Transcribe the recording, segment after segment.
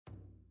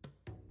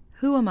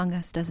Who among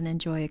us doesn't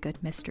enjoy a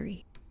good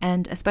mystery?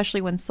 And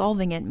especially when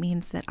solving it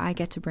means that I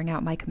get to bring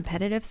out my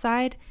competitive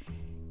side,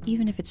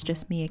 even if it's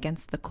just me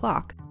against the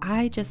clock.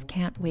 I just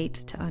can't wait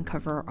to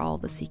uncover all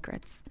the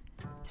secrets.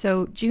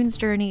 So June's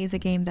Journey is a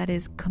game that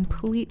is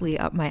completely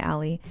up my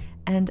alley,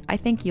 and I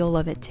think you'll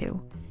love it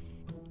too.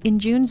 In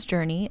June's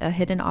Journey, a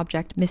hidden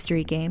object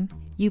mystery game,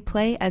 you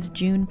play as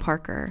June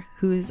Parker,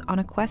 who's on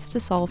a quest to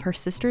solve her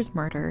sister's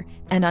murder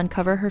and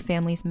uncover her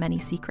family's many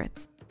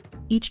secrets.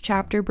 Each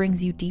chapter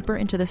brings you deeper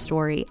into the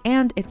story,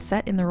 and it's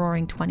set in the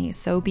Roaring '20s,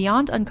 so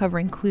beyond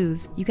uncovering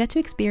clues, you get to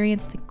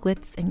experience the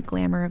glitz and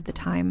glamour of the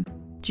time.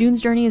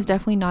 June's Journey is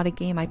definitely not a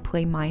game I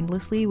play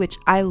mindlessly, which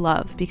I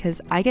love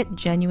because I get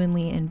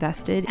genuinely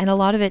invested, and a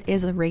lot of it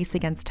is a race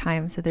against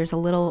time, so there's a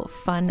little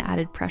fun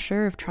added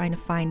pressure of trying to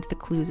find the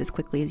clues as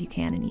quickly as you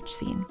can in each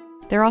scene.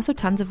 There are also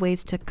tons of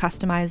ways to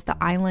customize the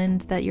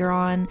island that you're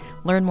on,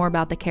 learn more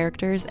about the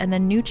characters, and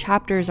then new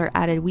chapters are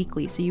added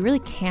weekly, so you really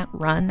can't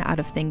run out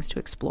of things to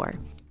explore.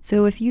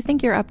 So if you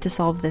think you're up to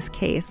solve this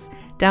case,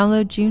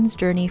 download June's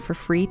Journey for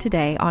free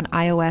today on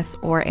iOS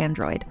or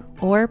Android,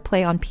 or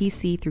play on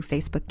PC through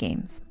Facebook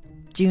Games.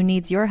 June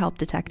needs your help,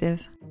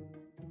 detective.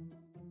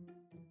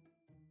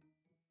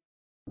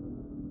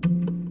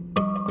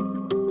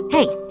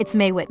 Hey, it's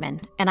Mae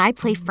Whitman, and I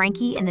play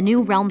Frankie in the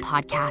new Realm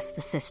podcast,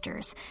 The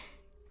 6’s.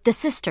 The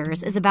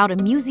 6’s is about a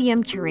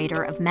museum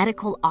curator of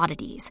medical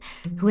oddities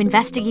who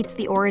investigates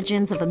the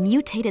origins of a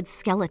mutated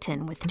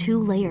skeleton with 2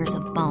 layers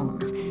of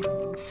bones.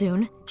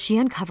 Soon, she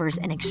uncovers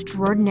an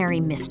extraordinary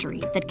mystery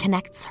that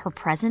connects her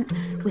present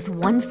with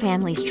one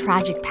family's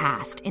tragic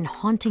past in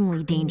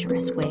hauntingly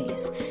dangerous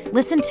ways.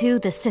 Listen to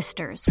The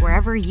 6’s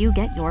wherever you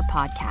get your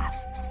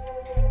podcasts.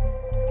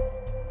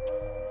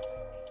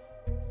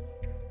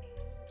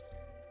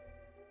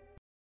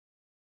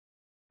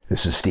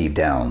 This is Steve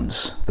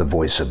Downs, the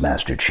voice of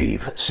Master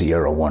Chief,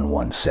 Sierra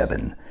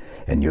 117,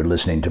 and you're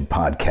listening to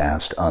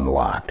Podcast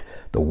Unlocked,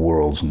 the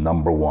world's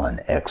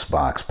 #1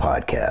 Xbox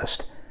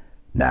podcast.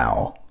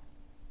 Now,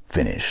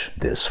 finish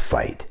this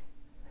fight.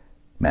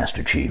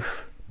 Master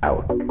Chief,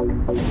 out.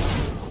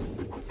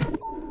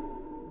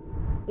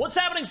 What's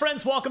happening,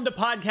 friends? Welcome to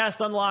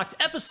Podcast Unlocked,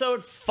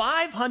 episode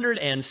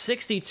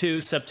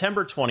 562,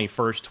 September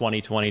 21st,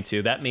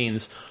 2022. That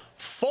means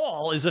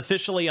fall is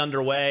officially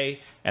underway,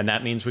 and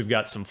that means we've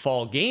got some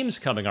fall games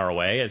coming our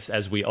way,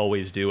 as we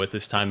always do at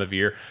this time of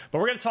year. But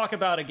we're going to talk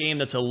about a game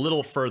that's a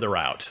little further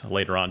out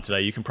later on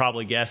today. You can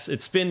probably guess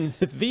it's been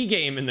the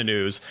game in the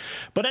news.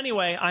 But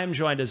anyway, I'm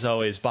joined as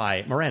always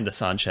by Miranda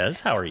Sanchez.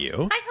 How are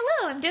you? Hi,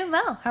 hello. I'm doing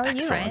well. How are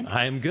Excellent. you, Ryan?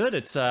 I am good.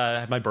 It's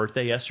my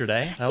birthday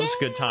yesterday. That was a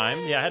good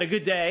time. Yeah, I had a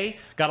good day.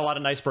 Got a lot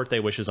of nice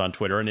birthday wishes on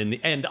Twitter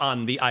and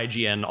on the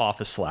IGN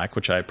office Slack,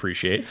 which I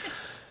appreciate.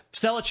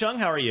 Stella Chung,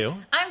 how are you?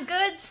 I'm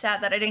good.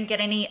 Sad that I didn't get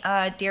any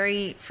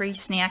dairy-free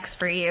snacks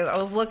for you. I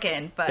was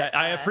looking, but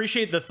I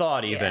appreciate the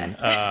thought. Even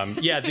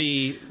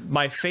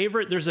my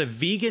favorite. There's a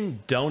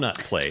vegan donut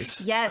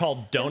place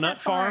called Donut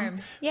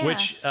Farm,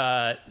 which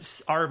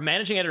our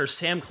managing editor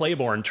Sam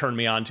Claiborne turned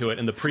me on to it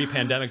in the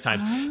pre-pandemic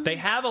times. They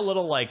have a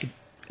little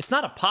it's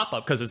not a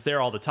pop-up because it's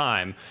there all the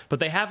time, but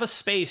they have a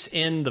space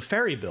in the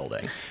ferry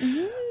building.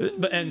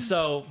 And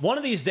so one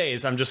of these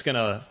days, I'm just going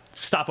to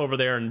stop over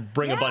there and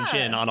bring a bunch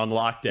in on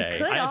Unlock Day.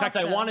 In fact,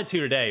 I wanted to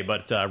today,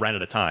 but ran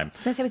out of time.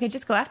 So I said we could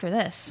just go after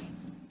this.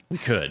 We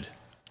could.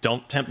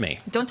 Don't tempt me.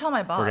 Don't tell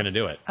my boss. We're going to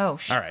do it. Oh,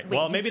 all right.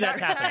 Well, maybe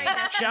that's happening.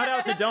 Shout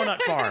out to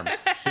Donut Farm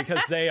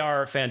because they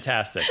are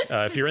fantastic.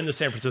 If you're in the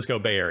San Francisco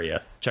Bay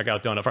Area, check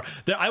out Donut Farm.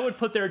 I would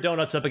put their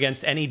donuts up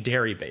against any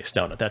dairy-based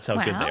donut. That's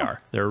how good they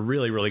are. They're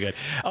really, really good.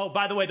 Oh,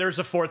 by the way, there's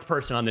a 4th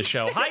person on this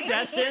show. Hi,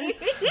 Destin.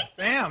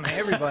 Bam. Hey,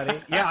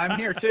 everybody. Yeah, I'm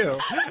here too.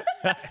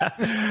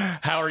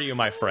 How are you,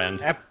 my friend?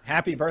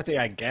 Happy birthday,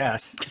 I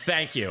guess.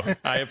 Thank you.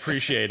 I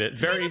appreciate it.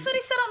 That's what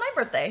he said on my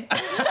birthday.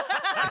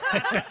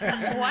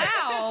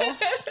 Wow.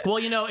 Well,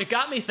 it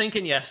got me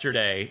thinking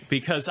yesterday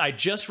because I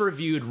just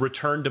reviewed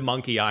Return to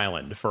Monkey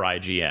Island for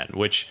IGN,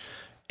 which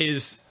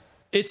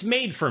it's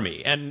made for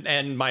me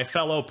and my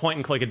fellow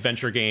point-and-click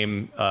adventure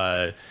game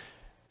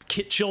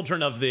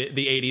children of the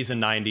 80s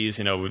and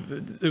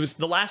 90s. It was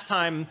the last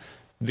time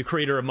the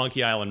creator of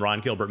Monkey Island, Ron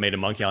Gilbert, made a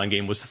Monkey Island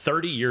game was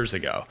 30 years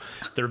ago.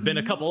 There have been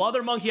a couple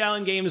other Monkey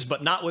Island games,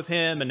 but not with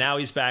him, and now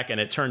he's back, and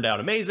it turned out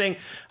amazing.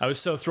 I was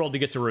so thrilled to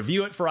get to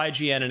review it for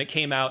IGN, and it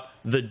came out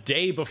the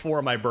day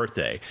before my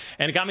birthday.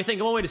 And it got me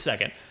thinking, well, wait a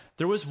second.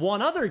 There was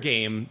one other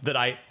game that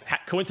I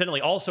coincidentally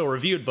also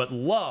reviewed, but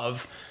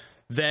love,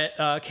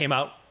 that came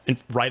out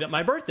right at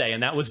my birthday,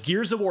 and that was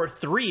Gears of War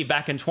 3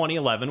 back in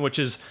 2011, which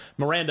is,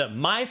 Miranda,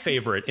 my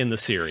favorite in the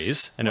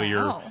series. I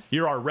know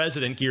you're our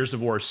resident Gears of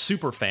War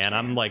super fan.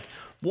 I'm like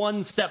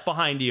one step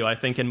behind you, I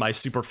think, in my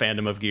super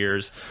fandom of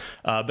Gears.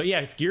 But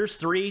yeah, Gears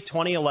 3,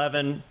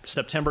 2011,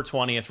 September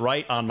 20th,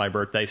 right on my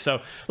birthday.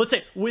 So let's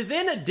say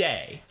within a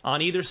day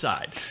on either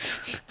side,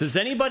 does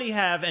anybody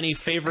have any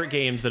favorite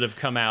games that have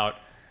come out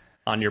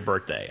on your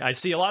birthday? I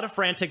see a lot of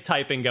frantic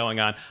typing going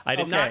on. I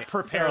did not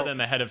prepare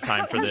them ahead of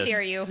time for this. How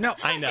dare you? No,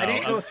 I know. I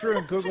didn't go through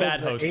and Google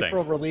the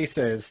April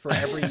releases for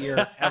every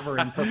year ever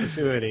in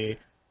perpetuity.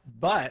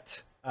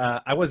 But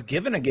I was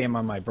given a game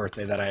on my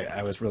birthday that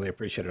I was really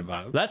appreciative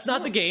of. That's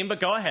not the game, but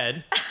go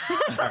ahead. Do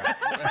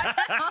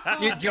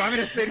you want me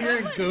to sit here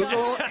and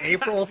Google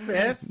April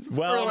 5th?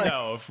 Well,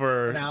 no,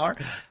 for an hour.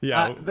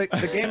 Yeah.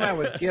 The game I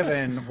was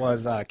given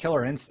was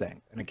Killer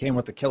Instinct, and it came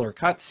with the Killer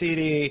Cut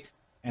CD.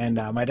 And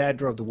my dad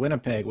drove to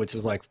Winnipeg, which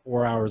is like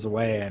 4 hours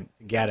away, and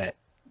to get it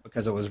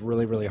because it was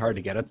really, really hard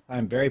to get at the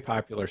time. Very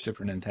popular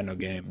Super Nintendo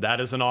game. That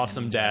is an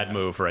awesome dad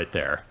move right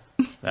there.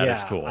 That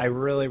is cool. I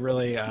really,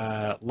 really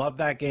loved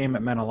that game.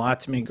 It meant a lot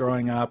to me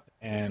growing up.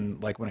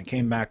 And like when it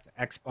came back to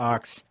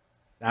Xbox,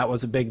 that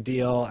was a big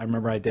deal. I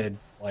remember I did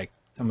like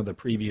some of the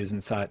previews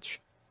and such.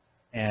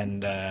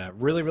 And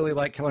really, really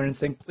like Killer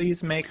Instinct.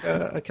 Please make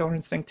a Killer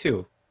Instinct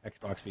 2,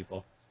 Xbox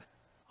people.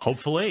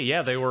 Hopefully,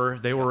 yeah. The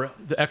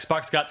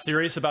Xbox got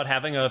serious about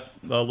having a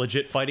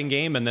legit fighting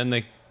game, and then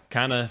they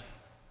kind of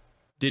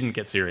didn't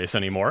get serious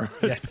anymore.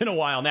 It's been a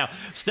while now.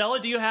 Stella,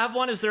 do you have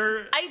one? Is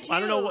there? I do.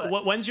 I don't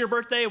know. When's your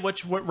birthday?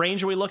 What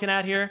range are we looking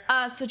at here?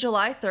 So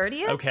July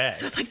 30th. Okay.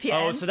 So it's like the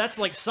end. So that's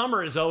like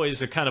summer is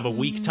always a kind of a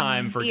weak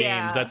time for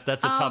games. That's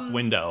a tough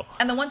window.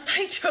 And the ones that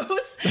I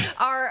chose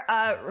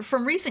are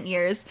from recent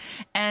years,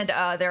 and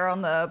they're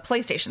on the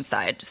PlayStation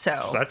side.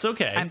 So that's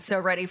okay. I'm so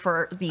ready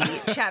for the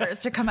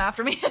chatters to come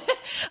after me.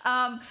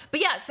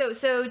 But yeah, so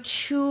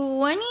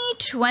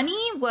 2020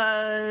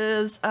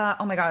 was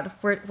oh my god,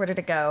 where did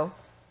it go?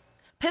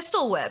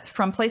 Pistol Whip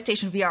from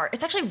PlayStation VR.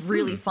 It's actually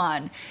really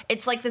fun.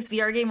 It's like this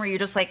VR game where you're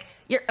just like,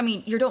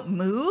 you don't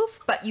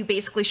move, but you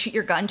basically shoot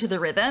your gun to the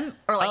rhythm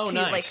or like to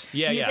like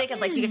music and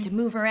like you get to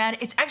move around.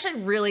 It's actually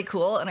really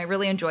cool and I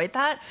really enjoyed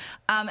that.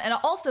 And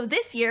also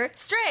this year,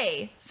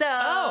 Stray. So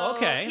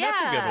okay. Yeah.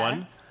 That's a good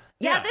one.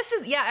 Yeah,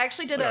 I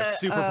actually did Our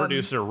super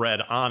producer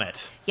Red on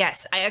it.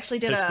 Yes, I actually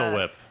did Pistol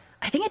Whip.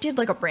 I think I did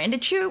like a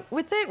branded shoot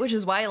with it, which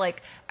is why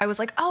like I was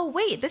like, oh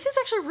wait, this is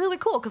actually really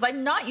cool because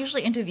I'm not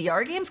usually into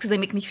VR games because they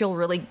make me feel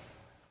really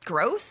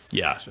gross.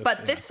 Yeah,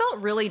 but this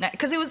felt really nice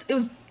because it was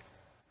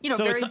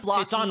so very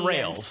blocky. It's on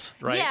rails,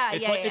 right?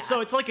 Yeah,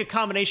 So it's like a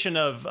combination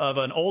of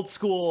an old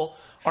school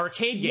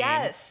arcade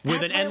game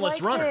with an endless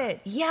runner.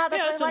 Yeah,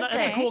 that's why I liked it.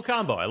 That's a cool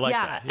combo. I like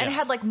that. Yeah, and it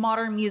had like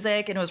modern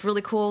music, and it was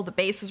really cool. The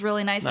bass was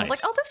really nice. And I was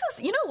like, oh, this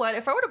is, you know what?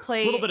 If I were to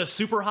play a little bit of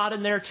Super Hot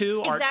in there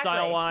too, art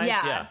style wise.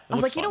 Yeah. I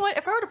was like, you know what?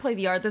 If I were to play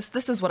VR,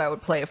 this is what I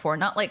would play it for.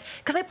 Not like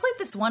because I played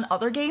this one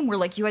other game where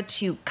like you had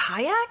to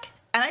kayak.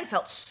 And I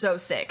felt so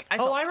sick. I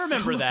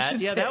remember that.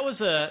 Yeah, that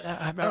was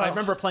I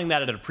remember playing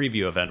that at a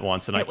preview event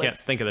once, and I can't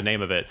think of the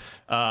name of it.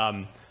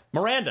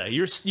 Miranda,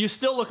 you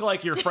still look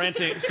like you're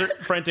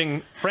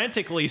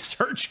frantically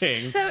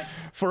searching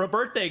for a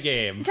birthday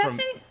game.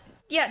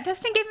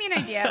 Dustin gave me an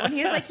idea when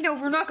he was like,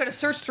 we're not going to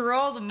search through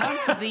all the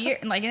months of the year,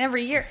 like in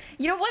every year.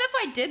 What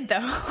if I did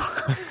though?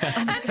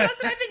 And that's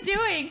what I've been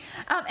doing.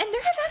 And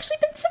there have actually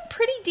been some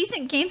pretty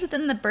decent games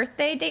within the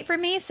birthday date for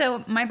me.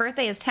 So my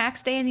birthday is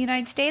tax day in the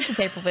United States. It's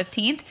April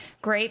 15th.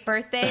 Great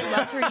birthday.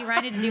 Love to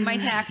rerun it and do my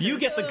taxes. You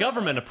get the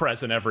government a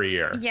present every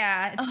year.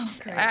 Yeah.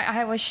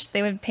 I wish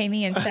they would pay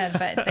me instead,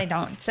 but they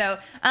don't. So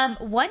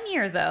 1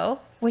 year though,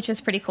 which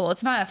is pretty cool.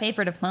 It's not a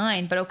favorite of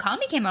mine, but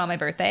Okami came out on my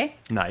birthday.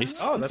 Nice.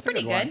 Oh, that's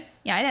pretty good.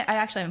 Yeah, I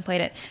actually haven't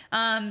played it.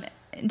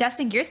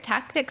 Dustin Gears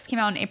Tactics came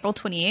out on April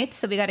 28th,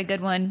 so we got a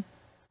good one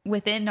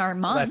within our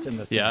month. That's in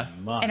the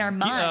same month. In our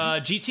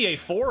month. GTA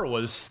 4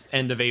 was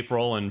end of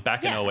April and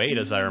back in 08,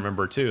 as I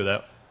remember, too.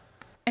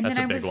 That's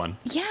a big one.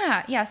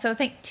 Yeah. So I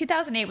think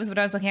 2008 was what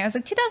I was looking at. I was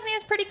like, 2008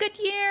 is a pretty good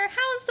year.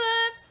 How's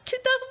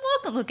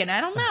 2000 looking?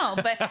 I don't know.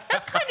 But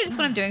that's kind of just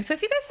what I'm doing. So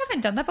if you guys haven't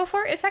done that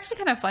before, it's actually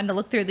kind of fun to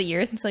look through the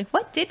years and it's like,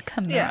 what did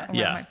come out around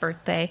my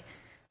birthday?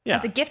 Yeah.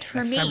 As a gift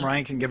for me. Next time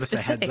Ryan can give us a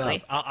heads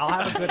up. I'll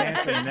have a good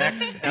answer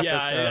next episode.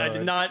 Yeah, I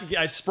did not.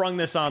 I sprung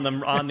this on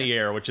them on the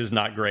air, which is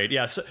not great.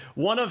 Yeah, so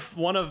one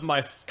of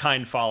my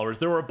kind followers.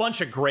 There were a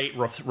bunch of great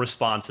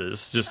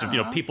responses. Just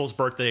people's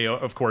birthday,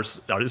 of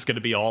course, is going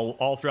to be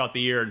all throughout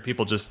the year, and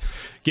people just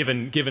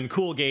given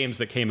cool games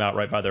that came out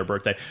right by their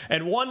birthday.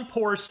 And one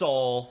poor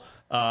soul,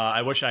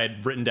 I wish I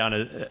had written down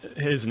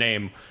his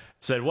name.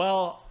 Said,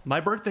 well, my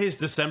birthday is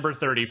December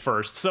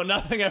 31st, so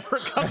nothing ever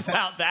comes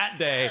out that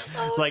day.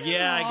 It's like,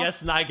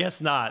 I guess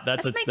not.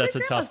 That's a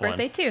tough one.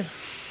 Birthday too.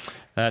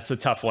 That's a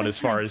tough one as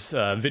far as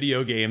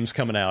video games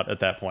coming out at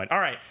that point. All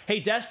right. Hey,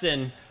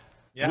 Destin,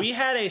 we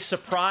had a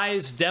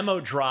surprise demo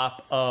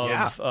drop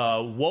of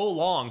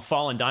Wolong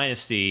Fallen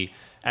Dynasty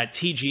at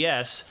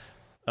TGS.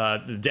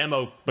 The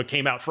demo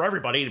came out for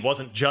everybody. It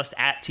wasn't just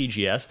at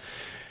TGS.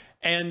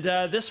 And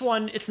this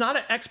one, it's not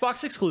an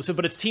Xbox exclusive,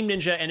 but it's Team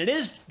Ninja, and it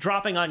is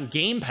dropping on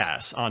Game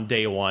Pass on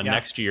day one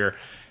next year.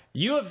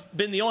 You have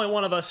been the only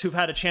one of us who's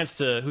had a chance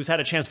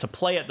to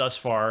play it thus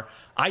far.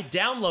 I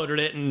downloaded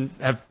it and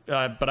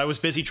but I was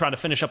busy trying to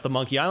finish up the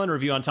Monkey Island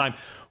review on time.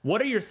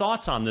 What are your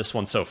thoughts on this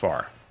one so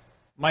far?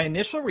 My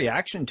initial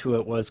reaction to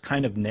it was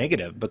kind of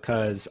negative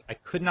because I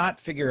could not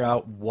figure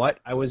out what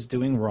I was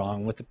doing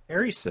wrong with the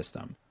parry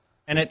system,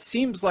 and it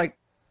seems like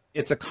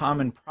it's a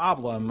common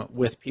problem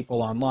with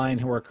people online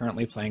who are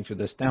currently playing through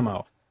this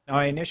demo. Now,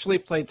 I initially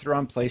played through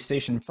on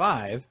PlayStation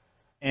 5,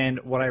 and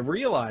what I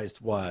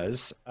realized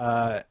was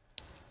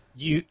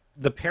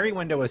the parry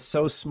window is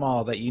so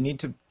small that you need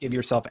to give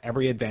yourself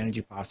every advantage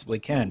you possibly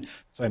can.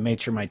 So I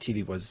made sure my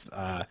TV was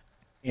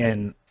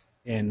in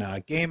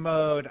game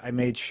mode. I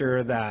made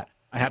sure that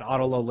I had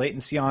auto low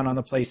latency on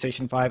the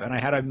PlayStation 5, and I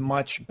had a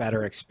much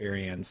better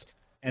experience.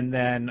 And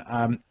then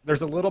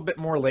there's a little bit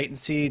more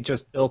latency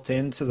just built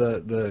into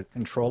the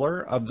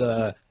controller of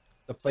the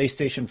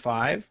PlayStation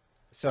 5.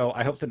 So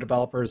I hope the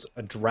developers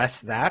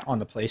address that on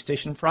the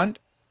PlayStation front.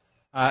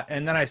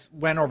 And then I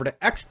went over to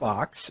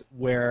Xbox,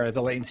 where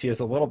the latency is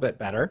a little bit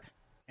better.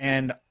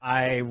 And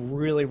I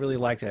really, really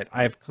liked it.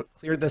 I've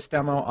cleared this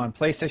demo on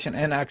PlayStation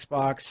and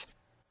Xbox.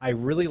 I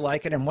really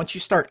like it. And once you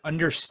start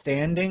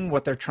understanding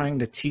what they're trying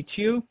to teach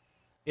you,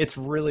 it's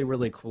really,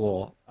 really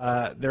cool.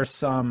 There's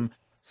some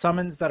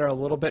summons that are a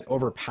little bit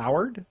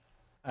overpowered.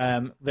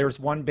 There's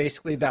one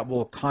basically that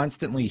will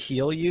constantly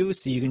heal you,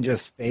 so you can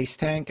just face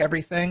tank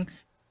everything.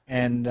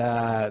 And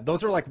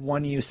those are like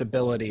one-use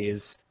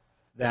abilities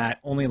that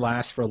only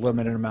last for a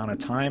limited amount of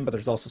time, but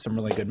there's also some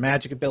really good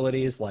magic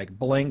abilities like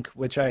Blink,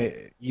 which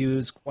I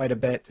use quite a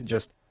bit to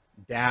just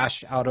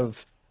dash out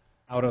of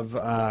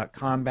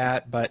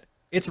combat. But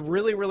it's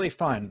really, really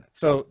fun.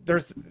 So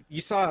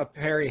you saw a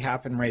parry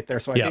happen right there.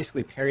 So I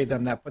basically parried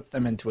them. That puts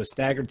them into a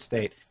staggered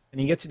state. And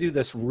you get to do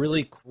this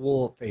really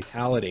cool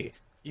fatality.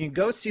 You can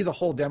go see the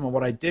whole demo.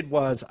 What I did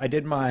was I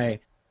did my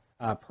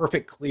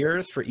perfect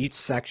clears for each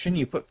section.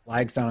 You put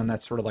flags down, and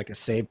that's sort of like a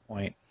save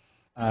point.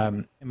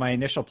 And my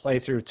initial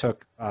playthrough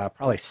took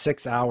probably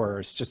 6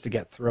 hours just to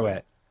get through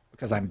it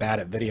because I'm bad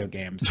at video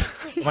games.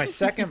 My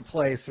second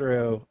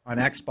playthrough on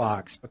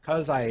Xbox,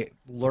 because I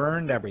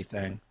learned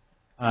everything,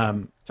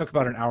 took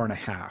about an hour and a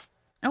half.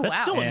 Oh, That's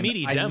wow. still a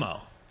meaty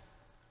demo.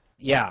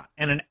 Yeah,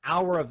 and an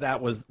hour of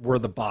that were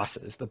the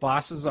bosses. The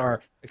bosses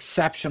are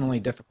exceptionally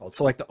difficult.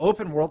 So like the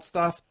open world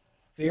stuff,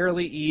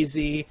 fairly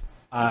easy.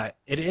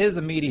 It is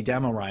a meaty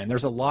demo, Ryan.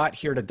 There's a lot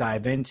here to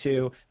dive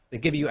into. They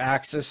give you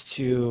access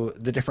to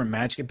the different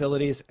magic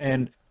abilities,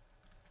 and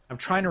I'm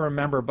trying to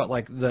remember, but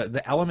like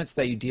the elements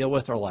that you deal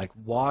with are like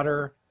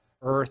water,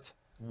 earth,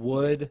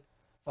 wood,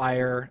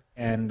 fire,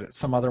 and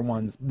some other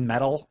ones.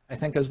 Metal, I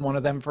think, is one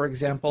of them, for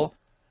example.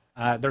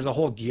 There's a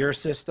whole gear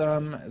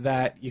system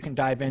that you can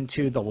dive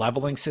into. The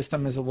leveling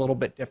system is a little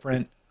bit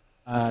different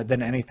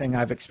than anything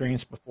I've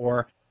experienced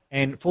before.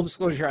 And full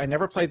disclosure, I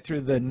never played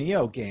through the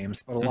Neo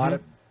games,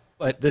 but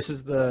but this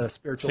is the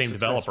spiritual Same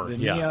successor developer, to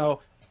Neo,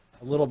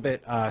 a little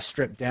bit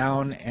stripped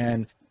down.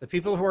 And the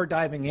people who are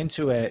diving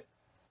into it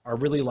are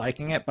really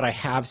liking it, but I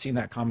have seen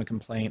that common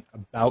complaint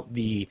about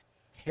the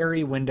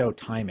parry window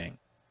timing.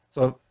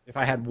 So if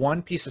I had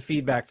one piece of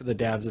feedback for the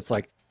devs, it's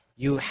like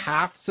you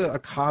have to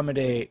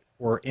accommodate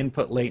or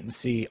input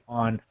latency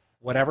on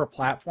whatever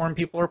platform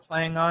people are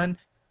playing on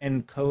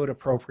and code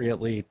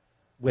appropriately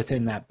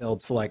within that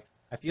build. So like,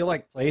 I feel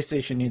like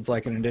PlayStation needs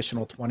like an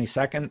additional 20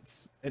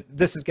 seconds.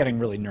 This is getting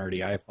really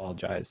nerdy. I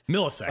apologize.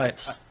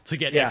 Milliseconds to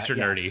get extra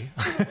nerdy.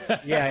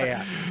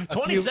 Yeah.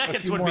 20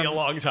 seconds would be a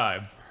long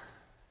time.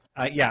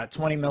 20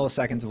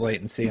 milliseconds of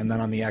latency. And then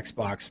on the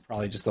Xbox,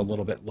 probably just a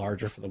little bit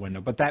larger for the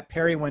window. But that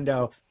parry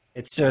window,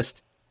 it's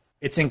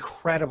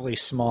incredibly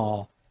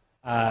small.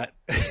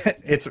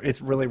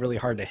 It's really, really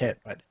hard to hit,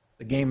 but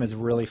the game is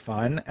really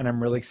fun, and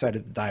I'm really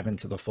excited to dive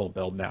into the full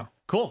build now.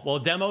 Cool. Well,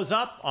 demo's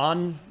up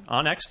on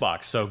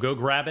Xbox, so go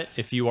grab it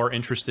if you are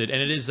interested.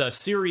 And it is a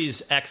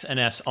Series X and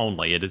S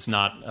only. It is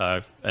not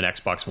an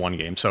Xbox One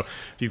game. So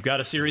if you've got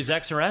a Series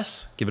X or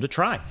S, give it a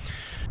try.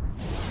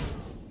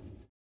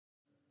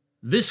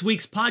 This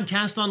week's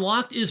podcast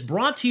Unlocked is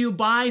brought to you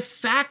by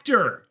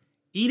Factor.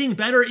 Eating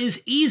better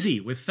is easy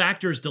with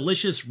Factor's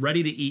delicious,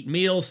 ready-to-eat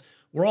meals.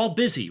 We're all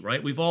busy,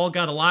 right? We've all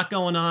got a lot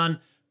going on.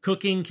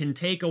 Cooking can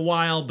take a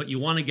while, but you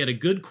want to get a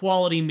good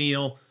quality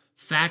meal.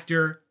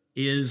 Factor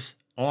is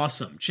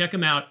awesome. Check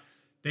them out.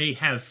 They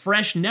have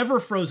fresh, never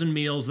frozen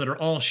meals that are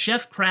all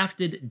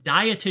chef-crafted,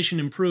 dietitian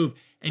improved.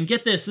 And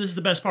get this is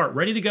the best part,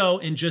 ready to go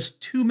in just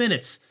 2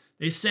 minutes.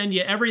 They send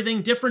you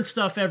everything, different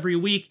stuff every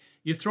week.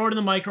 You throw it in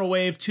the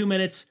microwave, 2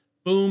 minutes,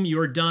 boom,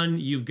 you're done.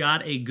 You've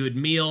got a good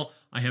meal.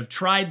 I have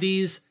tried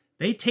these.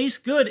 They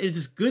taste good. It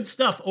is good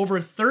stuff. Over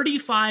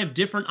 35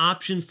 different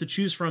options to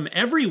choose from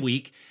every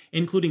week,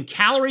 including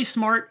Calorie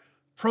Smart,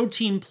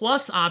 Protein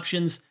Plus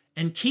options,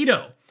 and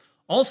Keto.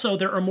 Also,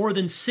 there are more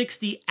than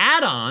 60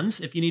 add-ons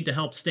if you need to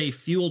help stay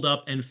fueled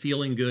up and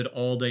feeling good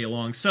all day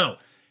long. So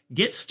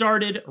get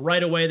started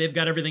right away. They've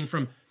got everything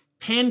from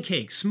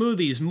pancakes,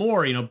 smoothies,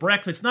 more,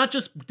 breakfast, not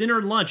just dinner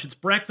and lunch, it's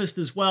breakfast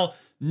as well.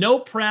 No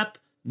prep,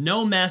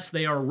 no mess.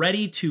 They are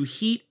ready to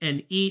heat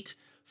and eat,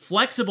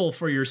 flexible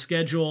for your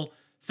schedule.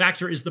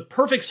 Factor is the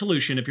perfect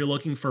solution if you're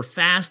looking for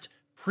fast,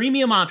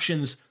 premium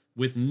options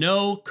with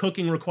no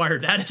cooking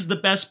required. That is the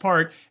best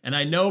part, and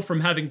I know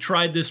from having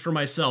tried this for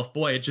myself,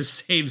 boy, it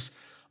just saves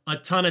a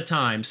ton of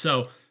time.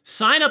 So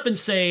sign up and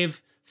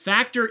save.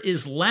 Factor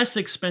is less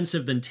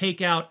expensive than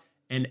takeout,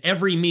 and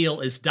every meal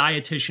is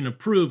dietitian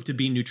approved to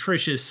be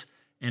nutritious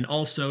and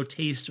also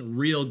taste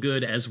real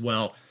good as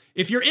well.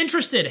 If you're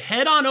interested,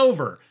 head on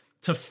over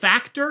to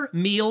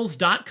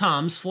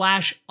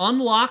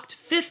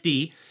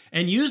factormeals.com/unlocked50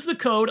 and use the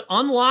code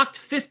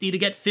unlocked50 to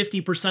get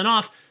 50%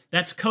 off.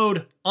 That's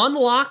code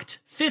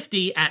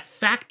unlocked50 at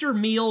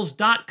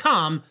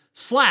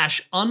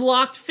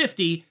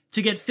factormeals.com/unlocked50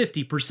 to get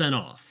 50%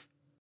 off.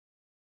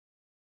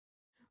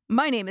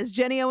 My name is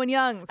Jenny Owen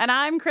Youngs. And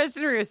I'm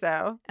Kristen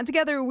Russo. And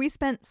together we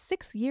spent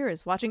 6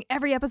 years watching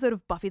every episode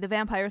of Buffy the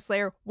Vampire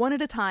Slayer one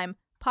at a time,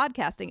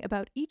 podcasting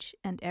about each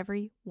and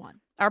every one.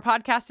 Our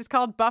podcast is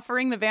called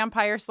Buffering the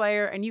Vampire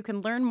Slayer, and you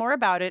can learn more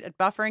about it at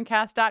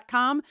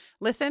bufferingcast.com.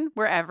 Listen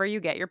wherever you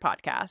get your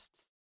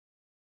podcasts.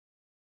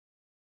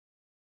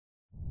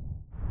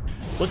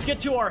 Let's get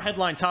to our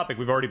headline topic.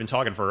 We've already been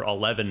talking for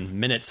 11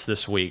 minutes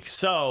this week.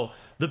 So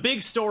the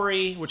big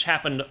story, which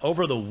happened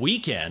over the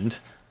weekend,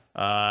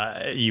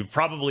 you've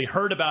probably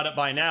heard about it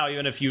by now,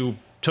 even if you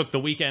took the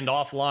weekend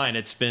offline.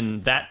 It's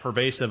been that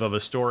pervasive of a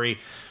story.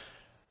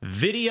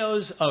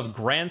 Videos of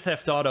Grand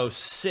Theft Auto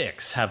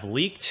 6 have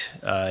leaked.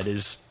 It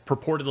is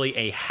purportedly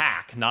a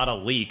hack, not a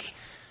leak.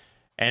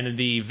 And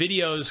the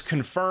videos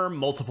confirm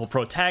multiple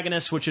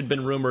protagonists, which had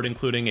been rumored,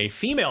 including a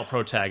female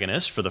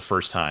protagonist for the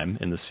first time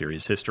in the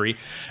series' history,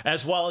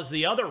 as well as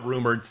the other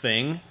rumored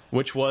thing,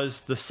 which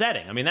was the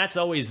setting. I mean, that's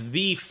always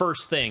the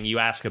first thing you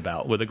ask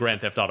about with a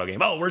Grand Theft Auto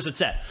game. Oh, where's it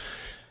set?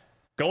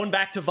 Going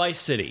back to Vice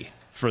City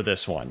for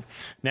this one.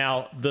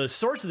 Now, the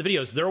source of the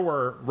videos, there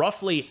were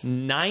roughly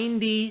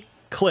 90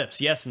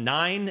 clips. Yes,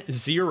 90.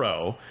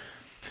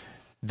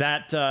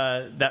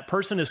 That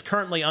person is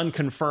currently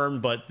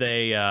unconfirmed, but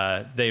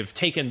they've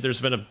taken.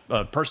 There's been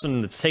a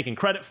person that's taken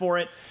credit for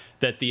it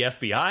that the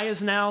FBI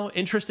is now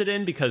interested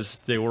in, because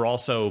they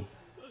also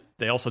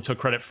took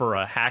credit for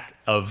a hack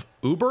of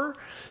Uber.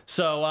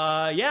 So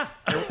yeah,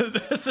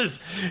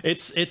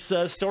 it's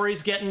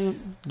stories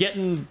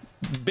getting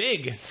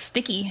big,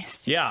 sticky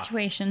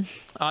situation.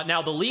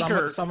 Now the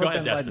leaker. Some have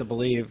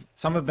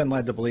been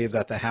led to believe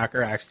that the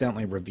hacker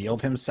accidentally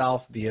revealed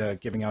himself via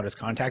giving out his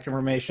contact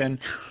information,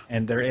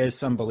 and there is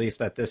some belief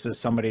that this is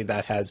somebody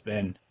that has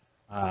been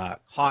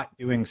caught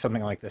doing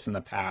something like this in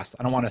the past.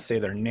 I don't want to say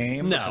their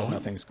name because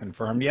nothing's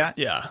confirmed yet.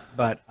 Yeah,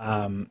 but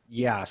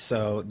yeah.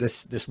 So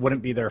this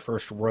wouldn't be their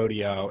first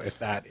rodeo if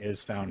that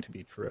is found to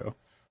be true.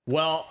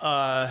 Well,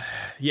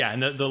 yeah,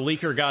 and the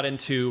leaker got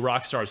into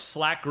Rockstar's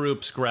Slack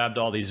groups, grabbed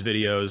all these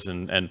videos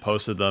and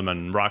posted them,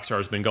 and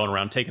Rockstar's been going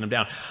around taking them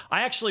down.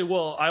 I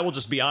will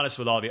just be honest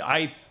with all of you.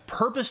 I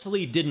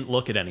purposely didn't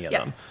look at any of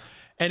them.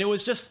 And it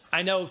was just,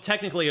 I know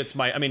technically it's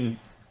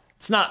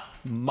not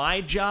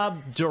my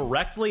job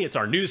directly. It's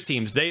our news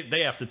teams.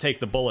 They have to take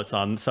the bullets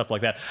on stuff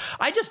like that.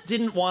 I just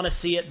didn't want to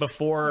see it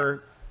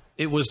before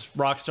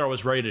Rockstar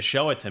was ready to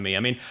show it to me. I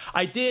mean,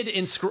 I did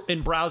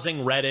in browsing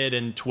Reddit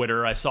and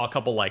Twitter, I saw a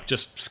couple like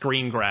just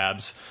screen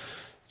grabs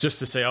just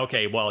to say,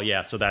 okay, well,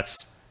 yeah, so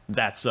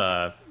that's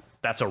a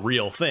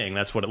real thing.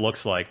 That's what it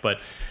looks like. But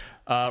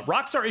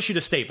Rockstar issued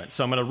a statement,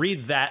 so I'm going to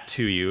read that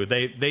to you.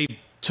 They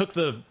took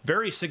the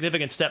very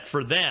significant step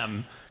for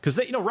them, because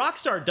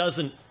Rockstar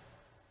doesn't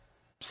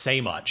say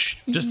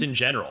much just in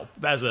general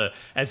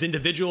as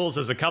individuals,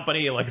 as a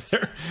company. Like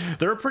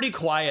they're a pretty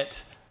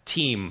quiet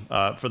team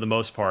for the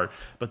most part,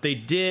 but they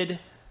did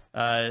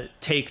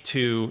take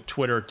to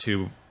Twitter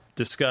to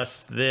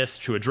address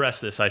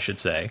this, I should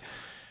say.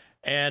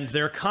 And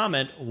their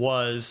comment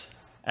was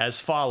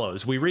as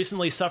follows: "We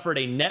recently suffered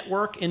a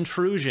network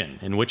intrusion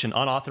in which an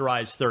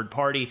unauthorized third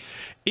party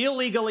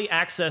illegally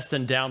accessed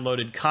and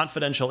downloaded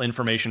confidential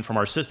information from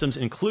our systems,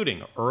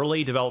 including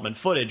early development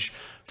footage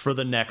for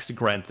the next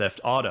Grand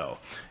Theft Auto."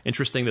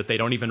 Interesting that they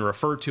don't even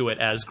refer to it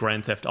as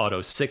Grand Theft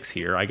Auto 6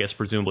 here, I guess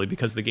presumably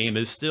because the game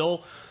is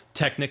still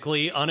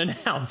technically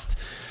unannounced.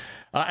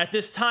 At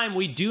this time,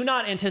 we do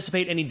not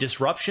anticipate any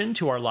disruption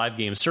to our live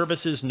game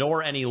services,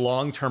 nor any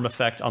long-term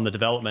effect on the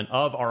development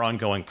of our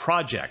ongoing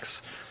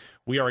projects.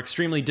 We are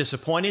extremely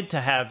disappointed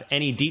to have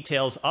any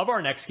details of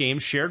our next game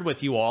shared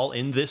with you all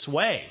in this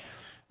way.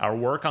 Our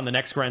work on the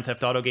next Grand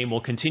Theft Auto game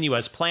will continue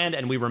as planned,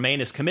 and we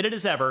remain as committed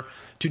as ever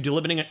to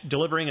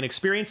delivering an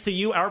experience to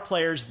you, our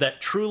players,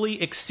 that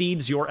truly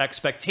exceeds your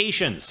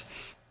expectations.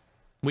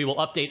 We will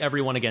update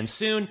everyone again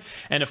soon,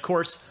 and of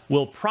course,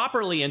 we'll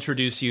properly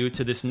introduce you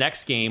to this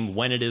next game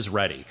when it is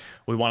ready.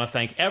 We want to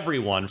thank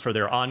everyone for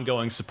their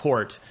ongoing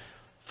support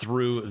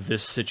through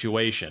this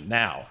situation.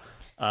 Now,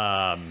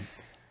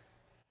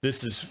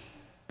 this is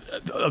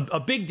a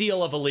big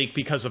deal of a leak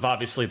because of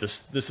obviously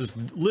this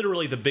is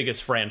literally the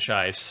biggest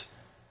franchise,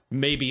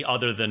 maybe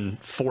other than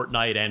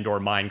Fortnite and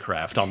or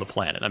Minecraft on the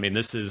planet. I mean,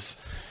 this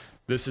is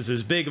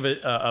as big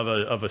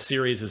of a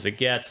series as it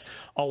gets.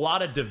 A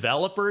lot of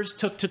developers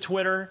took to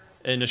Twitter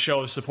in a show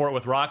of support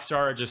with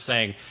Rockstar, just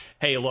saying,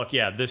 hey, look,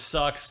 yeah, this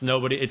sucks.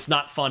 It's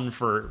not fun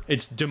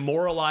it's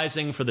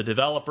demoralizing for the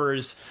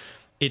developers.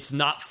 It's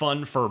not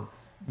fun for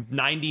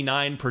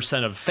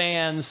 99% of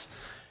fans.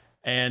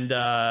 And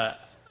it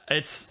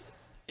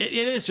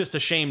is just a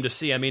shame to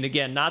see. I mean,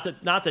 again, not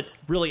that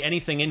really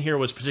anything in here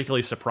was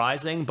particularly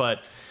surprising,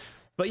 but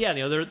yeah,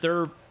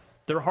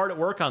 they're hard at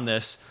work on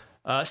this.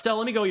 Stella,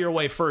 let me go your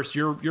way first.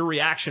 Your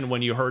reaction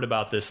when you heard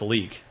about this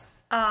leak.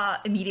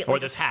 Immediately. Or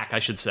this hack, I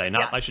should say.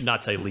 I should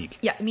not say leak.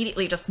 Yeah,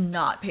 immediately just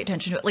not pay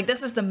attention to it. Like,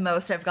 this is the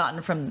most I've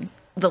gotten from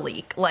the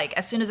leak. Like,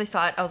 as soon as I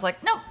saw it, I was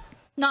like, nope,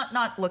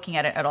 not looking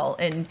at it at all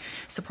in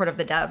support of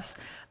the devs.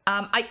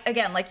 I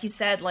again, like you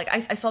said, like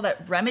I saw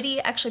that Remedy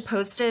actually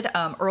posted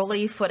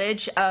early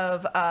footage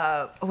of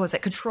what was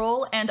it,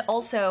 Control, and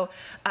also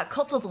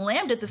Cult of the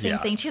Lamb did the same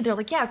thing too. They're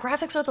like, yeah,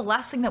 graphics are the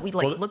last thing that we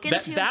look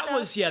into.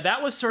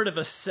 That was sort of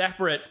a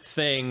separate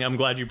thing. I'm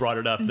glad you brought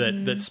it up.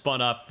 That spun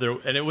up there,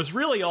 and it was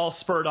really all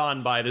spurred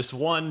on by this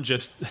one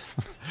just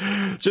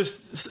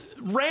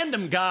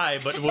random guy,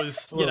 but it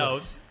was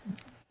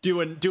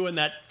doing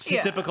that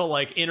typical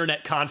like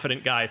internet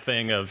confident guy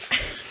thing of.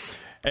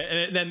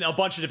 And then a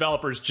bunch of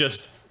developers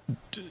just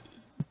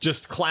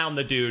clown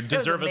the dude,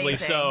 deservedly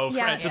so,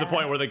 to the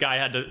point where the guy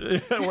had to,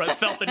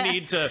 felt the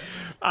need to,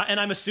 and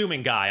I'm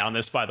assuming guy on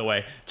this, by the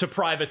way,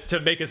 to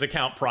make his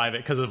account private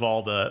because of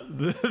all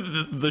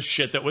the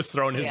shit that was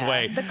thrown his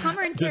way. The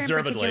commenter in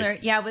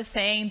particular, was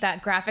saying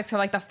that graphics are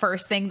like the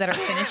first thing that are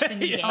finished in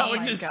the game.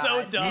 Which is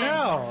so dumb.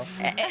 No.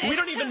 We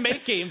don't even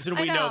make games, and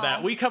we know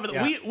that. We cover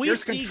we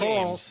see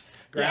games.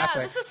 Yeah,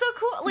 this is so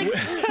cool. Like,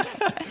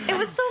 it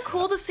was so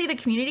cool to see the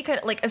community,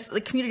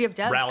 the community of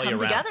devs rally come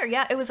around together.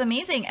 Yeah, it was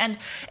amazing, and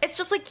it's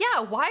just like,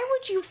 why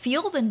would you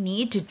feel the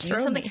need to do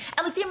something?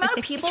 And like the amount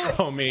of people, I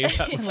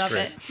love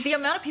it. The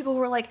amount of people who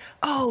were like,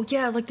 oh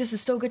yeah, like this is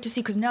so good to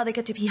see because now they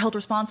get to be held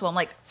responsible. I'm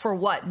like, for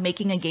what?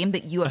 Making a game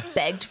that you have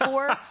begged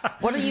for?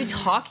 What are you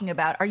talking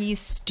about? Are you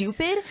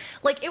stupid?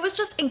 Like, it was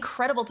just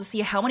incredible to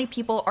see how many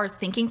people are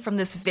thinking from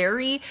this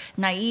very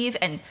naive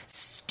and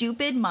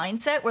stupid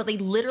mindset where they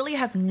literally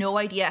have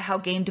no idea how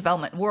game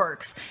development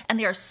works, and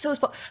they are so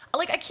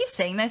like I keep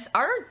saying this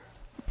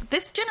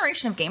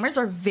generation of gamers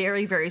are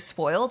very, very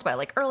spoiled by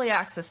like early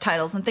access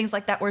titles and things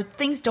like that, where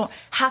things don't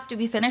have to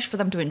be finished for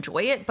them to enjoy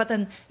it, but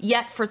then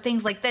yet for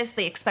things like this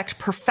they expect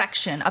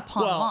perfection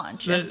upon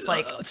launch. And it's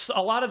like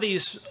a lot of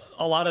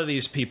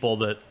these people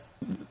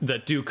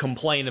that do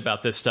complain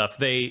about this stuff,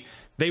 they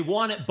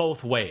want it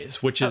both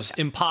ways, which is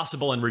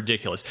impossible and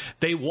ridiculous.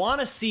 They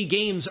want to see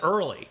games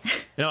early.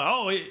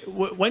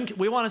 When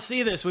we want to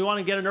see this, we want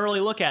to get an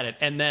early look at it.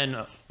 And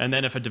then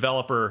if a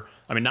developer,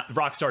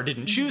 Rockstar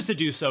didn't choose to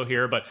do so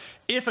here, but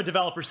if a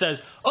developer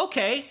says,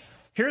 okay,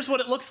 here's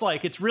what it looks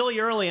like. It's really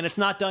early and it's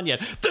not done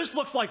yet. This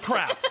looks like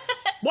crap.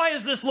 Why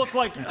does this look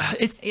like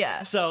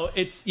So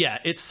it's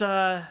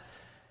very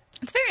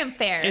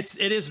unfair.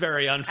 It is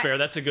very unfair.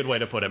 That's a good way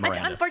to put it, Miranda.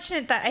 It's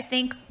unfortunate that I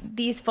think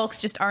these folks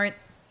just aren't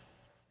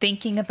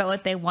thinking about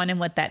what they want and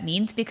what that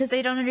means because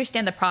they don't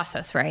understand the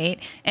process,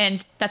 right?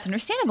 And that's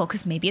understandable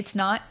because maybe it's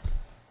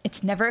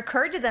never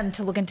occurred to them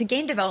to look into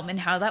game development,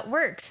 how that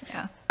works.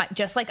 Yeah.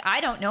 Just like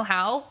I don't know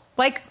how,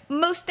 like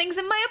most things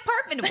in my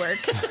apartment work.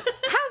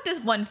 How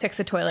does one fix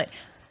a toilet?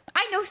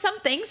 I know some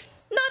things,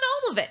 not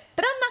all of it,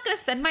 but I'm not going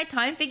to spend my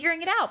time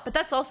figuring it out. But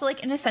that's also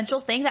like an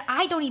essential thing that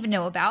I don't even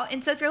know about.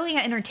 And so if you're looking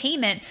at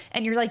entertainment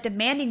and you're like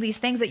demanding these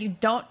things that you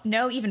don't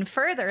know even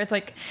further, it's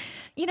like,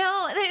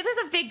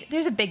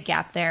 there's a big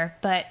gap there,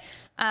 but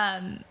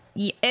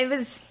it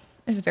was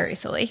very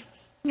silly.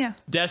 Yeah.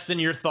 Destin,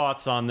 your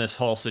thoughts on this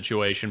whole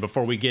situation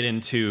before we get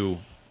into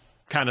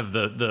kind of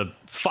the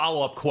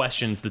follow-up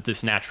questions that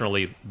this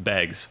naturally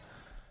begs?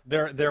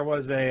 There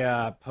was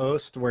a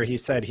post where he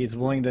said he's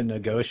willing to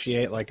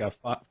negotiate like a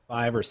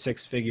 5 or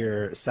 6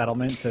 figure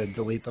settlement to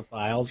delete the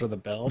files or the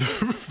build,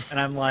 and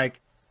I'm like,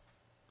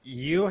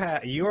 you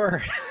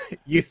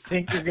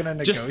think you're gonna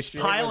negotiate just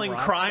piling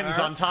crimes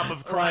on top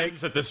of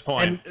crimes at this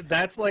point, and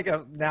that's like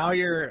now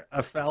you're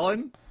a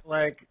felon.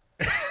 Like,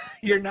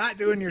 you're not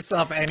doing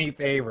yourself any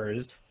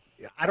favors.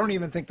 I don't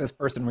even think this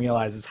person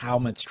realizes how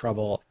much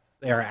trouble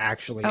they are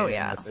actually in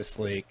with this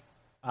leak.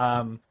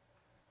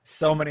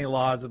 So many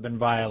laws have been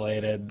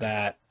violated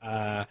that,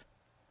 I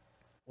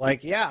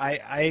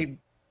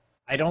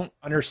don't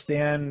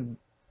understand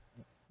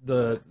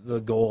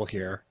the goal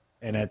here,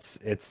 and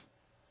it's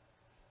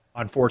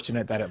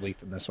unfortunate that it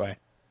leaked in this way.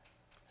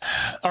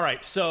 All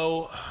right,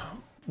 so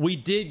we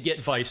did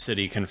get Vice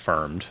City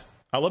confirmed.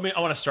 I want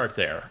to start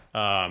there.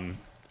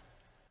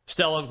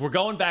 Stella, we're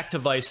going back to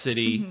Vice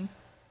City.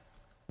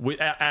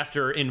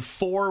 Mm-hmm. In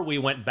 4, we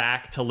went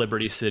back to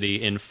Liberty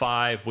City. In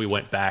 5, we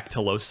went back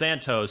to Los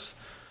Santos,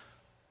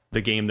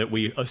 the game that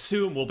we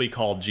assume will be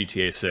called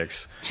GTA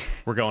 6.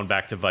 We're going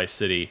back to Vice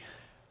City.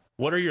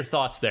 What are your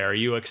thoughts there? Are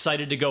you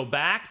excited to go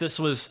back? This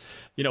was,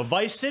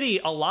 Vice City,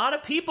 a lot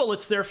of people,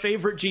 it's their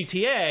favorite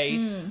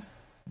GTA.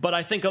 But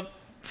I think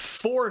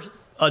for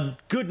a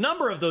good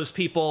number of those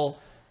people,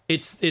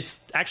 it's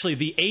actually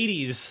the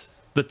 80s,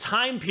 the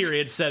time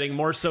period setting,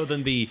 more so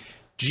than the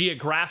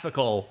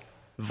geographical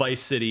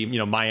Vice City,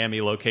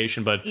 Miami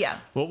location. But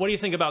what do you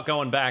think about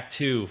going back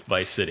to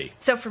Vice City?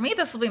 So for me,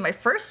 this will be my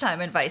first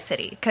time in Vice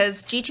City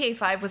because GTA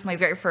 5 was my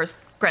very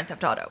first Grand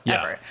Theft Auto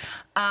ever.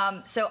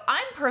 So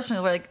I'm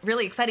personally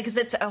really excited because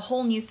it's a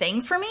whole new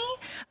thing for me.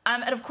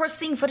 And of course,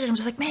 seeing footage, I'm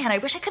just like, man, I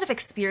wish I could have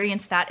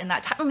experienced that in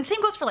that time. I mean,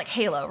 same goes for like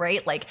Halo,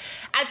 right? Like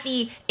at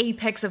the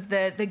apex of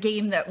the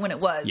game that when it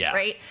was,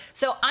 right?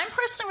 So I'm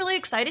personally really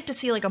excited to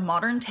see like a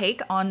modern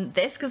take on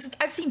this because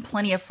I've seen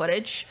plenty of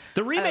footage.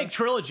 The remake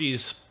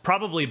trilogy's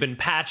probably been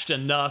patched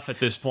enough at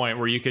this point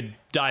where you could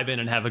dive in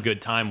and have a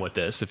good time with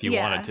this if you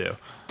wanted to.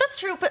 That's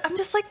true, but I'm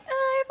just like,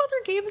 I have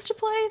other games to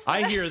play. So.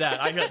 I hear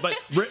that. But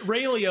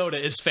Ray Liotta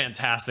is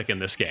fantastic in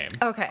this game.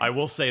 Okay. I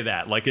will say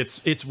that. Like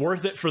it's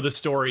worth it for the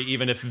story,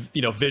 even if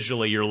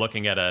visually you're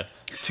looking at a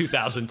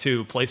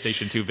 2002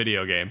 PlayStation 2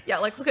 video game. Yeah,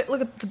 like look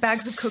at the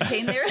bags of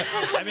cocaine there.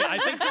 I mean, I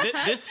think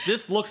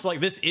this looks like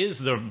this is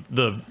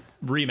the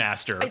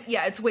remaster.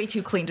 Yeah, it's way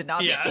too clean to not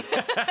be. Yeah.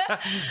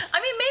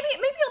 I mean,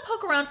 maybe I'll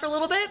poke around for a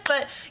little bit,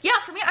 but yeah,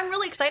 for me, I'm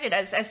really excited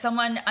as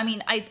someone. I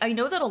mean, I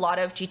know that a lot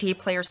of GTA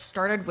players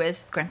started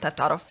with Grand Theft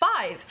Auto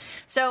 5,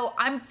 so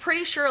I'm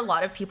pretty sure a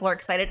lot of people are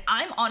excited.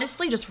 I'm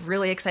honestly just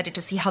really excited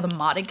to see how the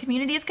modding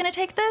community is going to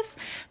take this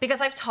because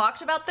I've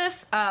talked about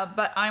this,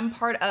 but I'm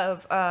part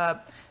of.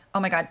 Oh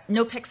my God,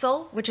 No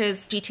Pixel, which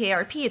is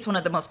GTA RP. It's one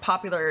of the most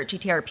popular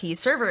GTA RP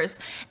servers.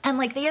 And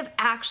like they have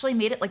actually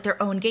made it like their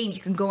own game.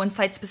 You can go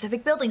inside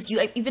specific buildings.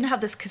 You even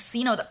have this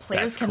casino that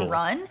players can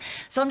run.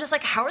 So I'm just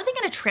like, how are they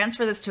going to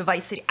transfer this to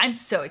Vice City? I'm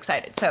so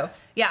excited. So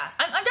yeah,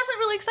 I'm definitely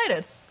really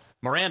excited.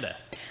 Miranda.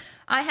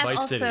 I have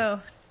Vice City. also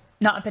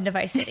not been to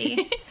Vice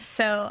City.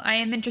 So I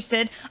am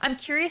interested. I'm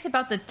curious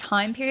about the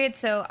time period.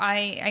 So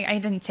I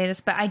didn't say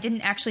this, but I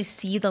didn't actually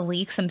see the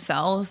leaks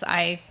themselves.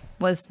 I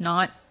was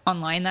not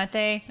online that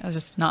day. I was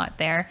just not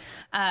there.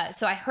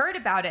 So I heard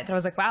about it. I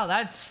was like, wow,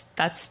 that's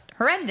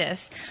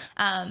horrendous.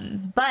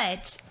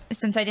 But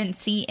since I didn't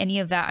see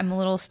any of that, I'm a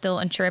little still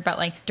unsure about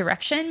like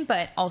direction,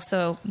 but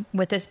also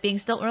with this being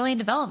still early in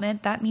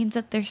development, that means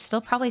that they're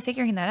still probably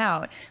figuring that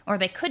out, or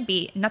they could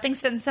be. Nothing's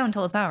set in stone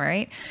until it's out,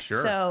 right?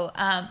 Sure. So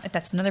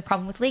that's another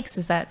problem with leaks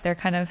is that they're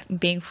kind of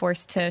being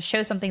forced to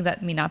show something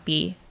that may not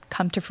be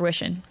come to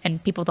fruition,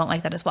 and people don't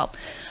like that as well.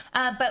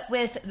 But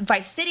with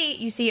Vice City,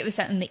 you see it was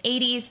set in the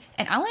 80s,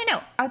 and I want to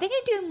know, are they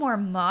going to do more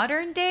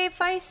modern day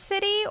Vice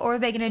City, or are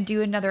they going to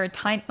do another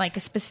time, like a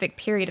specific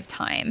period of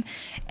time?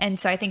 And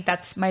so I think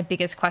that's my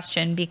biggest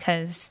question,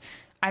 because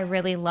I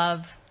really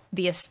love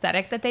the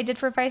aesthetic that they did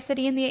for Vice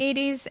City in the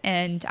 80s,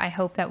 and I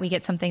hope that we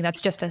get something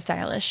that's just as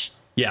stylish.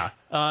 Yeah.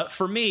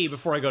 For me,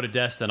 before I go to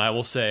Destin, I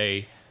will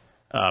say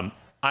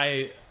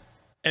I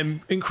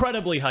am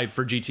incredibly hyped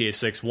for GTA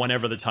 6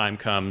 whenever the time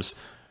comes.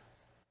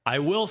 I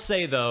will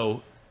say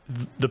though,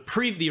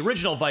 the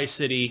original Vice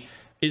City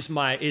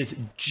is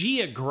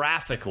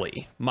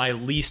geographically my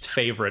least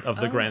favorite of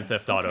the Grand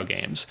Theft Auto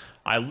games.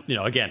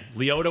 Again,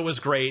 Liotta was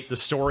great. The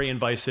story in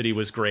Vice City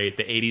was great.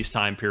 The 80s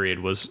time period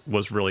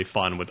was really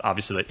fun with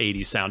obviously that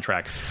 80s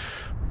soundtrack.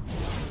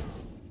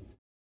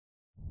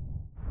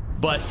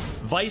 But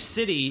Vice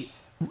City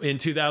in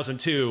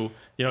 2002,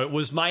 it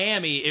was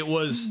Miami. It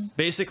was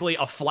basically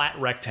a flat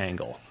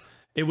rectangle.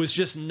 It was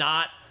just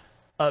not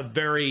a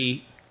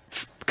very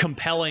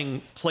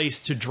compelling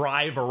place to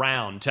drive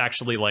around, to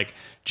actually like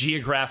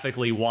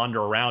geographically wander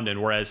around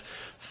in. Whereas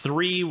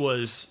 3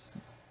 was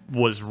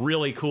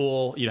really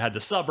cool. You had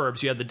the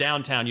suburbs, you had the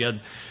downtown, you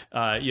had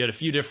a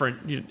few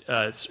different,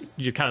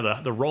 you kind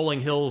of the rolling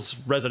hills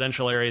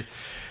residential areas,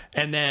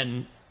 and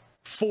then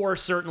 4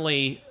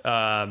 certainly.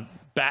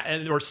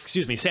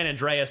 San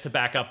Andreas to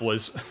back up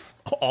was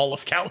all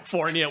of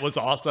California. It was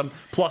awesome,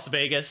 plus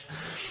Vegas.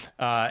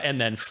 And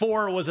then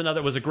 4 was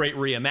a great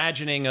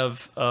reimagining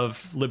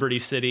of Liberty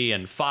City,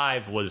 and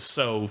 5 was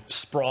so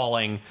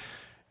sprawling,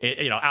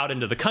 out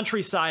into the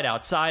countryside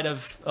outside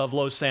of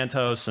Los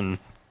Santos. And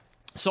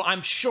so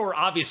I'm sure,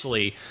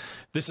 obviously,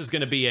 this is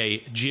going to be a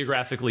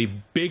geographically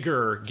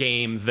bigger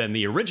game than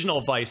the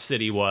original Vice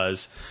City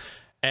was.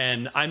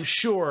 And I'm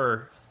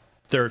sure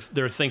they're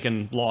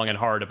thinking long and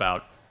hard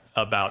about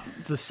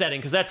the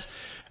setting, because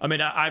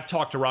I've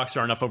talked to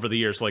Rockstar enough over the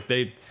years, like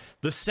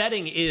the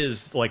setting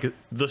is like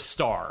the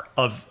star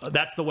of,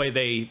 that's the way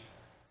they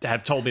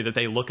have told me that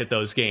they look at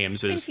those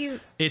games, is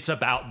it's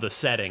about the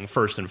setting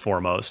first and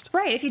foremost.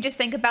 Right. If you just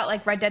think about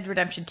like Red Dead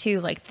Redemption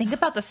 2, like think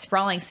about the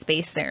sprawling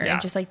space there,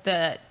 and just like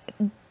the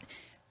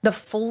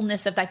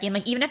fullness of that game.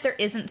 Like, even if there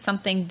isn't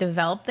something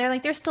developed there,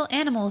 like there's still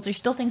animals, there's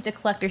still things to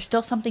collect, there's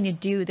still something to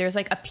do. There's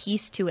like a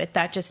piece to it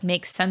that just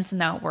makes sense in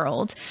that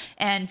world.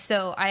 And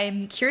so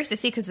I'm curious to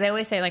see, because they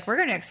always say like, we're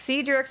going to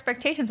exceed your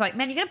expectations. Like,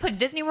 man, you're going to put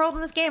Disney World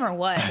in this game or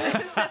what?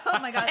 So, oh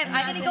my God. Am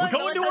I going to go to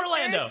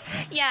Orlando?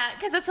 Yeah,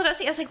 because that's what I was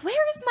saying. I was like,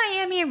 where is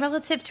Miami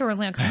relative to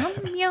Orlando?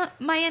 Because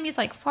Miami's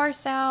like far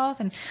south,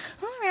 and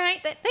all right,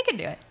 they could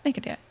do it. They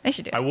could do it. They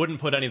should do it. I wouldn't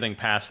put anything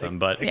past them,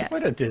 but they could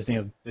put a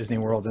Disney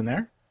World in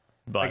there.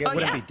 But it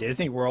wouldn't be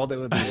Disney World. It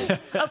would be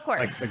of course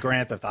like the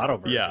Grand Theft Auto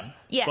version.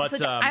 Yeah. But,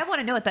 so I want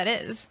to know what that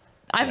is.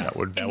 I'm that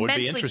would be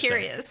immensely interesting.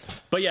 curious.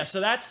 But yeah, so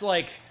that's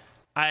like,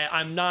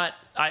 I'm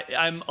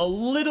a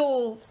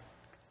little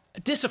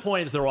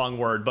disappointed is the wrong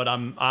word, but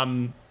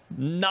I'm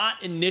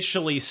not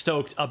initially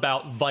stoked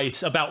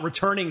about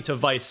returning to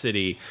Vice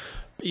City,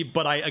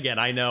 but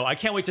I know I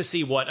can't wait to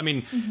see what. I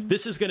mean,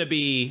 this is going to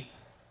be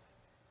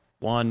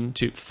 1,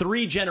 2,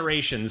 3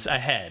 generations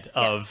ahead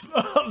of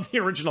the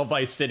original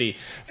Vice City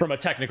from a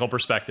technical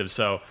perspective.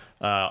 So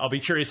I'll be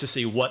curious to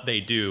see what they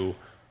do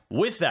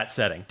with that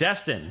setting.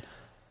 Destin,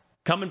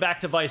 coming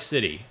back to Vice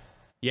City,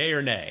 yay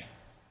or nay?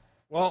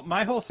 Well,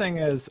 my whole thing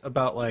is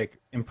about like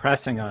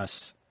impressing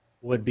us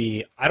would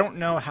be, I don't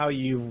know how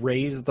you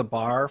raise the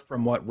bar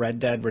from what Red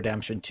Dead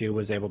Redemption 2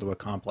 was able to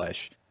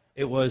accomplish.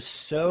 It was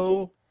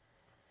so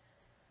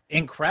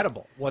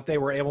incredible what they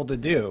were able to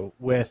do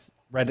with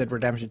Red Dead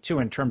Redemption 2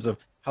 in terms of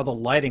how the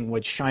lighting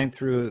would shine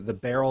through the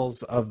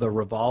barrels of the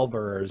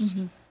revolvers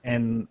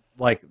and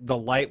like the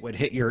light would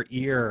hit your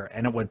ear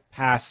and it would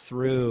pass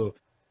through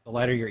the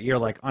light of your ear.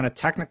 Like on a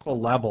technical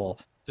level,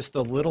 just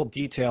the little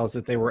details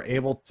that they were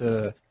able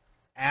to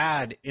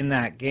add in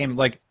that game.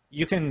 Like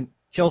you can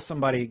kill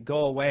somebody,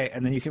 go away,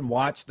 and then you can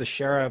watch the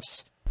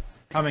sheriffs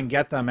come and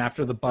get them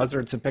after the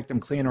buzzards have picked them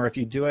clean. Or if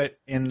you do it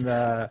in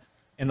the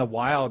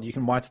wild, you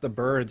can watch the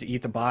birds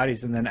eat the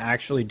bodies and then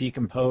actually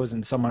decompose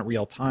in somewhat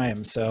real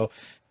time. So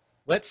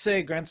let's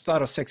say Grand Theft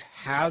Auto 6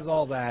 has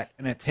all that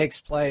and it takes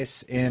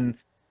place in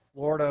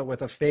Florida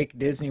with a fake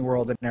Disney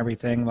World and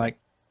everything. Like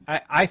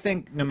I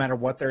think no matter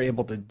what they're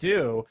able to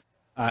do,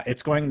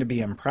 it's going to be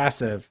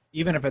impressive,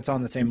 even if it's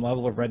on the same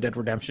level of Red Dead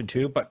Redemption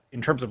 2. But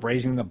in terms of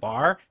raising the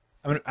bar,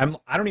 I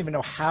don't even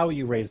know how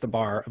you raise the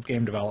bar of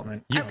game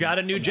development. You've got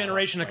a new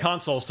generation of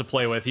consoles to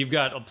play with. You've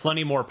got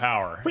plenty more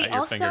power at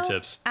your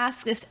fingertips. We also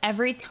ask this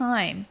every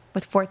time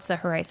with Forza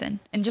Horizon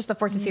and just the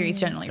Forza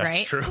series generally, That's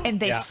right? true. And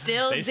they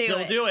still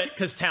do it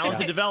because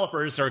talented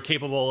developers are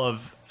capable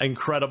of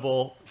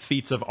incredible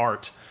feats of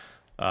art.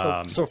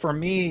 So for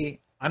me,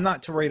 I'm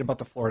not too worried about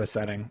the Florida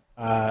setting.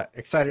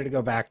 Excited to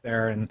go back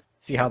there and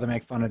see how they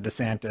make fun of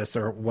DeSantis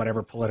or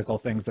whatever political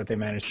things that they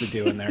manage to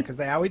do in there, because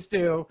they always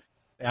do.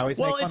 They always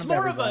make fun of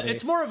everybody.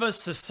 It's more of a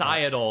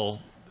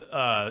societal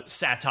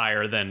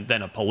satire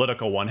than a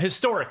political one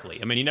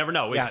historically. I mean, you never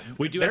know.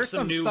 We do have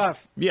some new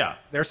stuff. Yeah,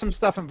 there's some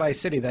stuff in Vice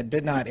City that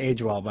did not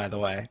age well, by the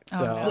way.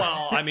 So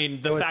well, I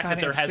mean, the fact that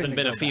there hasn't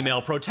been a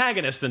female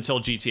protagonist until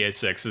GTA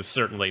 6 has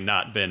certainly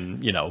not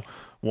been,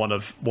 one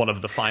of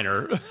the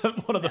finer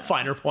the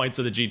finer points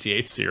of the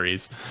GTA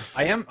series.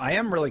 I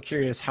am really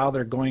curious how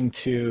they're going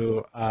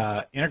to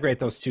integrate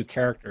those two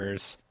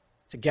characters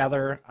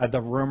together.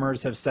 The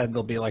rumors have said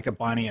there'll be like a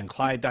Bonnie and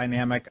Clyde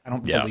dynamic. I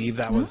don't believe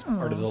that was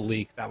part of the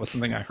leak. That was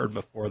something I heard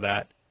before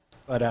that.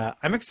 But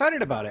I'm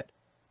excited about it.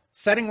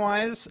 Setting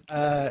wise,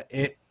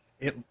 it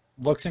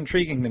looks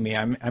intriguing to me.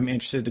 I'm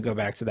interested to go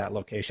back to that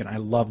location. I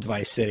loved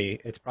Vice City.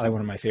 It's probably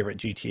one of my favorite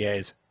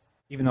GTAs,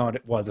 even though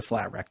it was a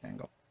flat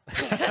rectangle.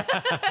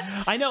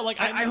 I know, like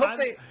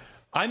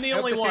I'm the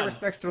only one. Pay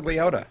respects to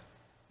Leota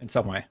in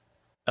some way.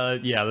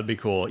 Yeah, that'd be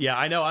cool. Yeah,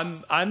 I know.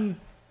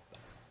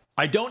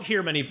 I don't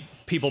hear many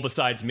people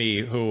besides me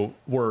who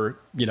were,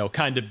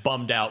 kind of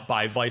bummed out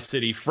by Vice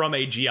City from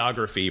a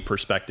geography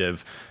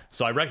perspective.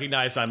 So I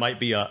recognize I might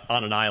be on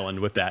an island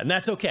with that, and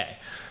that's okay.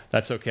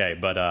 That's okay.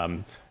 But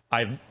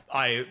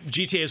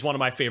GTA is one of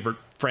my favorite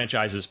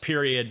franchises,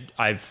 period.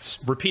 I've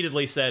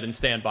repeatedly said and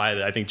stand by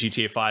that I think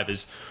GTA 5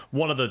 is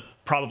one of the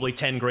probably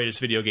 10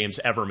 greatest video games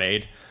ever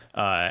made.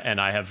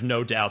 And I have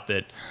no doubt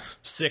that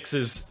 6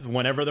 is,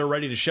 whenever they're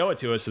ready to show it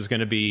to us, is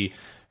going to be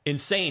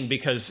insane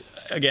because,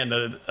 again,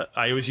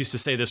 I always used to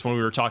say this when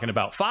we were talking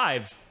about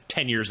 5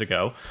 10 years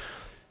ago.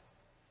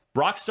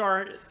 The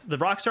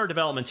Rockstar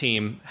development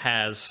team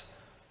has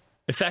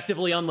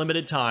effectively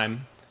unlimited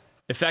time,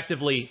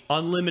 effectively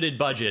unlimited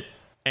budget,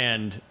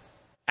 and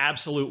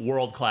absolute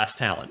world-class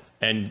talent.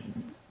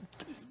 And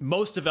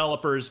most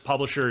developers,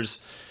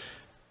 publishers,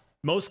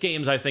 most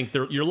games, I think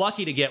you're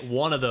lucky to get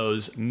one of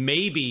those.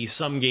 Maybe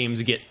some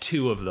games get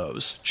 2 of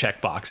those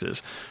check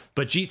boxes.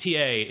 But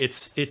GTA,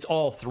 it's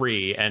all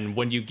 3. And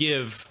when you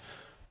give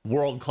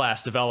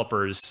world-class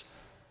developers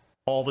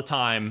all the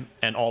time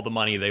and all the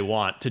money they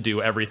want to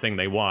do everything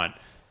they want,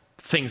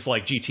 things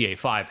like GTA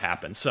 5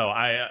 happen. So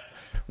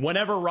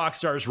whenever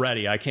Rockstar's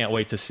ready, I can't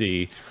wait to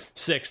see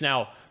 6.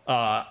 Now,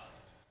 I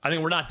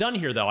think we're not done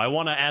here, though. I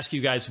want to ask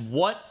you guys,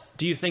 what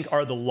do you think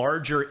are the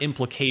larger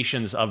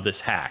implications of this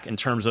hack in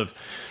terms of,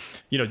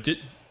 do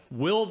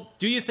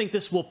you think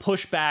this will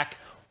push back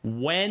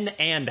when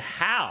and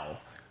how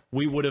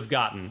we would have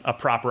gotten a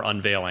proper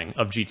unveiling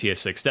of GTA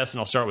 6? Destin,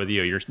 I'll start with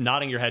you. You're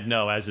nodding your head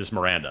no, as is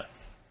Miranda.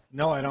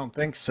 No, I don't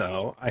think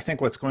so. I think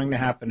what's going to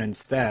happen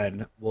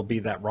instead will be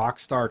that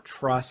Rockstar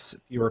trusts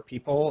fewer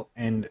people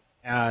and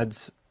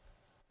adds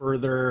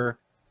further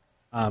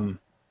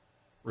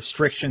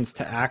restrictions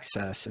to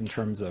access in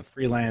terms of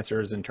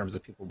freelancers, in terms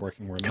of people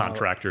working remote.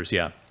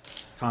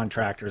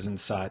 Contractors and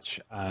such.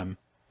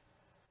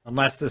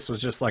 Unless this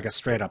was just like a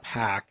straight up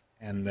hack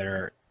and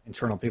they're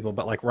internal people.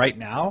 But like right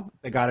now,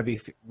 they got to be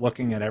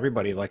looking at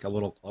everybody like a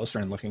little closer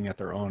and looking at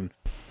their own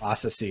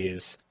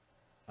processes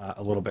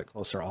a little bit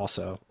closer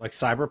also. Like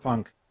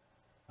Cyberpunk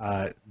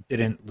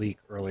didn't leak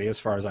early as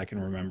far as I can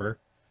remember.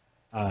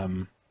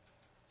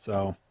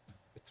 So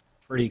it's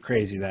pretty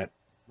crazy that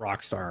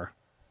Rockstar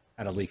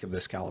had a leak of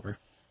this caliber.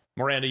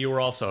 Miranda, you were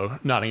also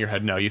nodding your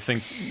head no. You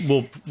think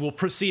we'll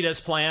proceed as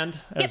planned,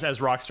 as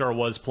Rockstar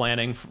was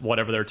planning,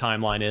 whatever their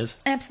timeline is?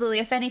 Absolutely.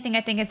 If anything,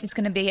 I think it's just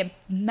going to be a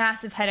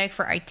massive headache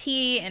for IT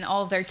and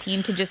all of their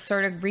team to just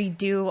sort of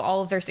redo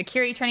all of their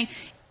security training.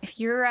 If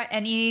you're at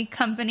any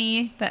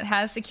company that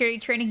has security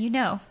training, you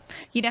know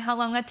how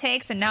long that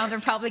takes, and now they're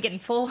probably getting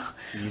full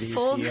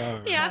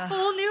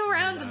new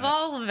rounds of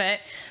all of it.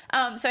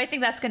 So I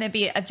think that's going to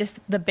be just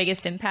the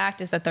biggest impact,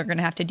 is that they're going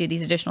to have to do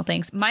these additional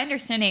things. My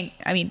understanding,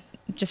 I mean,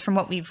 just from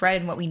what we've read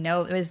and what we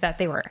know, is that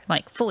they were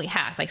like fully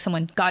hacked, like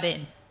someone got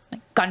into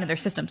their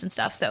systems and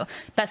stuff. So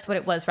that's what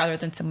it was, rather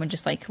than someone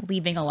just like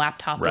leaving a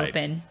laptop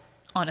open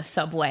on a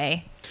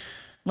subway,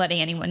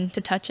 letting anyone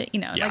to touch it,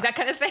 like that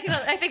kind of thing.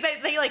 I think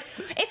that they like,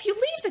 if you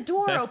leave the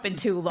door open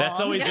too long. That's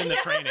always in the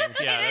training.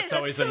 Yeah, that's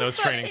always in those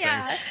training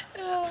things.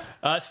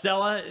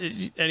 Stella,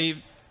 do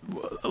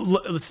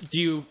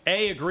you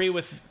agree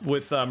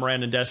with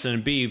Miranda and Destin,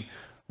 and B,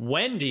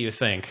 when do you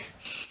think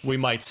we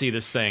might see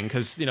this thing?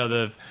 Because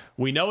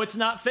we know it's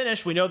not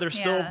finished. We know there's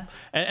still,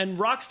 and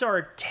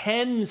Rockstar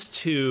tends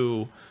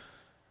to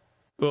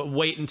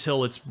wait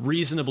until it's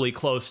reasonably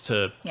close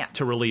to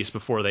release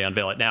before they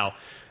unveil it. Now,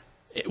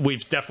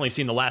 we've definitely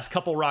seen the last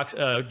couple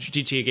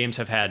GTA games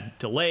have had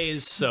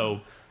delays,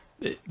 so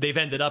they've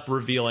ended up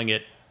revealing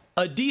it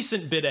a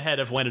decent bit ahead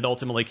of when it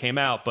ultimately came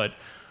out. But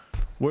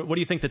what do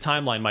you think the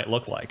timeline might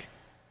look like?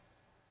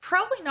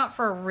 Probably not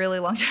for a really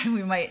long time.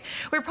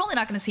 We're probably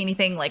not going to see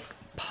anything like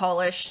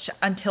polished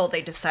until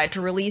they decide to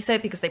release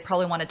it, because they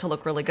probably want it to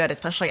look really good,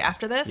 especially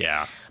after this.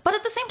 Yeah. But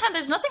at the same time,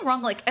 there's nothing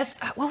wrong. Like,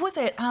 what was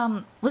it?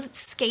 Was it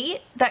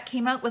Skate that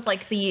came out with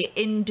like the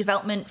in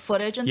development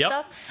footage and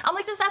stuff? I'm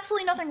like, there's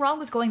absolutely nothing wrong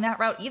with going that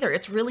route either.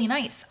 It's really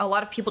nice. A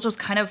lot of people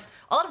just a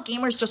lot of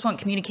gamers just want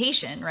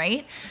communication,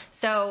 right?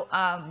 So,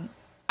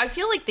 I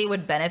feel like they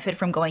would benefit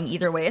from going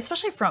either way,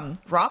 especially from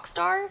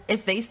Rockstar.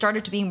 If they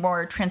started to be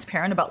more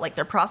transparent about like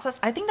their process,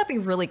 I think that'd be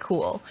really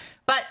cool.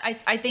 But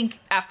I think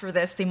after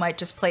this, they might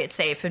just play it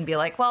safe and be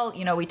like, well,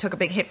 we took a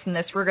big hit from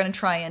this. We're going to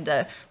try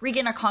and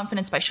regain our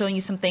confidence by showing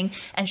you something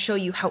and show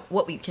you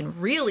what we can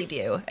really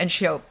do and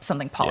show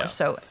something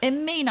polished. Yeah. So it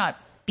may not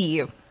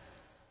be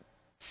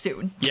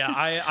soon.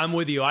 Yeah, I'm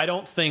with you. I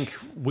don't think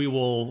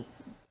we'll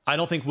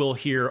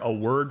hear a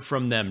word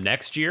from them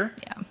next year.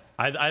 Yeah.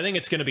 I think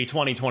it's going to be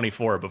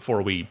 2024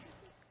 before we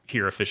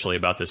hear officially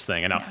about this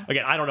thing. And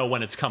again, I don't know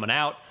when it's coming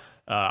out.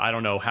 I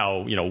don't know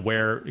how,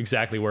 where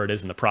it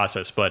is in the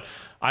process, but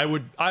I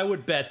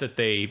would bet that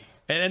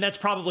and that's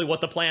probably what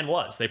the plan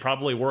was. They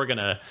probably were going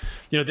to,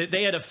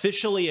 they had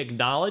officially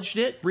acknowledged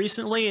it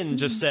recently and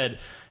just said,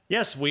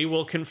 yes, we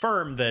will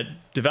confirm that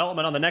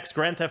development on the next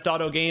Grand Theft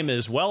Auto game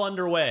is well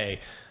underway.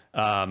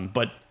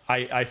 But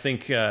I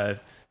think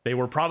they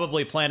were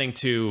probably planning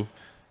to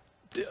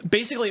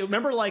basically,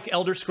 remember like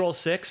Elder Scrolls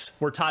 6,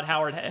 where Todd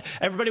Howard,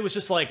 everybody was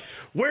just like,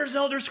 where's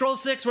Elder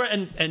Scrolls 6?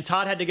 And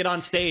Todd had to get on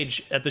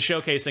stage at the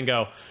showcase and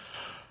go,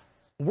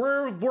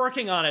 we're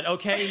working on it,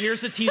 okay?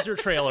 Here's a teaser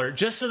trailer,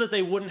 just so that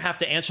they wouldn't have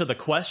to answer the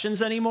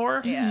questions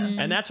anymore. Yeah.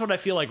 And that's what I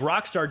feel like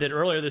Rockstar did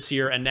earlier this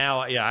year, and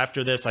now,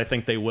 after this, I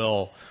think they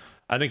will.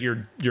 I think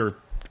you're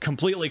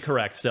completely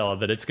correct, Stella,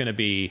 that they're going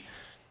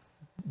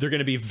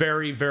to be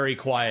very, very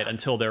quiet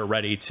until they're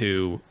ready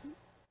to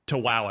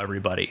wow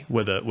everybody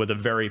with a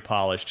very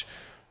polished,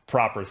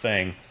 proper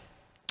thing.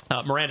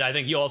 Miranda, I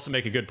think you also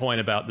make a good point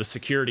about the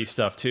security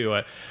stuff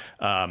too.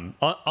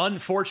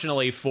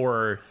 Unfortunately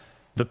for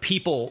the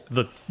people,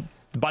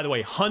 by the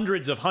way,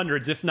 hundreds,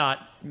 if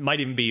not, might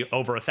even be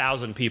over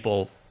 1,000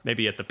 people,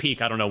 maybe at the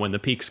peak. I don't know when the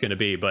peak's going to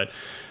be, but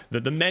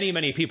the many,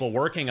 many people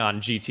working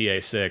on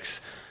GTA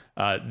 6,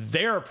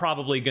 they're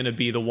probably going to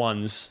be the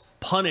ones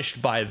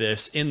punished by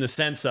this, in the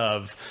sense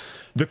of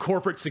the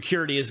corporate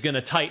security is going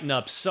to tighten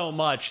up so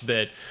much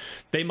that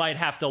they might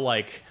have to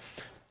like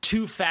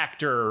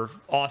two-factor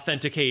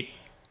authenticate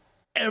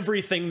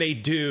everything they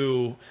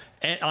do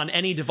on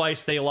any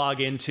device they log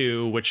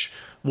into, which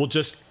will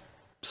just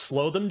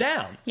slow them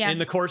down in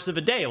the course of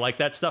a day. Like,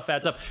 that stuff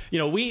adds up.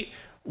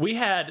 We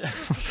had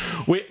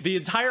the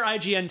entire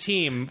IGN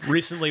team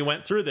recently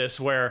went through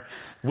this, where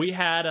we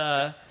had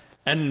a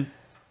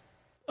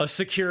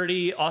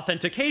security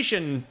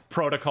authentication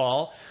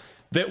protocol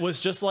that was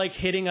just like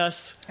hitting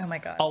us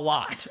a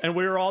lot. And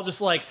we were all just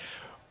like,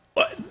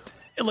 like,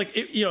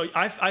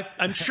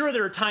 I'm sure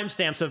there are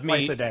timestamps of me,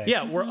 twice a day.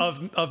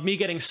 of me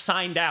getting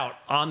signed out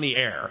on the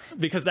air,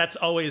 because that's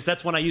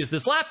when I use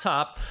this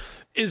laptop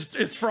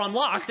is for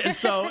Unlocked. And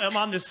so I'm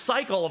on this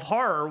cycle of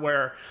horror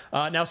where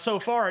now so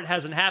far it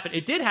hasn't happened.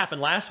 It did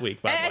happen last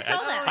week, by the way.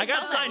 I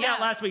got signed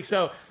out last week.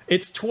 So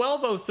it's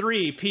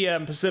 12:03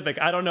 p.m.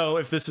 Pacific. I don't know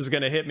if this is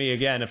going to hit me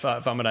again, if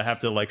I'm going to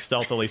have to like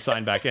stealthily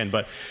sign back in.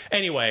 But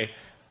anyway,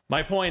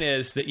 my point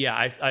is that,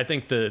 I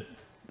think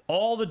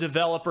all the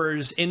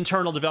developers,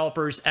 internal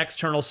developers,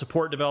 external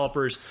support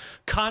developers,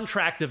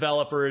 contract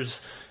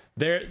developers,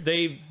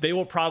 they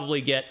will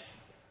probably get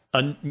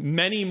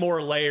many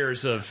more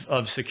layers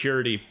of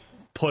security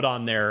put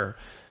on their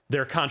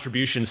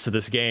contributions to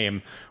this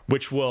game,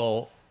 which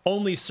will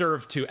only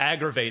serve to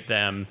aggravate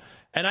them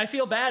And I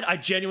feel bad. I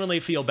genuinely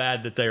feel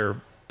bad that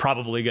they're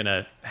probably going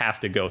to have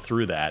to go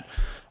through that.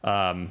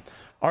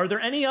 Are there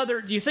any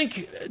other, do you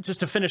think, just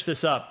to finish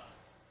this up,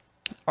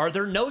 are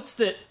there notes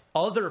that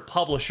other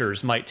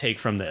publishers might take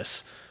from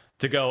this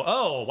to go,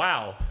 oh,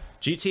 wow,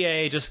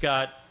 GTA just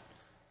got,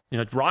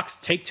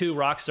 Take-Two,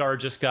 Rockstar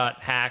just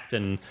got hacked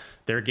and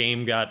their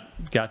game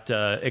got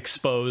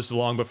exposed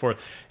long before,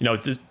 do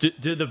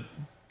the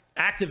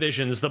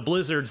Activisions, the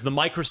Blizzards, the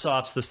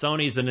Microsofts, the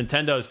Sonys, the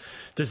Nintendos,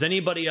 does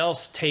anybody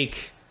else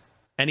take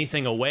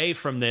anything away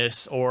from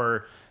this,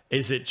 or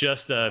is it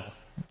just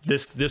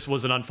this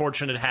was an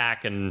unfortunate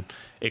hack and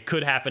it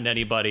could happen to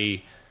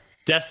anybody?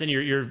 Destin,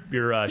 you're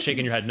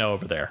shaking your head no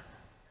over there.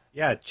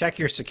 Yeah, check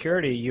your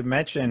security. You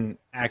mentioned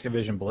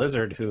Activision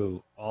Blizzard,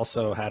 who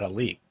also had a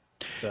leak.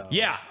 So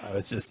yeah, I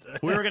was just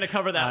we were going to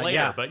cover that later,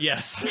 yeah. But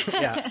yes.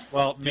 Yeah.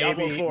 Well,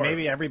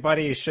 maybe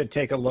everybody should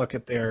take a look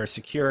at their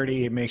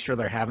security, make sure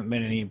there haven't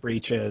been any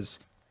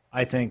breaches.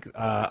 I think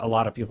a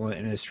lot of people in the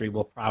industry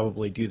will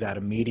probably do that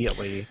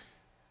immediately,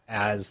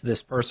 as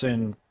this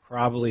person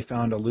probably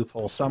found a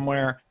loophole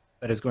somewhere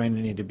that is going to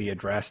need to be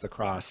addressed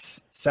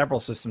across several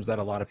systems that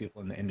a lot of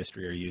people in the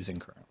industry are using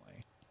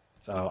currently.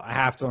 So I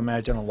have to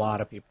imagine a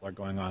lot of people are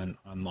going on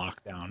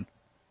lockdown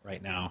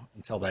right now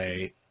until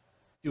they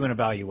do an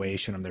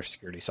evaluation of their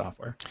security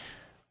software.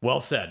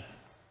 Well said.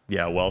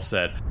 Yeah, well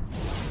said.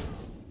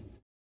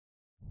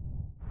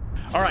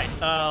 All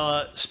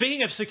right.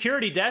 Speaking of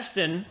security,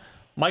 Destin,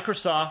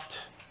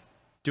 Microsoft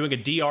doing a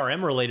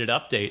DRM-related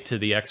update to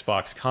the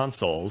Xbox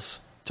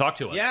consoles. Talk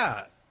to us.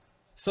 Yeah.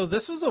 So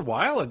this was a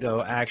while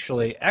ago,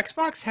 actually.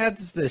 Xbox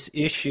has this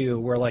issue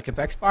where, like, if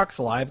Xbox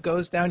Live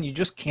goes down, you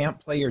just can't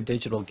play your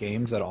digital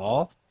games at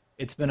all.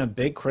 It's been a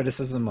big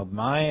criticism of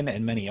mine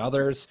and many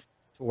others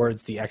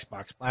towards the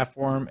Xbox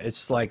platform.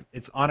 It's like,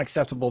 it's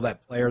unacceptable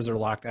that players are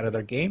locked out of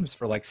their games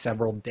for like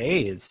several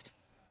days.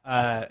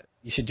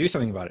 You should do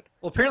something about it.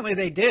 Well, apparently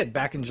they did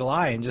back in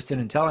July and just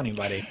didn't tell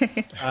anybody.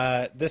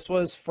 This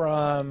was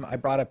from, I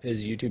brought up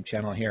his YouTube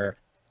channel here,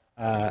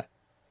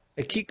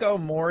 Akiko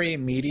Mori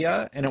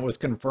Media, and it was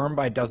confirmed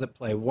by Does It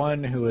Play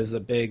One, who is a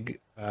big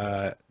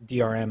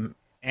anti-DRM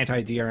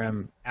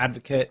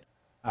advocate.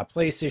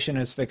 PlayStation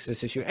has fixed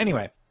this issue.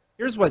 Anyway,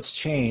 here's what's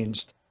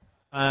changed.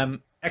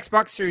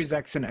 Xbox Series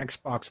X and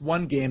Xbox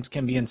One games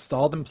can be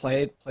installed and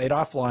played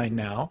offline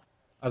now.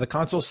 The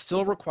console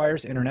still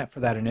requires internet for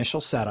that initial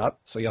setup,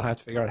 so you'll have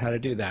to figure out how to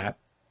do that.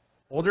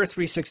 Older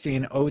 360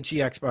 and OG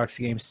Xbox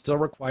games still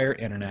require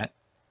internet.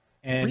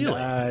 And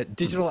really?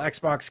 Digital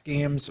Xbox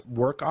games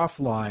work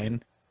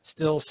offline.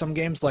 Still, some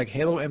games like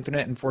Halo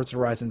Infinite and Forza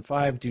Horizon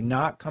 5 do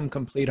not come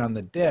complete on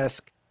the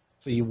disc,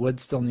 so you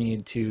would still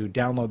need to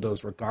download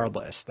those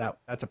regardless.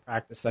 That's a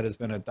practice that has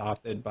been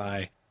adopted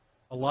by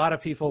a lot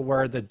of people,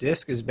 where the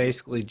disc is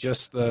basically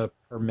just the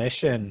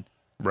permission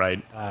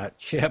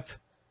chip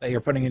that you're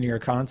putting into your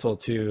console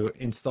to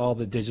install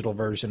the digital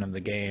version of the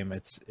game.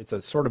 It's a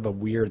sort of a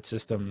weird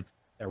system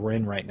that we're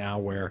in right now,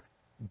 where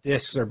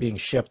discs are being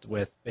shipped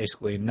with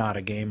basically not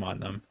a game on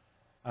them.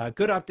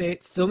 Good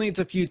update. Still needs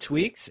a few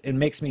tweaks. It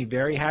makes me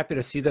very happy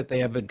to see that they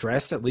have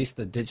addressed at least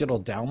the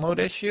digital download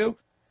issue.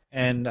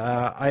 And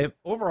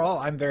overall,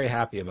 I'm very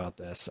happy about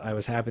this. I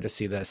was happy to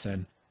see this,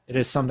 and it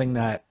is something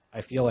that I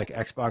feel like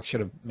Xbox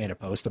should have made a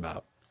post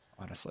about,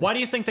 honestly. Why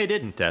do you think they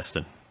didn't,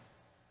 Destin?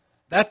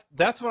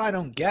 That's what I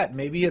don't get.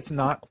 Maybe it's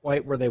not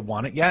quite where they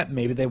want it yet.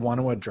 Maybe they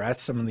want to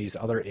address some of these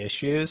other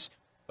issues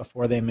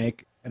before they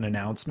make an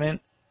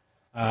announcement.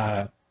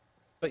 But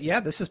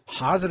yeah, this is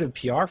positive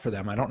PR for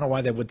them. I don't know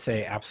why they would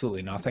say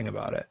absolutely nothing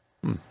about it.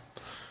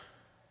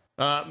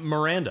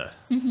 Miranda,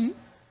 have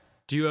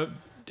you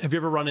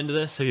ever run into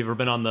this? Have you ever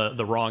been on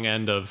the wrong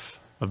end of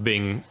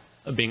being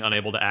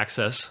unable to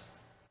access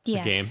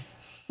the game?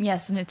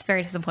 Yes, and it's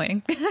very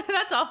disappointing.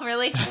 That's all,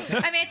 really.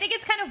 I mean, I think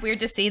it's kind of weird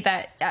to see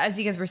that, as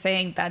you guys were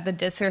saying, that the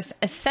discs are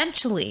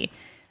essentially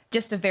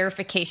just a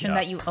verification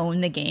that you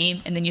own the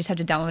game, and then you just have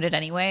to download it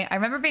anyway. I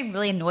remember being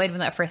really annoyed when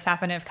that first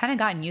happened. I've kind of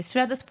gotten used to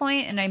it at this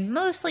point, and I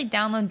mostly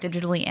download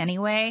digitally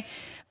anyway.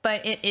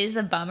 But it is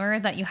a bummer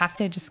that you have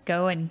to just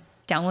go and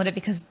download it,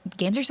 because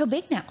games are so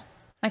big now.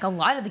 Like, a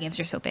lot of the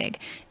games are so big.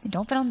 They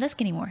don't fit on the disc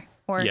anymore.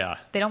 Or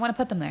they don't want to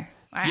put them there.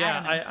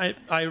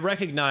 I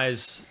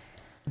recognize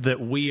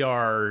that we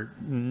are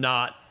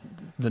not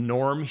the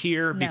norm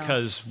here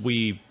because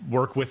we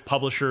work with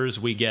publishers.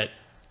 We get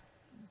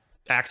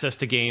access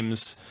to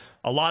games,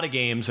 a lot of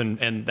games,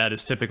 and that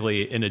is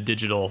typically in a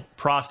digital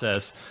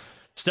process.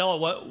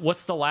 Stella,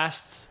 what's the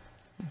last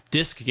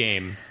disc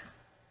game,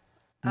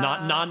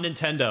 not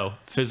non-Nintendo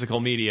physical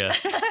media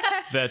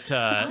that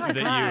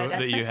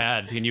you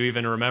had? Can you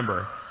even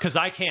remember? Because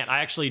I can't.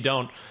 I actually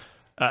don't.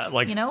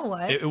 You know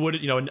what? It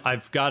would.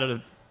 I've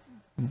got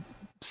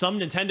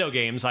some Nintendo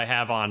games I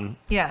have on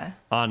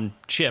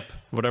chip,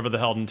 whatever the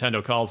hell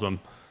Nintendo calls them.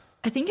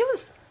 I think it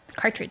was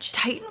cartridge.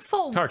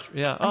 Titanfall.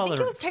 Yeah. I think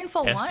it was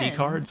Titanfall 1. SD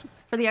cards?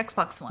 For the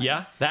Xbox One.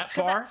 Yeah, that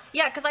far?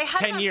 Because I had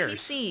 10 it on years.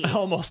 PC.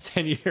 Almost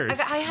 10 years.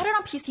 I had it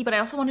on PC, but I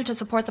also wanted to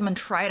support them and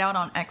try it out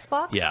on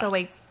Xbox. Yeah. So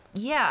I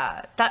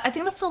Yeah, I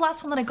think that's the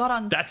last one that I got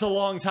on. That's a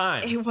long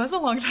time. It was a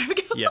long time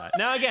ago. Yeah.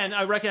 Now again,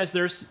 I recognize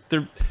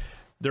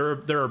there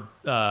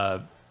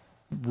are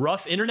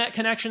rough internet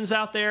connections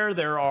out there.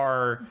 There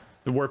are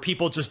where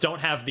people just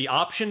don't have the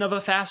option of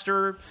a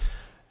faster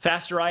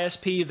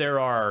ISP. There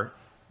are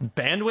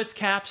bandwidth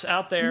caps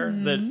out there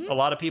that a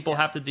lot of people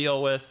have to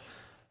deal with.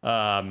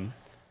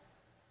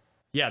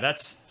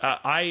 That's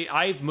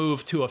I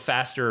moved to a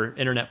faster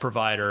internet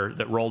provider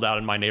that rolled out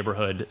in my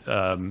neighborhood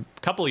a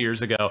couple of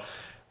years ago,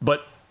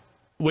 but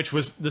which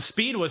was the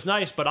speed was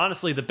nice. But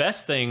honestly, the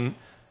best thing,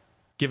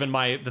 given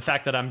the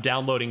fact that I'm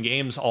downloading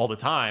games all the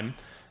time,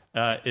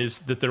 is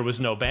that there was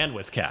no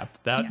bandwidth cap.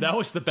 That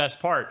was the best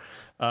part.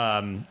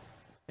 And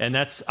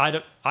that's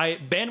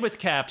bandwidth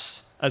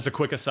caps, as a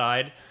quick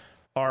aside,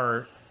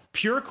 are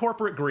pure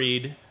corporate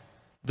greed.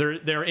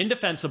 They're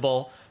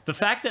indefensible. The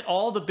fact that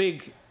all the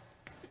big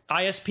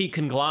ISP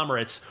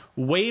conglomerates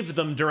waived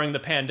them during the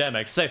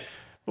pandemic, say,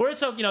 "Well, it's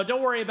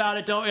don't worry about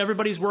it.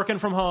 Everybody's working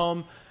from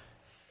home."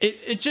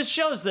 It just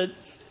shows that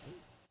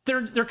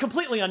they're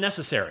completely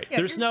unnecessary. Yeah,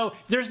 there's no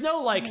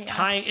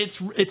tying.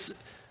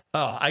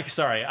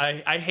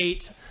 I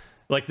hate.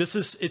 Like,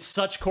 it's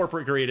such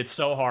corporate greed. It's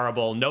so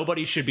horrible.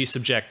 Nobody should be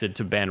subjected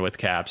to bandwidth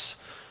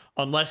caps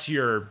unless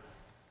you're,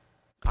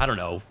 I don't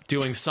know,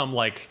 doing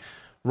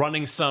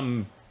running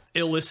some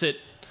illicit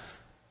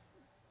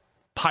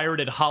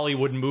pirated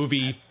Hollywood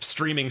movie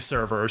streaming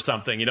server or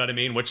something. You know what I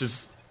mean? Which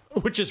is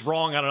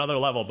wrong on another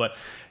level. But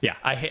yeah,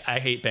 I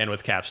hate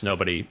bandwidth caps.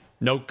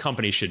 No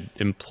company should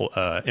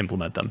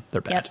implement them.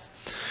 They're bad.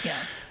 Yep.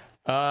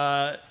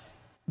 Yeah.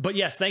 But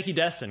yes, thank you,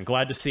 Destin.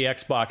 Glad to see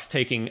Xbox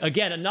taking,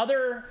 again,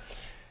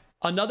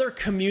 another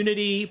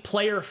community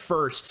player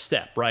first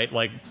step, right?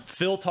 Like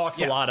Phil talks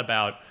a lot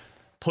about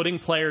putting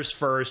players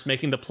first,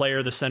 making the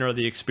player the center of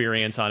the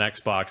experience on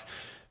Xbox.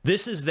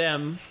 This is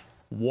them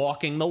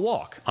walking the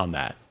walk on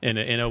that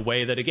in a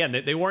way that, again,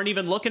 they weren't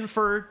even looking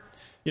for,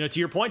 to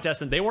your point,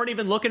 Destin, they weren't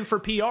even looking for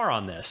PR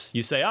on this.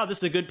 You say, oh, this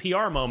is a good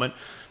PR moment.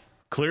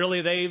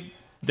 Clearly they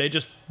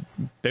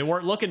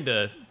weren't looking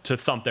to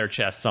thump their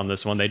chests on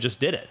this one. They just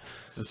did it.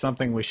 This is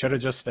something we should have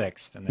just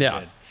fixed, and they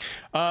did.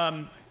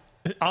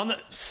 On the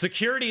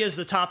security is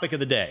the topic of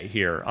the day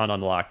here on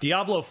Unlocked.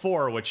 Diablo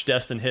 4, which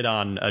Destin hit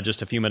on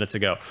just a few minutes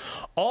ago,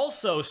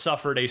 also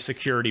suffered a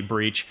security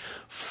breach.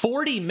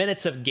 40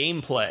 minutes of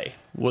gameplay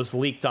was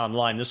leaked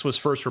online. This was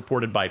first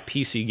reported by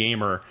PC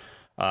Gamer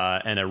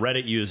and a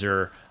Reddit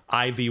user,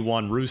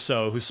 IV1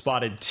 Russo, who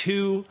spotted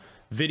 2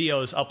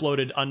 videos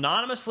uploaded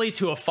anonymously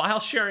to a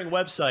file-sharing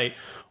website,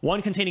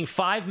 one containing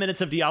 5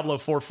 minutes of Diablo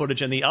 4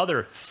 footage and the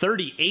other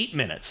 38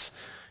 minutes.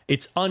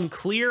 It's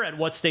unclear at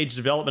what stage of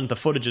development the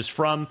footage is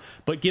from,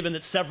 but given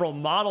that several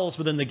models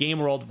within the game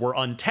world were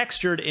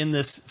untextured in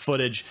this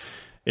footage,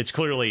 it's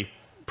clearly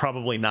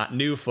probably not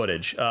new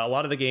footage. A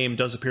lot of the game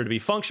does appear to be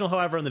functional,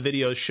 however, and the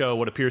videos show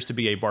what appears to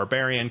be a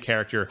barbarian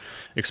character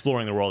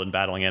exploring the world and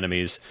battling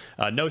enemies.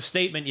 No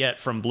statement yet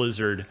from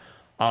Blizzard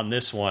on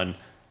this one.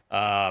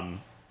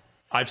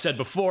 I've said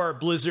before,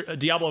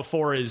 Diablo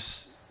 4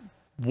 is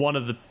one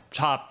of the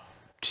top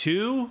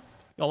 2,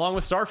 along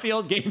with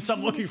Starfield, games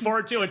I'm looking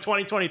forward to in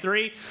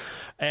 2023.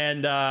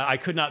 And I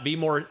could not be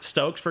more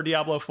stoked for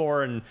Diablo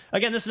 4. And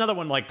again, this is another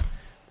one,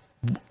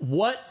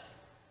 what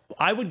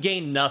I would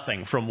gain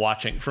nothing from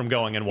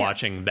going and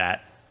watching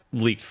that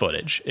leaked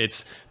footage.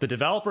 It's the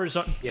developers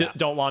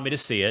don't want me to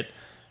see it.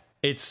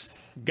 It's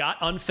got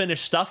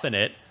unfinished stuff in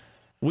it.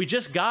 We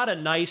just got a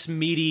nice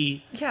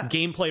meaty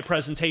gameplay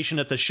presentation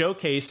at the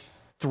showcase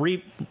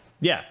 3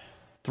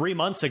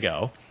 months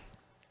ago.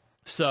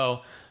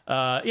 So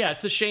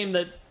it's a shame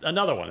that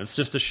another one. It's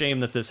just a shame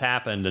that this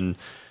happened. And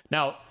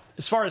now,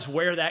 as far as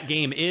where that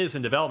game is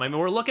in development, I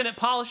mean, we're looking at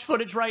polished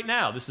footage right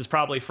now. This is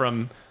probably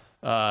from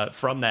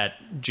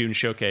that June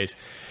showcase.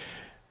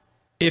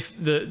 If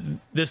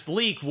this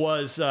leak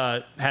was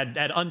had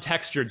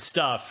untextured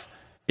stuff,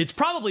 it's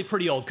probably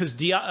pretty old because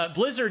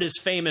Blizzard is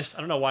famous. I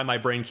don't know why my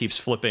brain keeps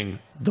flipping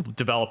the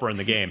developer in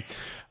the game.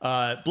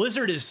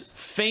 Blizzard is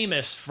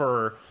famous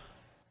for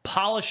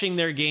polishing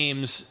their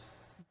games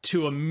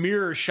to a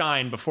mirror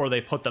shine before they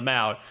put them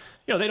out.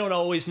 They don't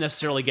always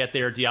necessarily get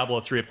there.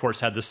 Diablo 3, of course,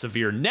 had the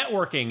severe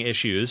networking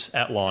issues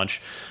at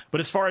launch. But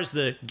as far as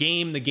the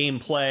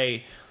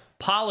gameplay,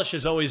 polish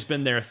has always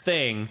been their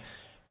thing.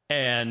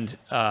 And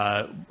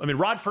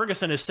Rod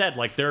Ferguson has said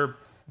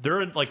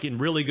they're in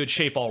really good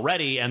shape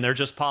already, and they're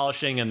just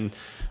polishing. And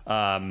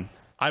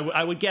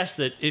I would guess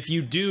that if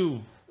you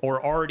do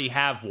or already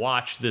have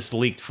watched this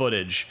leaked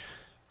footage,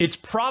 it's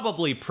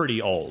probably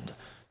pretty old.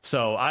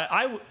 So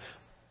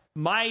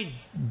my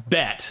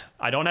bet,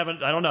 I don't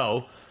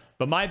know,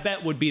 but my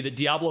bet would be that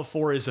Diablo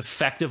 4 is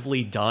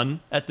effectively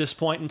done at this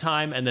point in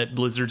time, and that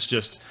Blizzard's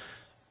just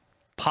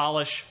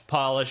polish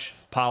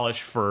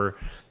for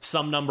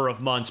some number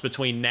of months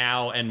between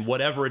now and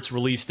whatever its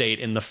release date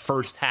in the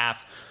first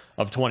half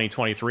of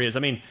 2023 is. I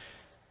mean,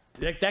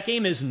 that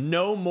game is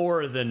no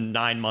more than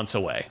 9 months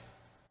away.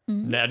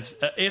 Mm-hmm. That's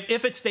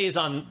if it stays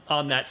on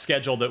that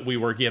schedule that we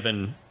were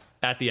given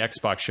at the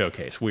Xbox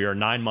showcase. We are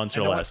 9 months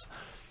or less.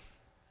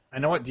 I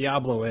know what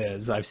Diablo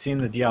is. I've seen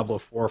the Diablo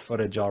 4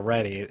 footage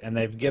already, and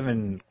they've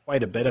given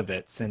quite a bit of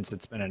it since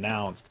it's been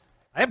announced.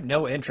 I have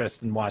no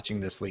interest in watching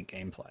this leak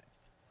gameplay.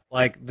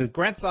 Like, the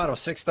Grand Theft Auto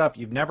 6 stuff,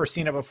 you've never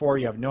seen it before,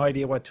 you have no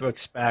idea what to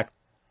expect.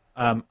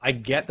 I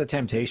get the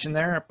temptation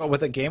there, but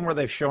with a game where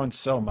they've shown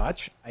so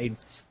much, I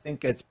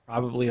think it's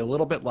probably a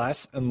little bit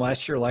less,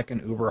 unless you're like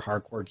an uber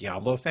hardcore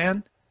Diablo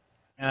fan.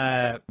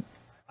 I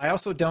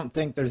also don't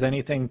think there's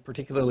anything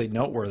particularly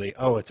noteworthy.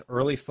 Oh, it's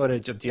early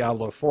footage of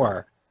Diablo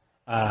 4.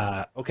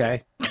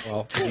 Okay,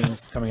 well, the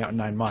game's coming out in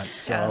 9 months,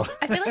 so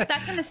I feel like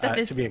that kind of stuff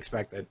is to be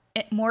expected.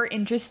 More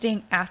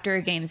interesting after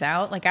a game's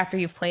out, like after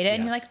you've played it,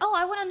 and you're like, oh,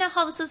 I want to know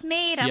how this was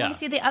made. I want to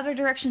see the other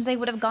directions they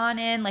would have gone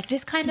in. Like,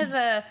 just kind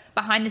of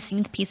behind the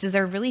scenes pieces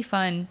are really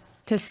fun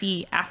to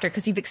see after,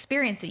 because you've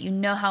experienced it, you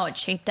know how it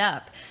shaped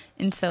up,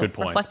 and so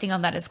reflecting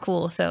on that is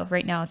cool. So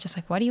right now it's just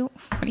like, what are you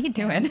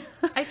doing?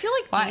 I feel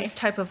like these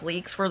type of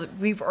leaks where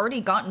we've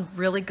already gotten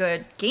really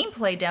good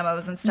gameplay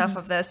demos and stuff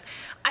of this,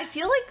 I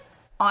feel like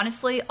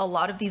honestly, a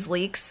lot of these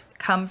leaks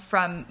come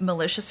from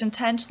malicious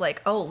intent,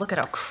 like, oh, look at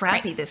how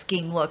crappy this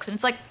game looks. And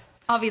it's like,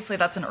 obviously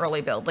that's an early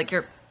build. Like,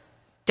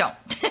 don't.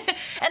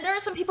 And there are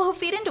some people who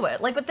feed into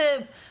it, like with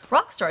the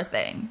Rockstar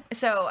thing.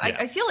 So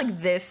I feel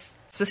like this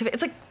specific,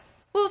 it's like,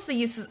 what was the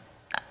use?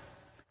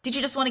 Did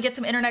you just want to get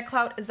some internet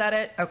clout? Is that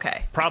it?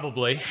 Okay.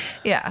 Probably.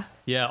 Yeah.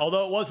 Yeah,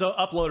 although it was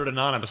uploaded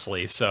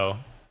anonymously, so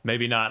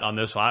maybe not on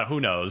this one. Who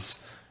knows?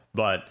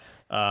 But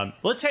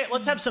let's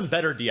have some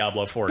better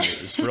Diablo 4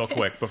 news real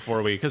quick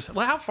before we, because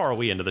how far are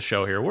we into the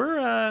show here?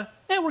 We're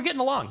getting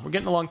along. We're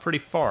getting along pretty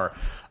far.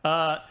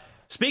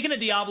 Speaking of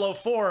Diablo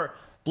 4,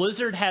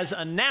 Blizzard has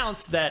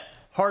announced that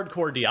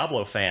hardcore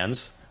Diablo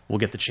fans will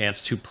get the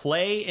chance to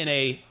play in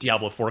a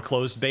Diablo 4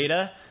 closed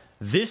beta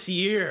this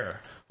year,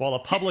 while a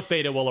public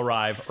beta will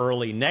arrive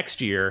early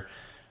next year.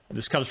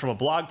 This comes from a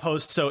blog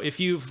post. So if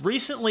you've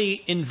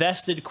recently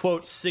invested,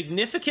 quote,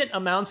 significant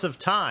amounts of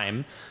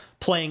time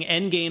playing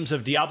endgames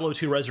of Diablo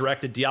 2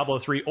 Resurrected, Diablo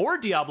 3, or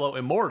Diablo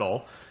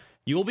Immortal,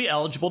 you will be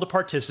eligible to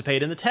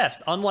participate in the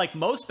test. Unlike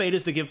most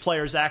betas that give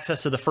players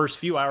access to the first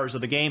few hours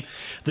of the game,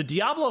 the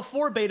Diablo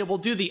 4 beta will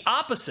do the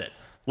opposite,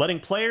 letting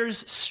players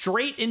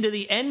straight into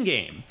the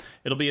endgame.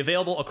 It'll be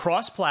available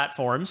across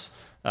platforms,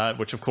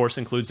 which of course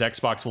includes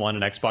Xbox One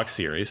and Xbox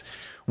Series,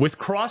 with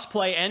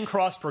cross-play and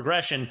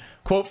cross-progression.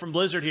 Quote from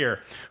Blizzard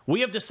here, "We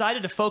have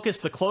decided to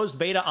focus the closed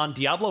beta on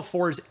Diablo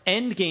 4's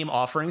endgame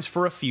offerings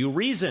for a few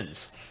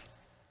reasons.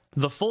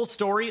 The full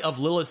story of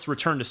Lilith's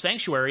return to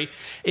Sanctuary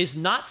is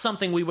not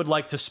something we would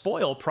like to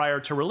spoil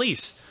prior to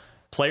release.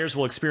 Players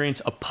will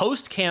experience a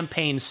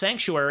post-campaign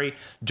Sanctuary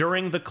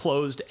during the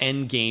closed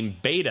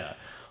endgame beta.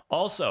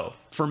 Also,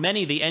 for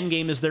many, the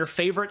endgame is their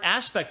favorite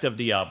aspect of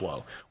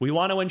Diablo. We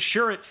want to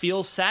ensure it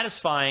feels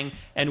satisfying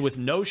and with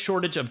no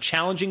shortage of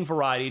challenging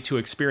variety to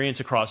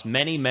experience across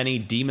many, many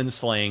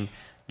demon-slaying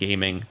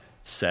gaming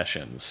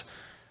sessions."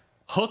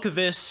 Hook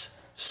this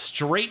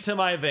straight to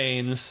my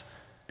veins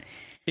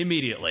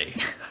immediately.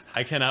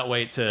 I cannot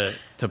wait to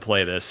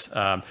play this.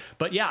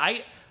 But yeah,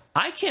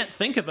 I can't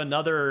think of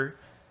another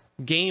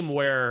game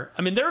where,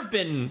 I mean, there have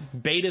been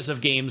betas of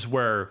games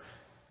where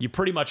you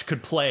pretty much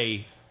could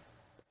play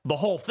the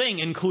whole thing,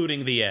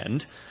 including the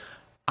end.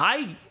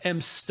 I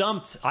am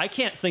stumped. I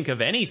can't think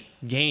of any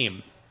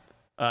game,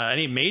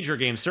 any major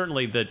game,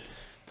 certainly, that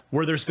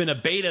where there's been a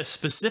beta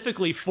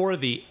specifically for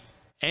the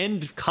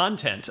end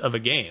content of a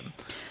game.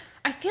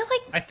 I feel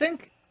like I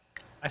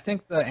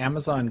think the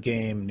Amazon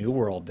game New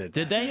World did.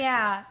 Did they?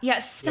 Yeah,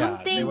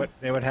 something. Yeah,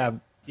 they would have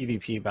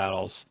PvP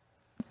battles.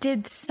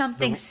 Did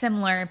something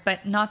similar,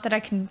 but not that I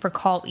can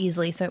recall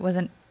easily, so it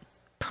wasn't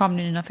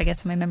prominent enough, I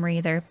guess, in my memory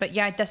either. But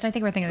yeah, Dustin, I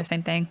think we're thinking the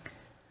same thing.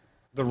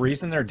 The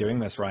reason they're doing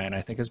this, Ryan,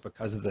 I think, is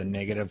because of the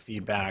negative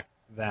feedback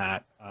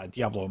that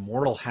Diablo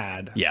Immortal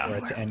had for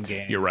its end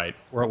game. You're right.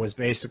 Where it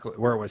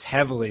was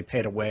heavily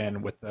pay to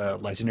win with the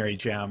legendary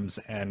gems,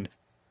 and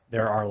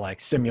there are like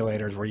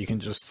simulators where you can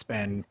just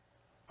spend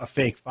a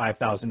fake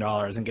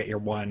 $5,000 and get your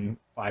one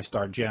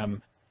 5-star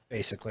gem,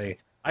 basically.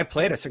 I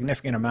played a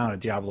significant amount of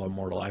Diablo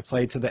Immortal. I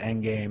played to the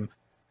end game,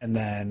 and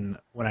then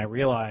when I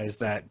realized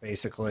that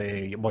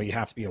basically, well, you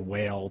have to be a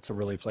whale to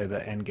really play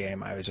the end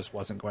game, I just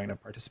wasn't going to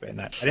participate in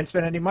that. I didn't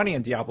spend any money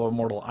in Diablo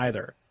Immortal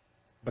either,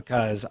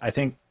 because I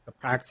think the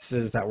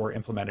practices that were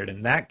implemented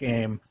in that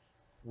game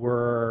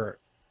were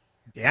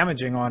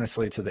damaging,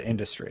 honestly, to the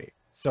industry.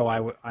 So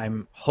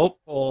I'm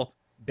hopeful,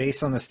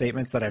 based on the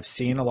statements that I've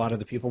seen a lot of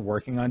the people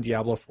working on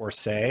Diablo 4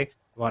 say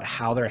about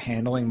how they're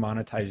handling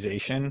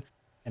monetization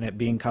and it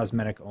being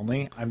cosmetic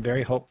only. I'm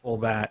very hopeful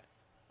that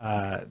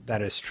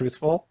that is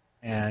truthful,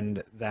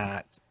 and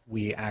that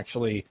we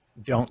actually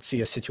don't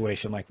see a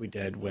situation like we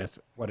did with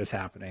what is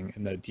happening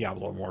in the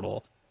Diablo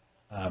Immortal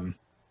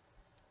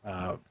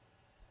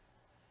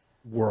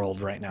world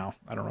right now.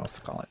 I don't know what else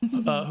to call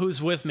it.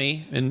 Who's with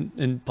me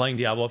in playing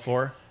Diablo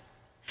 4?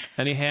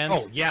 Any hands?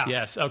 Oh, yeah.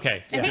 Yes.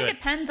 Okay. I think it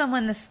depends on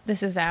when this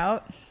is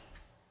out.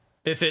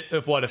 If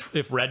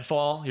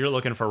Redfall, you're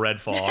looking for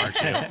Redfall, aren't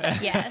you?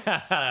 Yes.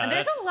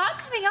 There's a lot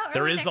coming out.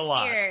 There early is next a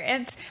lot. Year.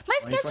 And my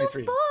schedule's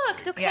 2023 's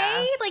booked. Okay,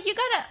 Yeah. like you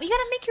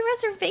gotta make your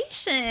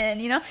reservation.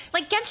 You know,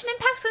 like Genshin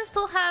Impact's gonna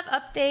still have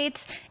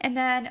updates, and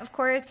then of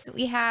course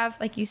we have,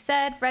 like you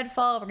said,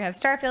 Redfall. We're gonna have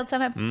Starfield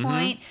Summit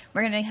Point.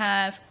 We're gonna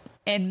have.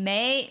 In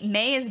May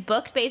is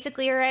booked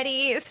basically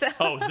already. So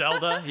Oh,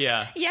 Zelda,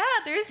 yeah. yeah,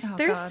 there's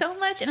God. so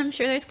much, and I'm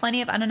sure there's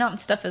plenty of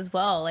unannounced stuff as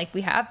well. Like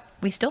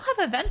we still have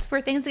events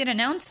where things get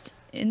announced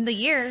in the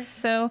year,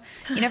 so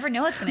you never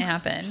know what's going to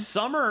happen.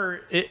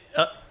 Summer,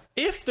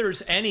 if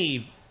there's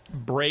any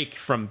break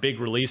from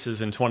big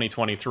releases in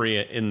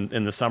 2023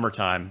 in the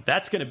summertime,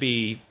 that's going to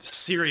be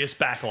serious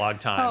backlog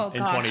time in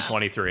gosh.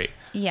 2023.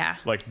 Yeah,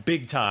 Like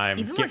big time,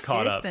 even more get caught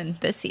serious up. than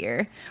this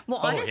year. Well,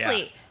 Oh,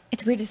 honestly, yeah.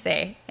 it's weird to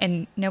say,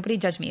 and nobody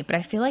judge me, but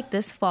I feel like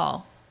this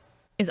fall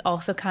is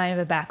also kind of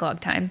a backlog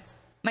time.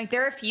 Like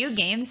there are a few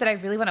games that I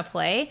really want to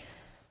play,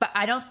 but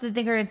I don't think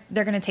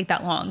they're going to take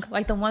that long.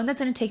 Like the one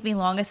that's going to take me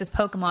longest is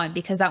Pokemon,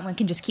 because that one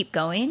can just keep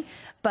going.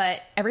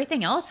 But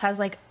everything else has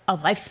like a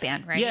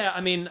lifespan, right? Yeah,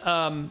 I mean,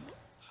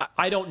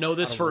 I don't know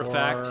this for a War.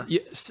 fact,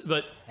 yes,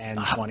 but 10,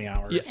 20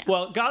 hours. yeah,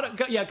 well, God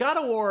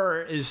of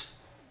War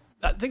is,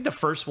 I think the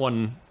first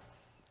one.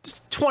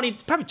 20,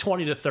 probably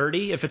 20 to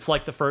 30 if it's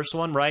like the first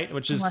one, right?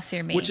 Which is Unless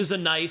you're me. which is a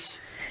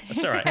nice.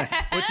 That's all right.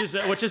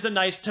 which is a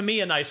nice, to me,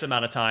 a nice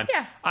amount of time.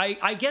 Yeah.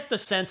 I get the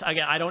sense.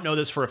 Again, I don't know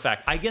this for a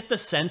fact. I get the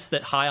sense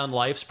that High on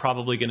Life's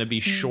probably going to be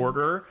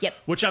shorter. Yep.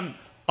 Which I'm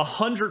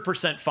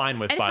 100% fine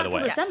with. And By it's the not way,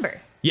 till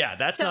December. yeah,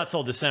 that's So- not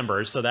till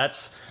December. So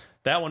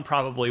that one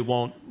probably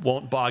won't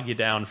bog you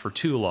down for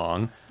too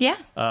long. Yeah.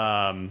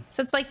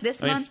 So it's like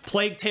this I mean, month.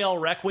 Plague Tale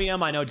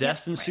Requiem. I know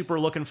Destin's super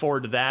looking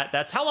forward to that.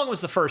 That's how long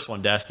was the first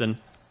one, Destin?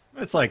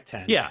 It's like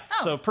 10. Yeah,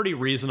 so pretty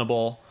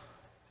reasonable.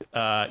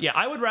 Yeah,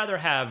 I would rather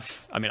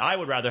have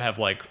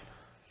like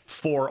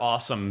 4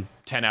 awesome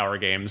 10-hour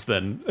games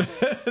than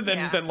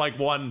than like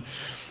one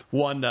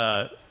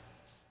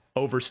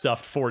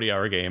overstuffed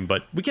 40-hour game.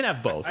 But we can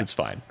have both. It's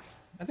fine.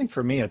 I think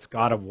for me, it's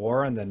God of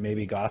War and then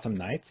maybe Gotham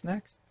Knights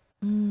next.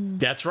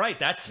 That's right.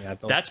 That's Yeah,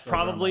 those that's are on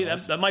my probably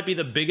list. that might be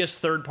the biggest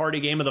third-party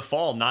game of the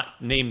fall,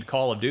 not named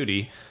Call of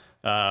Duty.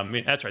 I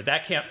mean, that's right.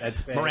 That camp, Dead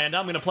Space. Miranda.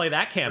 I'm going to play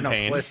that No,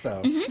 campaign.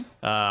 Callisto.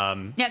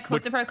 Yeah,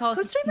 Callisto Protocol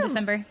is in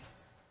December.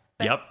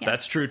 Yep, yeah.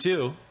 that's true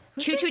too.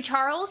 Choo Choo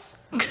Charles,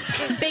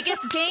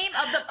 biggest game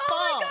of the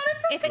fall.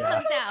 If it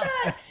comes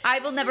out, I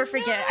will never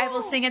forget. I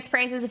will sing its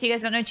praises. If you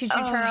guys don't know Choo Choo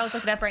Charles,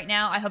 look it up right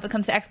now. I hope it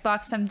comes to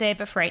Xbox someday,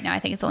 but for right now, I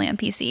think it's only on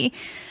PC.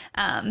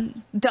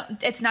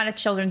 It's not a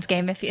children's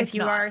game. If It's you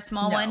not. are a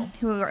small No. one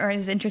who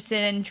is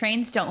interested in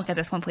trains, don't look at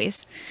this one,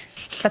 please.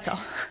 That's all.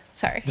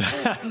 Sorry.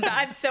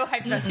 I'm so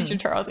hyped about Choo Choo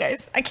Charles,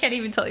 guys. I can't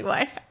even tell you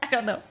why. I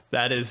don't know.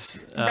 That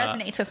is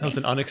Resonates with that was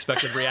me. an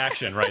unexpected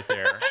reaction right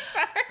there.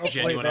 Hopefully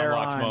Genuine they're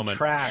unlocked on moment.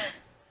 track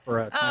for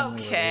a timely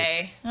release.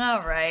 Okay.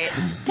 All right.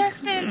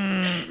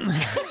 Destin.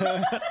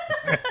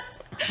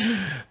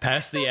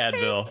 Pass the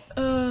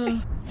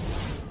Advil.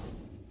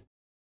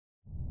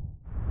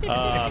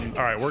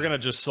 All right, we're gonna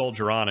just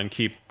soldier on and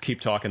keep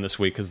talking this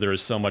week because there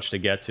is so much to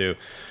get to.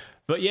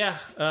 But yeah,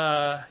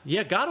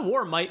 God of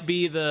War might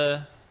be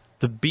the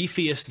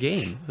beefiest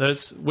game.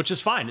 Which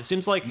is fine. It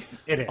seems like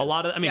It is. a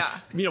lot of. I mean,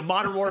 Yeah.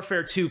 Modern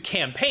Warfare 2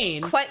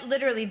 campaign. Quite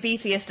literally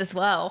beefiest as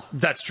well.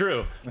 That's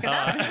true. Kratos.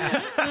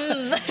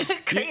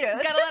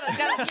 Got a lot of,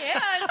 yeah, so you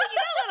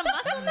got a lot of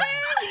muscle there,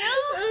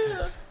 you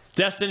know?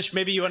 Destin,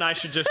 maybe you and I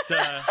should just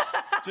Guys,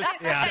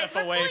 step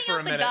we're away pulling for a out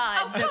the minute.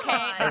 gods,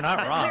 okay? They're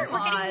not wrong.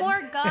 We're getting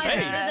more gods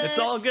Hey, into it's this.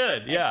 all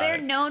good. Yeah. They're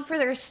known for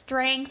their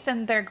strength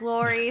and their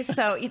glory.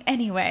 So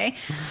anyway,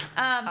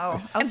 I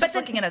was but just the-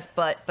 looking at his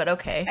butt, but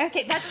okay.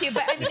 okay, that too.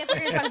 But I mean, if we're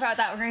going to talk about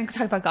that, we're going to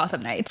talk about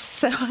Gotham Knights.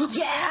 So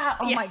Yeah.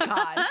 Oh my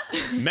God.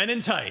 Men in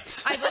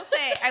tights.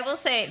 I will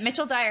say,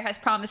 Mitchell Dyer has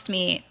promised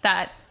me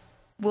that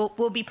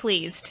we'll be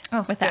pleased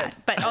with that.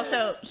 good. But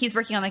also, he's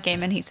working on that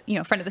game, and he's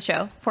friend of the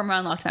show, former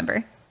Unlocked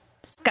member.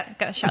 Just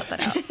gotta shout that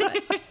out. But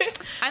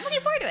I'm looking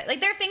forward to it.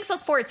 Like there are things to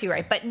look forward to,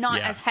 right? But not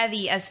Yeah. as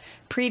heavy as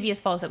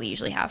previous falls that we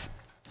usually have.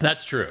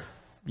 That's true.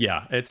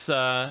 Yeah, it's.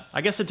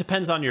 I guess it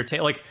depends on your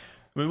taste. Like,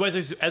 I mean,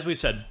 as we've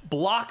said,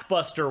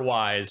 blockbuster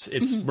wise,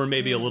 we're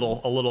maybe a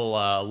little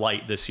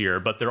light this year,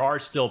 but there are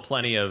still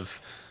plenty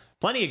of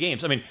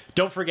games. I mean,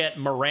 don't forget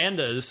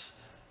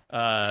Miranda's.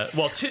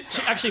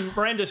 Actually,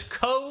 Miranda's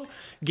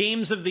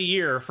games of the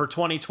year for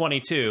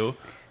 2022.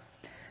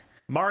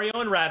 Mario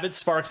and Rabbids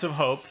Sparks of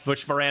Hope,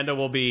 which Miranda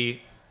will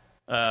be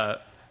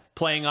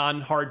playing on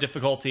hard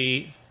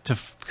difficulty to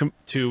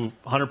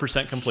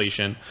 100%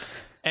 completion.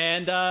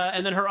 And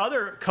then her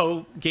other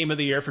game of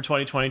the year for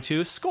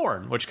 2022,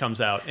 Scorn, which comes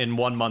out in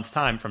 1 month's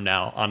time from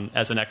now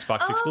as an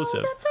Xbox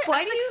exclusive. That's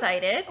right. I'm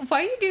excited.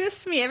 Why do you do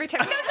this to me every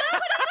time?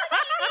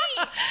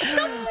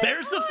 No,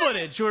 There's the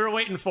footage. We were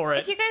waiting for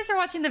if it. you guys are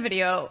watching the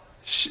video,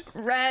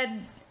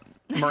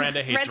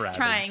 Miranda hates Red's Rabbids.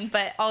 trying,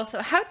 but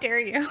also, how dare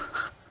you?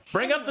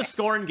 Bring up the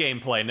Scorn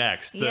gameplay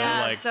next. The,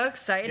 Yeah, so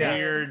excited.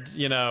 weird,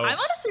 I'm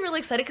honestly really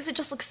excited because it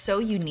just looks so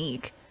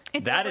unique.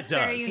 It That look it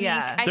very does. unique.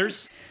 Yeah. I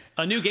There's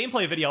a new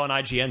gameplay video on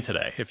IGN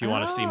today if you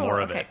want to see more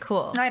of okay, it.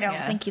 cool. I don't.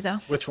 Thank you, though.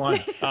 Which one?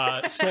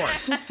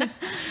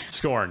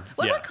 Scorn.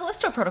 What yeah. about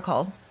Callisto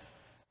Protocol?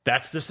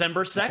 That's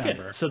December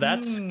 2nd. So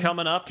that's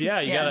coming up.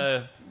 Yeah, you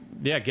gotta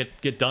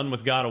get done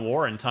with God of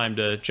War in time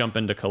to jump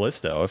into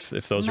Callisto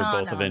if those are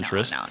both of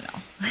interest.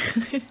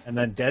 No. And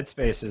then Dead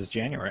Space is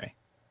January.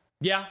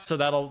 Yeah, so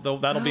that'll be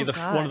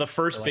one of the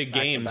first big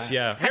games.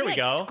 Yeah, here we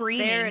go.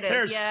 Screaming. There it is.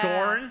 There's yeah.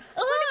 Scorn.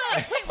 Oh,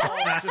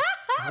 it's just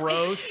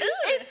gross.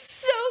 It's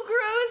so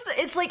gross.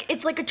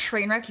 It's like a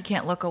train wreck you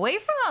can't look away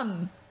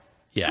from.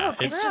 Yeah,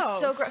 It's just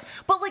so gross.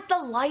 But like the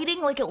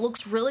lighting, like it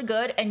looks really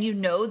good, and you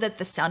know that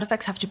the sound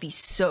effects have to be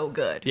so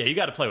good. yeah. You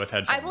got to play with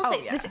headphones. I will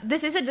say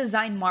this is a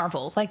design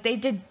marvel. Like they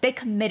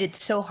committed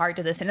so hard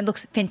to this, and it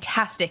looks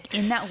fantastic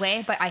in that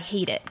way. But I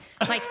hate it.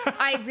 Like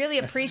I really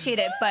appreciate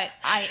it, but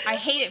I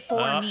hate it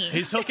for me.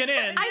 He's hooking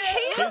in. I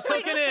hate how, He's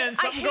hooking in.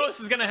 Something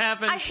gross is gonna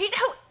happen. I hate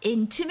how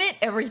intimate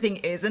everything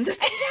is in this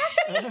game.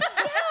 Yeah,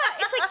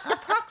 it's like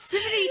the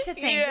proximity to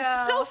things.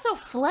 Yeah. It's so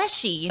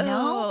fleshy, you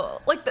know.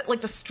 Oh,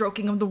 like the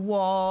stroking of the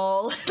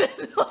wall,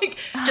 like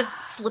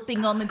just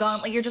slipping on the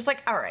gauntlet. You're just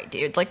like, all right,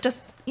 dude. Like, just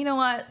you know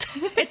what?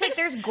 It's like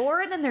there's gore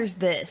and then there's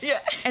this. Yeah.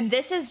 And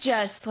this is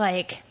just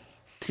like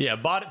Yeah,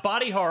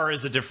 body horror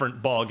is a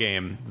different ball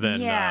game than.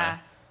 yeah.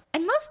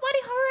 And most body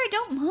horror I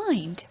don't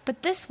mind,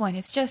 but this one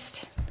is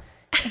just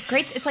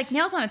great. It's like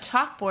nails on a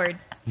chalkboard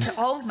to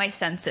all of my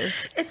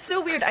senses. It's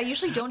so weird. I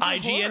usually don't do horror.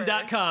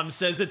 IGN.com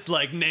says it's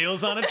like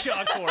nails on a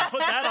chalkboard. Put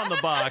that on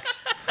the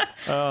box.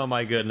 Oh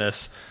my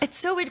goodness. It's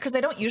so weird because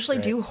I don't usually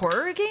do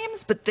horror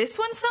games, but this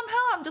one somehow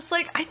I'm just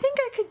like, I think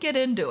I could get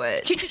into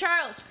it. Choo Choo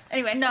Charles.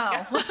 Anyway,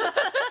 No.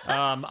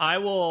 I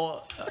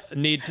will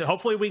need to.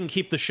 Hopefully, we can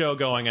keep the show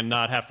going and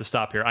not have to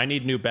stop here. I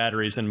need new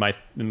batteries in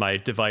my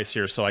device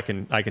here so I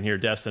can hear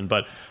Destin.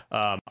 But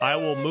I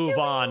will move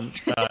on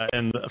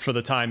and for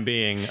the time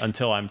being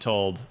until I'm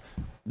told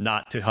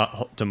not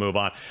to move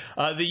on.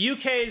 The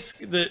UK's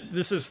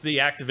this is the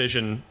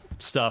Activision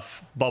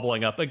stuff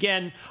bubbling up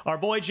again. Our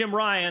boy Jim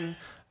Ryan.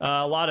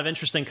 A lot of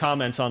interesting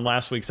comments on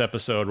last week's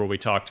episode where we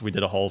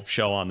did a whole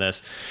show on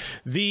this.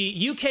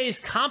 The UK's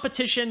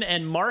Competition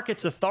and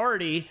Markets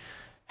Authority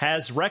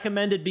has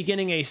recommended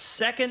beginning a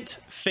second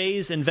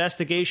phase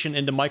investigation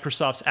into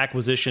Microsoft's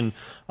acquisition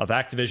of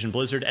Activision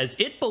Blizzard, as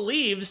it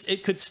believes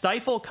it could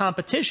stifle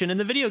competition in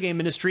the video game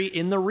industry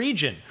in the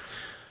region.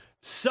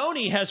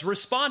 Sony has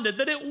responded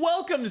that it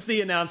welcomes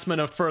the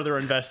announcement of further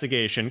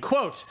investigation.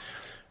 Quote,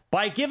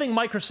 by giving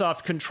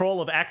Microsoft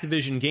control of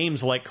Activision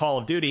games like Call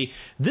of Duty,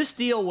 this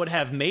deal would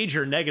have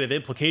major negative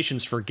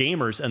implications for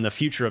gamers and the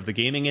future of the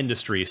gaming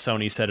industry,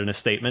 Sony said in a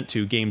statement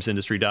to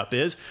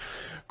gamesindustry.biz.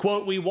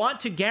 Quote, we want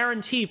to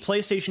guarantee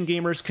PlayStation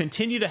gamers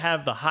continue to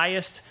have the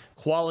highest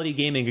quality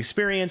gaming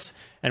experience,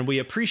 and we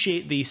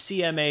appreciate the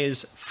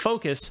CMA's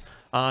focus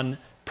on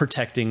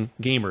protecting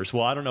gamers.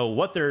 Well, I don't know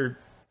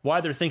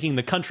why they're thinking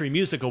the Country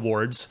Music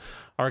Awards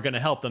are going to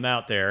help them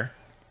out there.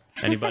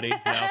 Anybody?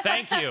 No.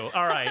 Thank you.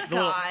 All right.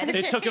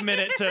 It took a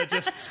minute to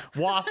just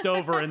waft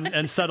over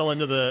and settle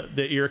into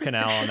the ear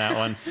canal on that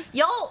one.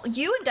 Y'all,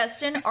 you and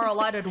Destin are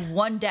allotted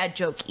one dad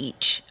joke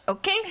each.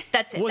 Okay?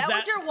 That's it. That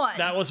was your one.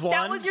 That was one?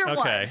 That was your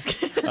okay.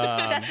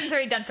 Destin's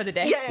already done for the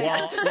day. Yeah.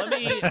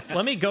 Well,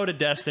 let me go to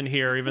Destin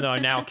here, even though I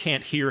now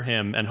can't hear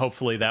him, and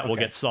hopefully that will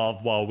get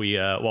solved while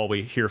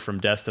we hear from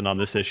Destin on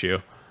this issue.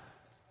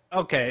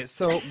 Okay,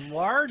 so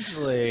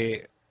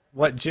largely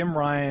what Jim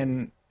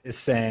Ryan is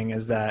saying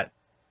is that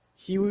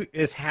he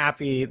is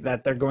happy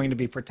that they're going to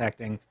be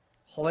protecting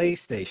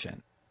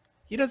PlayStation.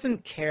 He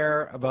doesn't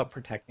care about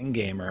protecting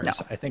gamers. No.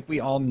 I think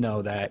we all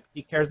know that.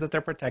 He cares that they're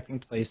protecting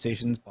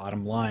PlayStation's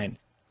bottom line.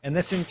 And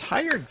this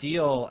entire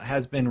deal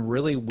has been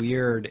really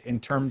weird in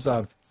terms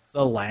of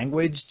the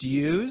language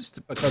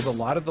used, because a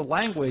lot of the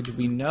language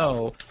we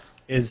know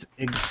is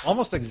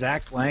almost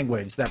exact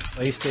language that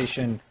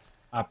PlayStation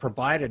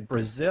provided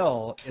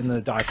Brazil in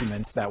the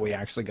documents that we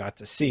actually got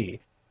to see.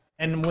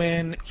 And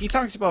when he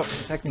talks about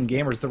protecting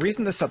gamers, the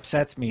reason this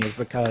upsets me is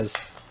because,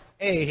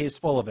 A, he's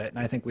full of it, and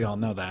I think we all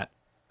know that.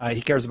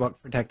 He cares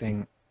about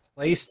protecting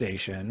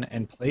PlayStation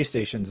and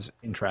PlayStation's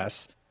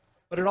interests.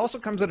 But it also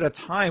comes at a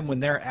time when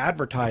they're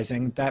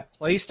advertising that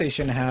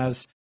PlayStation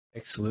has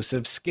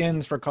exclusive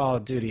skins for Call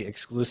of Duty,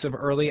 exclusive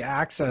early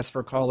access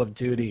for Call of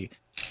Duty,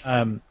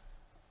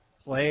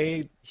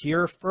 play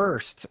here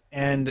first.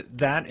 And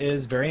that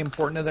is very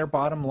important to their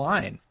bottom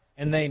line.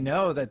 And they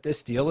know that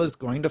this deal is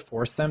going to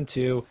force them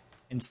to,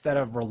 instead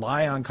of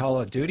rely on Call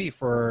of Duty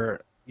for,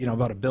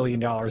 about $1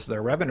 billion of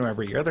their revenue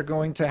every year, they're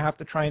going to have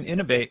to try and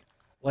innovate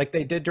like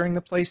they did during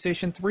the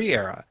PlayStation 3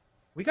 era.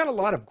 We got a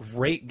lot of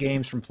great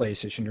games from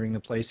PlayStation during the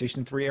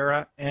PlayStation 3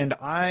 era, and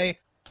I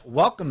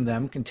welcome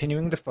them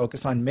continuing to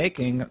focus on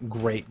making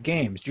great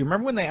games. Do you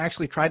remember when they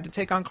actually tried to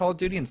take on Call of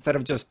Duty instead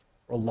of just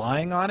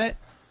relying on it?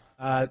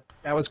 That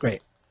was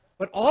great.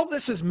 But all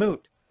this is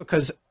moot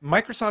because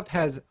Microsoft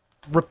has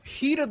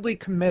repeatedly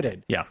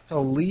committed to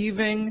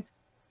leaving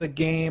the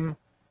game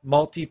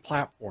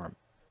multi-platform.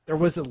 There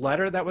was a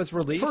letter that was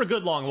released for a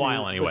good long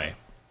while anyway.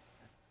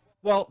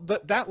 Well,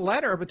 that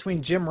letter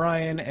between Jim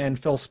Ryan and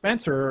Phil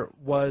Spencer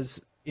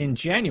was in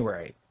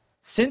January.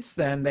 Since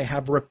then, they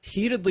have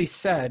repeatedly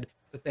said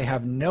that they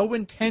have no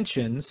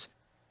intentions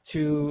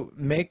to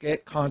make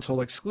it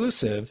console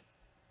exclusive,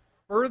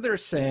 further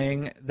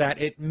saying that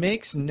it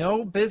makes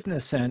no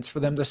business sense for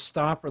them to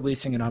stop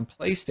releasing it on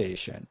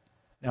PlayStation.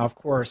 Now, of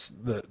course,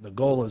 the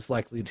goal is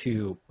likely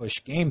to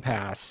push Game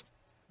Pass,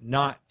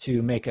 not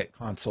to make it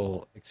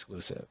console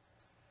exclusive.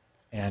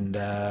 And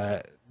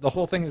the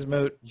whole thing is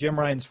moot. Jim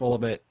Ryan's full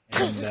of it.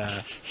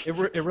 And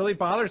it really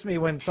bothers me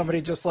when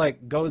somebody just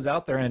like goes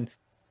out there and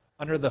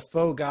under the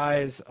faux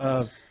guise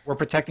of we're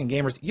protecting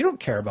gamers. You don't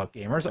care about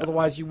gamers.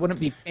 Otherwise, you wouldn't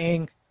be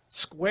paying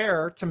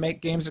Square to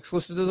make games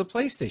exclusive to the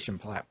PlayStation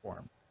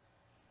platform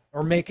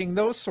or making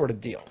those sort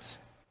of deals.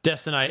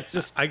 Destin, I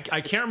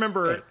can't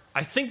remember.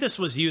 I think this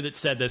was you that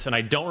said this, and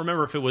I don't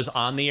remember if it was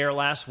on the air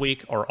last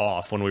week or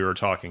off when we were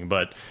talking,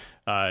 but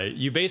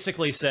you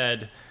basically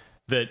said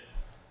that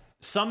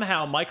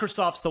somehow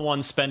Microsoft's the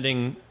one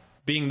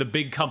being the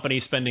big company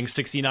spending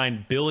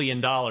 $69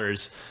 billion,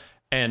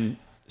 and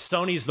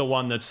Sony's the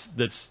one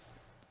that's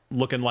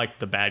looking like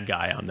the bad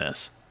guy on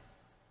this.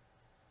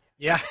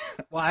 Yeah,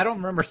 well, I don't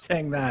remember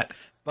saying that,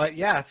 but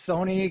yeah,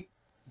 Sony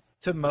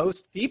to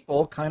most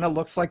people kind of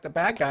looks like the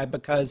bad guy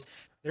because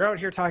they're out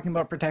here talking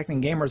about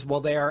protecting gamers while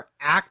they are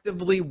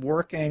actively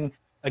working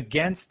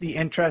against the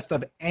interest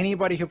of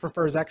anybody who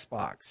prefers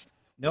Xbox.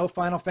 No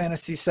Final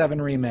Fantasy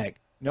VII Remake,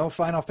 no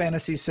Final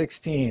Fantasy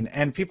 16,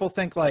 and people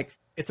think like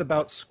it's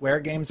about Square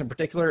games in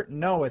particular.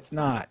 No, it's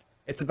not.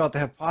 It's about the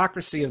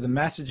hypocrisy of the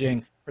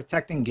messaging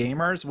protecting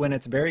gamers when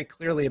it's very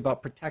clearly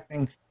about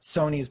protecting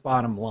Sony's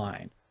bottom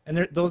line. And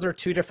those are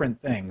two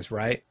different things,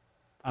 right?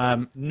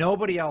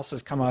 Nobody else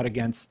has come out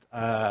against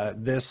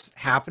this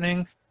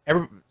happening.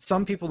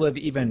 Some people have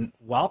even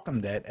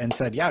welcomed it and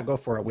said, yeah, go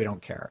for it. We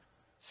don't care.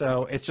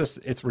 So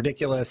it's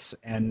ridiculous.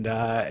 And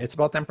it's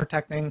about them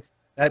protecting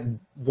that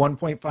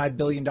 $1.5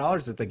 billion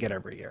that they get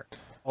every year.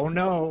 Oh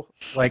no,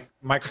 like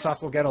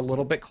Microsoft will get a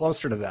little bit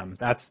closer to them.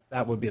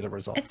 That would be the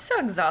result. It's so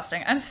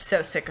exhausting. I'm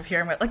so sick of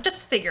hearing it. Like,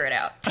 just figure it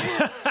out.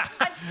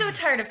 I'm so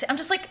tired of I'm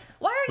just like,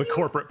 why are you... With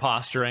corporate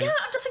posturing. Yeah,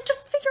 I'm just like,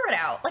 just figure it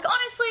out. Like,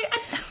 honestly,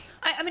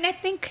 I mean, I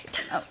think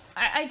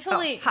I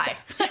totally. Oh, hi.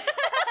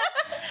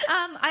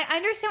 I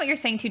understand what you're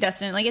saying too,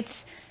 Dustin. Like,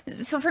 it's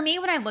so for me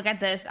when I look at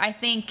this, I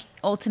think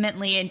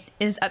ultimately it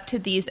is up to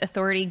these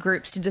authority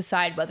groups to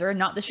decide whether or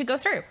not this should go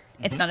through.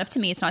 Mm-hmm. It's not up to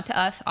me. It's not to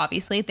us.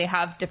 Obviously, they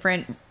have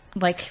different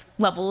like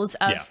levels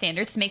of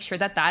standards to make sure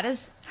that that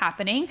is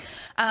happening.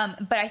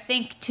 But I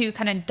think to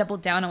kind of double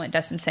down on what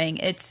Dustin's saying,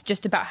 it's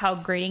just about how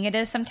grating it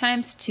is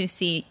sometimes to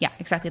see, yeah,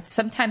 exactly.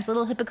 Sometimes a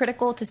little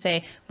hypocritical to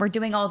say we're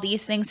doing all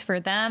these things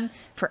for them,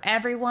 for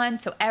everyone,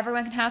 so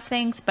everyone can have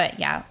things. But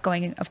yeah,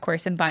 going, of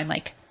course, and buying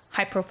like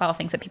high profile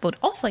things that people would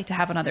also like to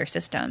have on other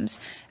systems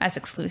as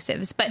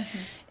exclusives. But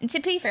to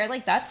be fair,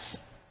 like that's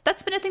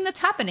been a thing that's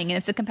happening, and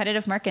it's a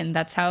competitive market, and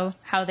that's how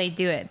they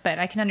do it. But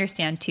I can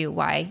understand too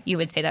why you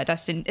would say that,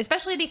 Dustin,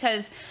 especially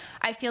because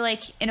I feel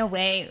like in a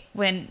way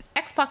when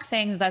Xbox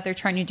saying that they're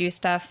trying to do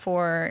stuff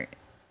for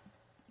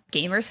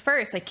gamers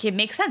first, like it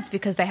makes sense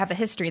because they have a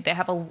history. They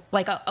have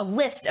a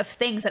list of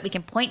things that we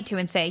can point to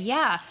and say,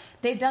 yeah,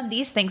 they've done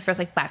these things for us,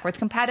 like backwards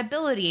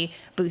compatibility,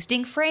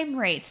 boosting frame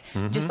rates,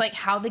 just like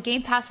how the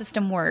Game Pass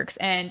system works,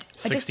 and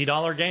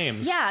 $60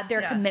 games. Yeah,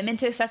 their commitment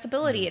to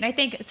accessibility. And I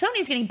think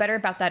Sony's getting better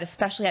about that,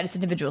 especially at its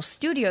individual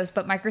studios,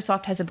 but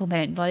Microsoft has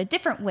implemented in a lot of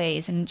different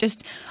ways and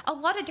just a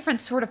lot of different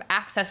sort of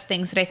access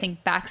things that I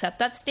think backs up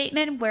that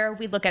statement, where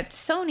we look at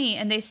Sony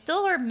and they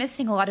still are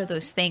missing a lot of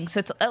those things. So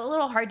it's a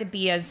little hard to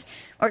be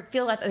or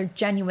feel like they're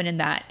genuine in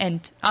that.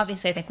 And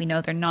obviously I think we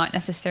know they're not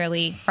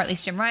necessarily, or at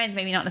least Jim Ryan's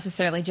maybe not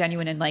necessarily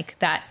genuine in like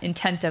that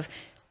intent of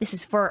this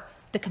is for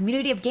the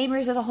community of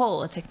gamers as a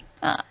whole. It's like,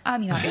 I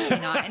mean, obviously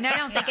not. And I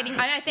don't think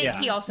I think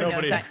he also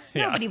knows that.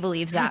 Nobody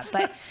believes that.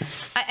 But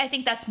I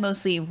think that's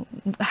mostly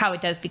how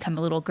it does become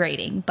a little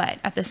grating. But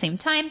at the same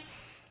time,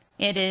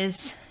 it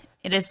is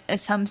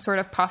some sort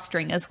of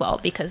posturing as well,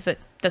 because it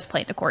does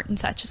play into court and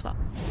such as well.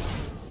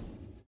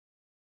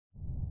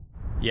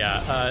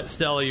 Yeah,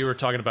 Stella, you were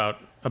talking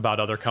about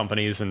other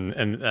companies,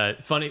 and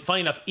funny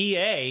enough,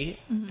 EA,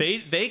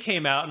 they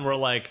came out and were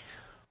like,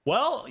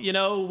 well, you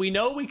know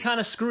we kind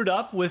of screwed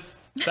up with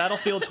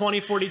Battlefield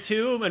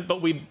 2042,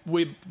 but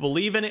we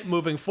believe in it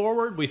moving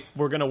forward.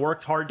 We're going to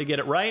work hard to get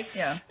it right.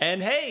 Yeah.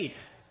 And hey,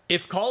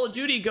 if Call of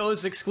Duty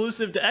goes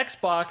exclusive to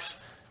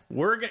Xbox,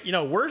 we're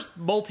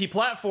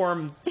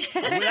multi-platform.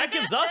 That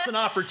gives us an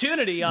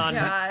opportunity on.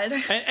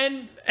 God.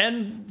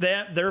 And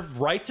they're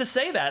right to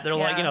say that. They're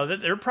like,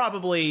 they're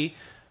probably,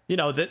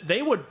 that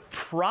they would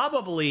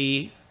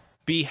probably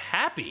be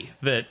happy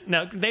that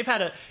now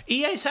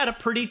EA's had a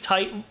pretty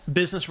tight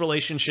business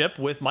relationship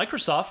with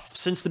Microsoft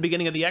since the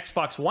beginning of the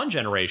Xbox One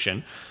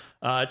generation.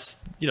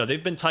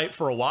 They've been tight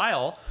for a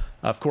while.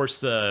 Of course,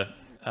 the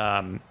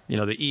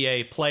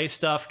EA Play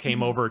stuff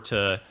came over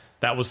to.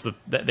 That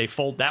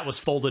was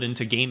folded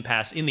into Game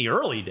Pass in the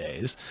early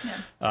days.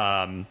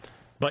 Yeah.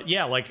 But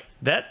yeah, like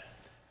that,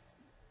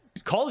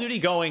 Call of Duty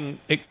going,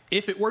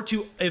 if it were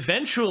to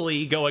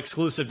eventually go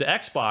exclusive to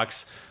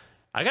Xbox,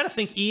 I got to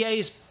think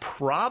EA's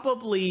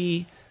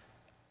probably,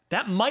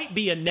 that might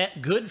be a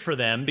net good for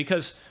them,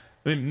 because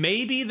I mean,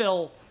 maybe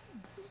they'll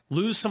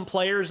lose some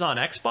players on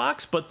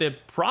Xbox, but they'll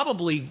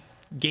probably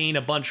gain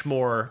a bunch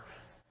more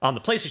on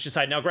the PlayStation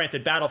side. Now,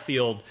 granted,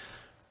 Battlefield,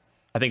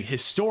 I think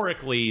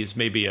historically is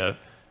maybe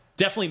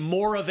definitely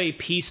more of a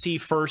PC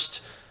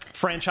first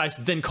franchise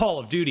than Call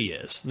of Duty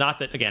is. Not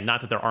that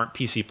there aren't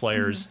PC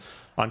players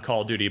on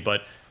Call of Duty,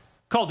 but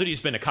Call of Duty has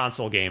been a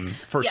console game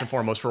first and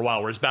foremost for a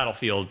while, whereas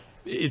Battlefield,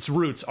 its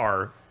roots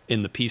are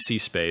in the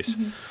PC space.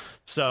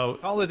 So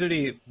Call of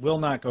Duty will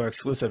not go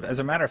exclusive. As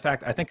a matter of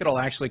fact, I think it'll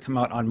actually come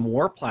out on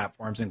more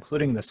platforms,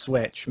 including the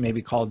Switch.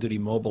 Maybe Call of Duty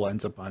Mobile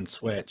ends up on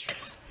Switch.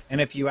 And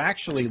if you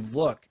actually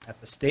look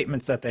at the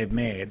statements that they've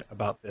made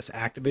about this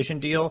Activision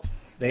deal,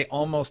 they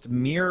almost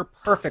mirror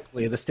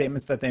perfectly the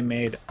statements that they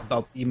made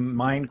about the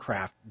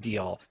Minecraft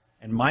deal.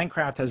 And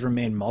Minecraft has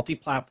remained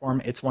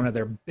multi-platform. It's one of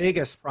their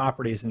biggest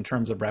properties in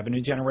terms of revenue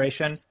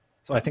generation.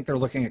 So I think they're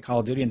looking at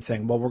Call of Duty and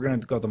saying, well, we're going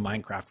to go the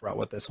Minecraft route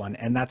with this one.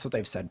 And that's what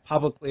they've said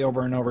publicly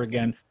over and over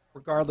again,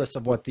 regardless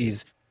of what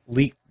these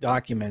leaked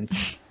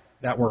documents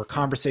that were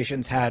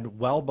conversations had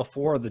well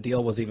before the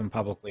deal was even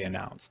publicly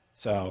announced.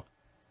 So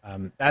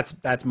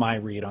that's my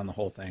read on the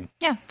whole thing.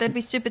 Yeah, they'd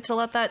be stupid to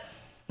let that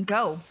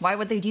go. Why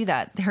would they do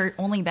that? They're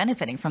only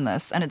benefiting from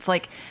this. And it's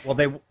like... Well,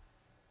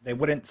 they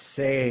wouldn't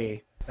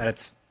say that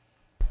it's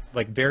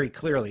like very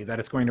clearly that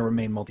it's going to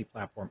remain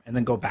multi-platform and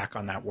then go back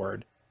on that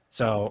word.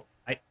 So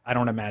I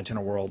don't imagine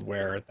a world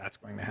where that's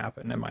going to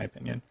happen, in my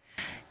opinion.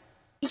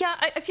 Yeah,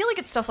 I feel like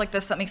it's stuff like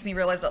this that makes me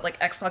realize that like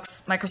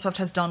Microsoft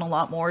has done a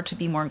lot more to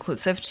be more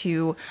inclusive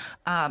to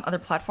other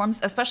platforms,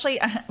 especially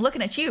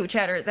looking at you,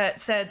 Chatter, that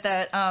said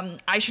that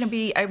I shouldn't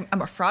be,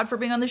 I'm a fraud for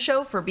being on the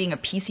show for being a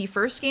PC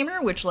first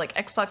gamer, which like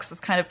Xbox has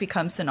kind of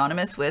become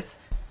synonymous with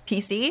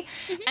PC.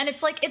 And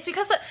it's like, it's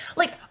because that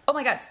like, oh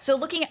my God. So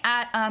looking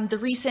at the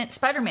recent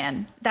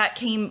Spider-Man that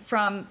came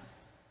from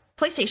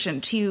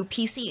PlayStation to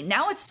PC.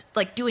 Now it's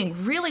like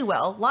doing really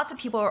well. Lots of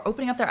people are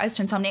opening up their eyes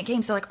to Insomniac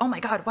Games. They're like, oh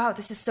my God, wow,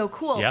 this is so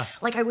cool. Yeah.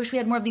 Like, I wish we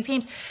had more of these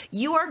games.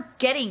 You are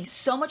getting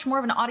so much more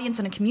of an audience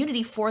and a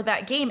community for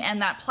that game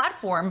and that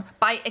platform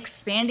by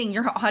expanding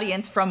your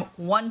audience from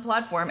one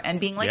platform and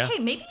being like, hey,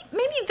 maybe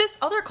this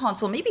other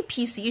console, maybe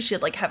PC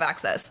should like have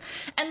access.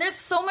 And there's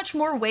so much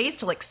more ways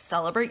to like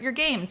celebrate your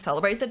game,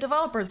 celebrate the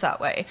developers that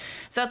way.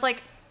 So it's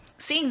like,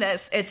 seeing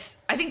this,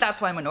 I think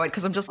that's why I'm annoyed,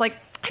 because I'm just like,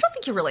 I don't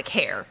think you really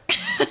care.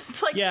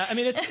 It's like, yeah, I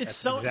mean, it's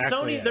exactly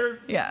Sony.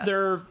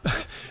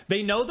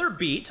 They know they're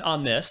beat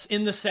on this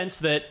in the sense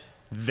that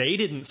they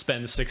didn't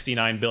spend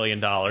 $69 billion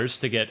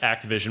to get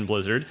Activision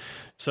Blizzard.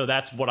 So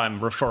that's what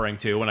I'm referring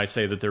to when I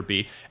say that they're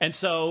beat. And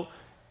so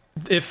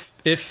if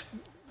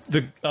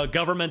the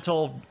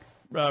governmental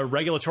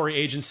regulatory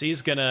agency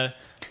is gonna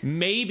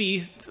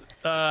maybe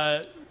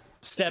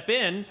step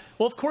in,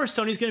 well, of course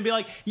Sony's going to be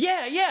like,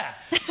 yeah,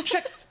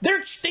 check,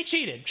 they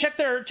cheated. Check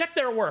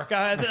their work.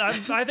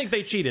 I think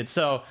they cheated.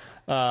 So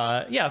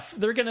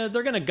they're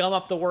gonna gum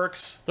up the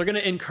works. They're gonna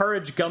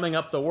encourage gumming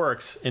up the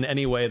works in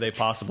any way they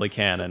possibly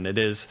can, and it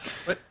is.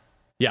 But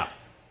yeah,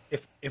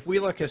 if we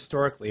look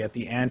historically at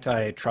the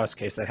antitrust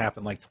case that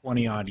happened like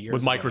 20 odd years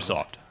with ago,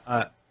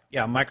 Microsoft,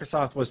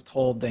 Microsoft was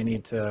told they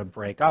need to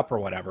break up or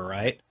whatever,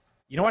 right?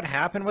 You know what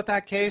happened with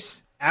that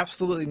case?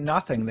 Absolutely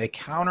nothing. They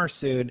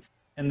countersued.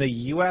 And the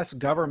U.S.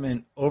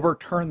 government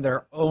overturned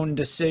their own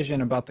decision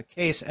about the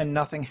case, and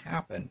nothing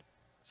happened.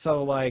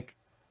 So, like,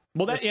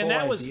 well,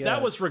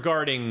 that was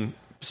regarding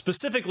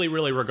specifically,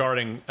 really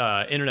regarding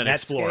Internet Netscape,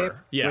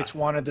 Explorer, which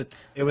wanted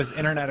it was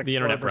Internet Explorer the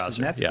internet versus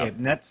browser,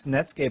 Netscape.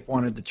 Netscape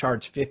wanted to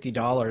charge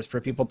 $50 for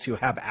people to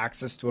have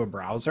access to a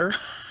browser,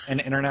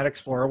 and Internet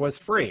Explorer was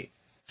free.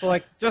 So,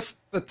 like, just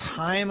the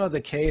time of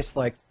the case,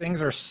 like,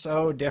 things are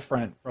so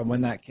different from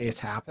when that case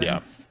happened. Yeah.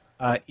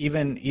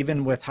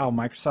 Even with how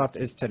Microsoft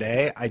is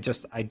today, I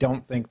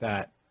don't think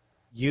that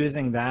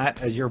using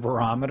that as your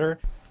barometer,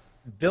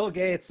 Bill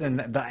Gates and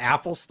the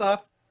Apple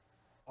stuff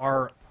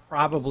are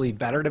probably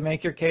better to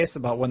make your case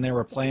about when they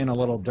were playing a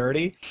little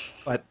dirty.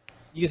 But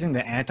using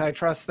the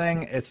antitrust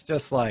thing, it's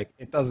just like,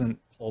 it doesn't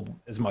hold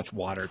as much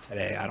water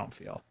today, I don't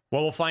feel.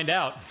 Well, we'll find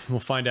out. We'll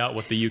find out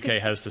what the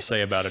UK has to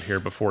say about it here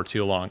before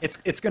too long.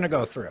 It's going to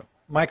go through.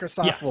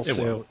 Microsoft will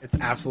sue. Will. It's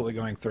absolutely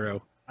going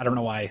through. I don't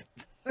know why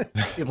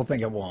people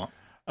think it won't.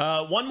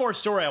 One more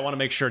story I want to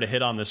make sure to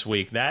hit on this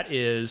week. That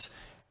is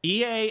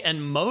EA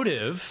and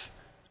Motive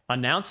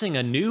announcing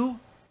a new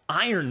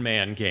Iron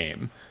Man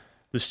game.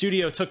 The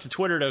studio took to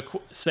Twitter to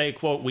say,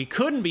 quote, "We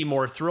couldn't be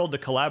more thrilled to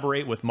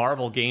collaborate with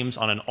Marvel Games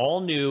on an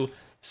all-new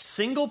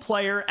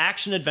single-player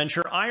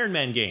action-adventure Iron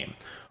Man game.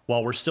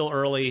 While we're still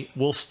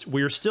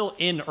still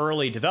in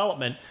early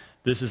development,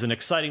 this is an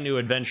exciting new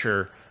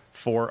adventure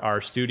for our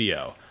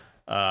studio."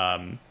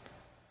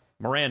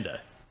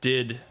 Miranda,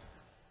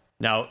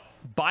 now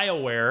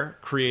BioWare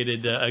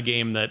created a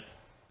game that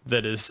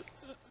is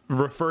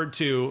referred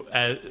to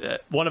as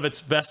one of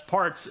its best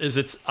parts is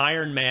its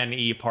Iron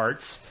Man-y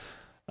parts,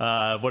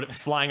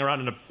 flying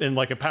around in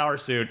like a power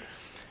suit.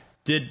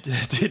 did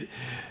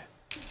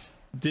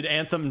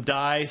Anthem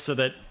die so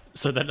that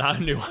not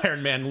a new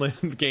Iron Man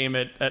game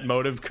at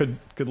Motive could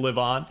live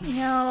on?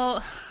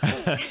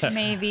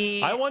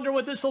 Maybe. I wonder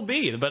what this will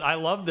be, but I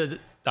love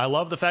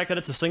the fact that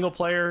it's a single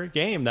player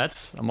game.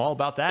 I'm all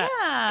about that.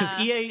 Because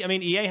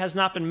EA has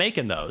not been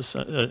making those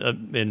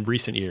in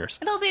recent years.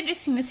 It'll be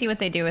interesting to see what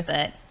they do with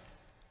it.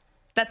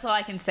 That's all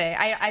I can say.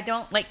 I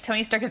don't like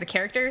Tony Stark as a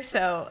character,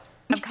 so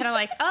I'm kind of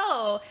like,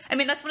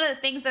 that's one of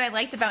the things that I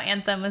liked about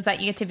Anthem was that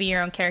you get to be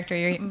your own character.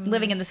 You're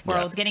living in this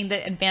world, getting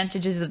the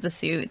advantages of the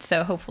suit.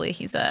 So hopefully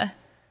he's a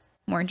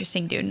more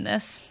interesting dude in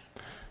this.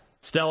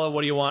 Stella,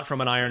 what do you want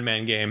from an Iron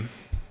Man game?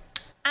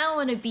 I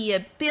want to be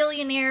a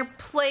billionaire,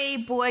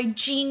 playboy,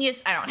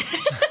 genius. I don't.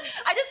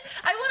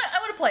 I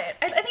want to play it.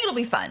 I think it'll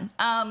be fun.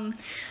 I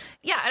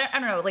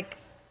don't know. Like,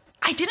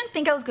 I didn't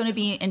think I was going to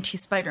be into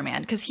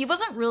Spider-Man because he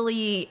wasn't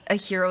really a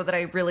hero that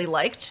I really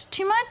liked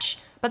too much.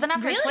 But then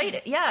after I played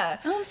it,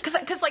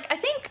 because like I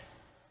think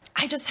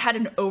I just had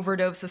an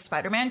overdose of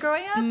Spider-Man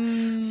growing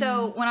up.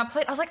 So when I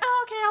played, I was like,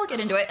 oh, okay, I'll get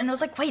into it. And I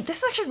was like, wait, this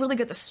is actually really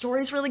good. The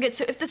story's really good.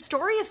 So if the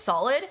story is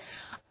solid,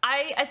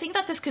 I think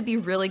that this could be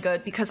really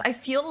good because I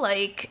feel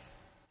like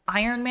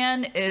Iron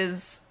Man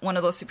is one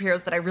of those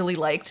superheroes that I really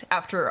liked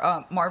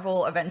after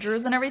Marvel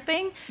Avengers and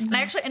everything. And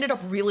I actually ended up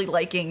really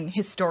liking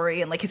his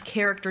story and like his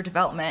character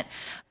development.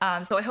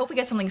 So I hope we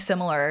get something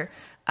similar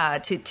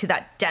to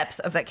that depth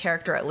of that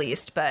character at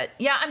least. But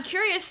yeah, I'm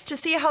curious to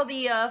see how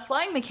the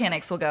flying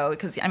mechanics will go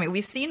because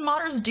we've seen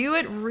modders do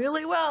it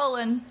really well,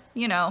 and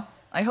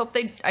I hope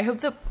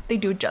that they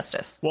do it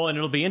justice. Well, and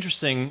it'll be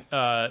interesting.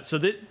 So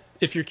that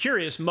if you're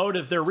curious,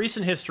 Motive, their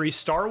recent history,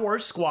 Star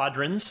Wars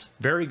Squadrons,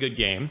 very good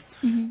game,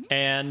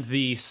 and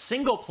the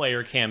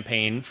single-player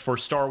campaign for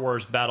Star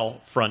Wars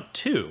Battlefront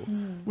 2,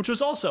 which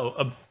was also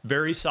a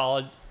very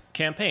solid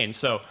campaign.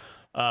 So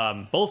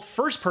both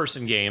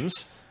first-person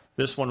games.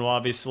 This one will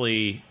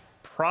obviously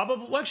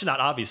actually not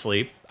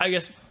obviously. I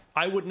guess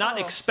I would not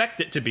expect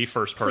it to be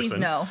first person. Please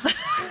no.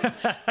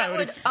 I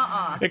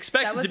would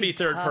expect it to be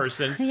third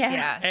person.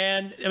 Yeah.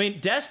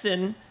 And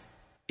Destin,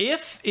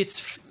 if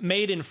it's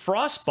made in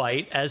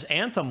Frostbite as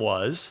Anthem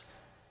was,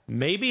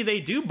 maybe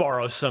they do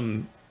borrow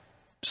some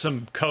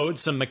code,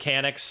 some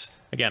mechanics.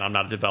 Again, I'm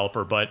not a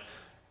developer, but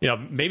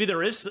maybe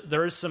there is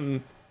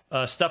some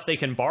stuff they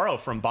can borrow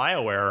from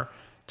BioWare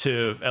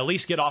to at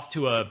least get off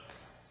to a,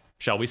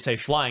 shall we say,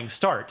 flying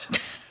start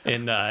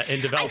in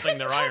developing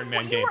their Iron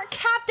Man game. You were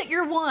capped at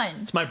your one.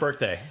 It's my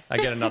birthday. I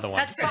get another one.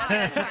 That's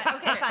fine.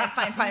 Okay,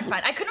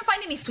 fine. I couldn't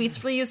find any sweets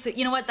for you, so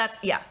you know what? That's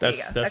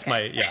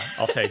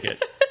I'll take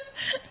it.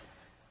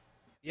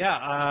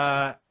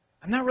 I'm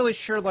not really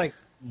sure like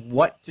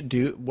what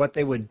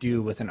they would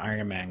do with an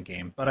Iron Man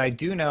game, but I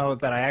do know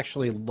that I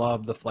actually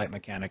love the flight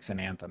mechanics in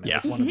Anthem.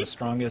 It's one of the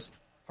strongest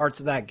parts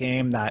of that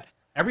game that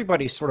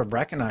everybody sort of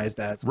recognized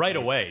that right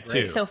away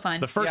too. So fun.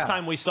 The first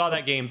time we saw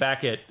that game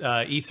back at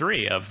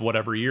E3 of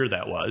whatever year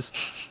that was.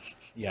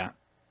 Yeah.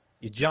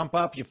 You jump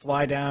up, you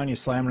fly down, you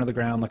slam into the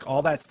ground. Like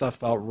all that stuff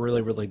felt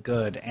really, really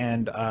good.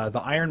 And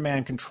the Iron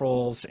Man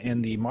controls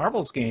in the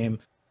Marvel's game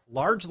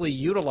largely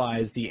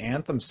utilized the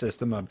Anthem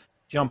system of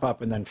jump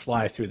up and then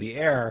fly through the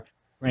air.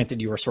 Granted,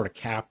 you were sort of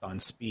capped on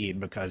speed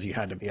because you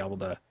had to be able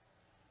to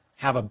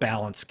have a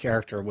balanced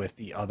character with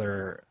the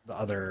other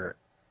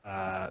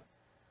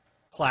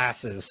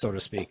classes, so to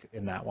speak,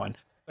 in that one.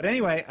 But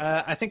anyway,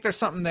 I think there's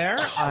something there.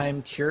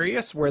 I'm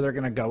curious where they're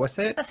going to go with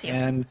it.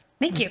 And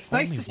thank you. It's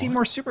nice to see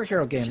more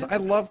superhero games. I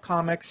love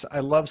comics.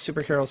 I love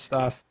superhero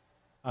stuff.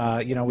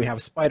 We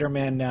have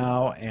Spider-Man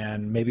now,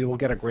 and maybe we'll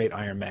get a great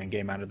Iron Man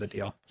game out of the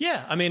deal.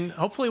 Yeah,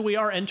 hopefully we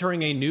are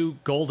entering a new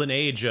golden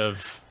age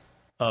of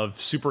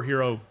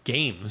superhero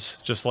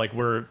games, just like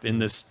we're in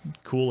this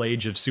cool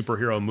age of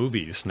superhero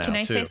movies now. Can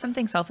I say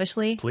something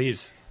selfishly?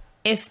 Please.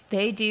 If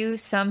they do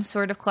some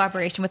sort of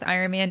collaboration with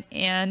Iron Man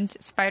and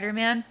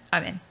Spider-Man,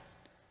 I'm in.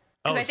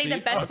 Because I think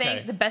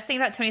the best thing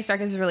about Tony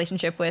Stark is his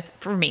relationship with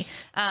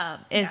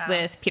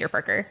with Peter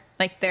Parker.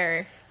 Like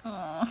they're,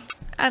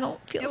 I don't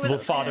feel little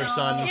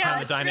father-son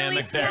kind of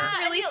dynamic there. It's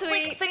really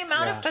sweet. Like, the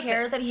amount of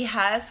care that he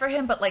has for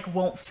him, but like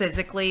won't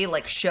physically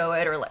like show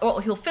it,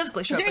 or he'll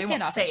physically show it, but he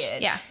won't say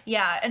it.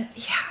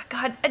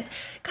 God,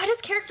 his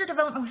character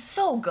development was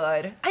so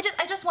good. I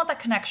just want that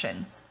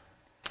connection.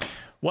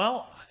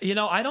 Well,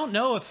 I don't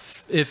know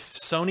if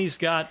Sony's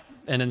got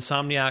and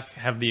Insomniac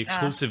have the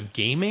exclusive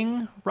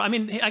gaming.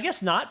 I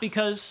guess not,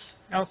 because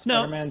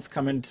Spider-Man's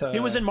coming to. He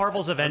was in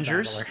Marvel's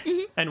Avengers.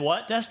 And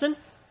what, Destin?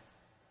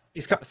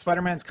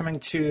 Spider-Man's coming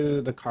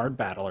to the Card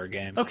Battler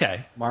game.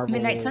 Okay. Marvel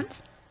Midnight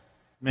Suns.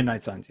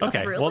 Midnight Suns. Yeah.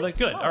 Okay. Really? Well, then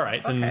good. All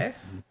right.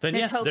 Then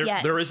yes,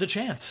 there is a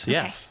chance. Okay.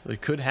 Yes,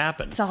 it could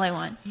happen. That's all I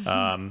want.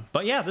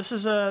 But yeah, this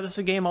is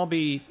a game I'll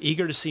be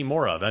eager to see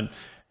more of, and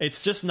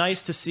it's just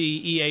nice to see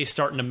EA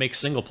starting to make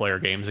single player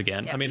games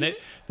again. Yep.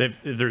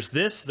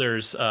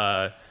 There's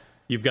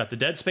you've got the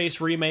Dead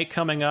Space remake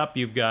coming up.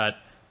 You've got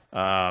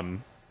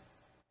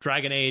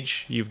Dragon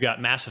Age. You've got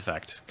Mass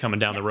Effect coming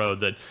down the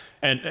road.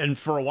 And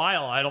for a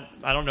while, I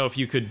don't know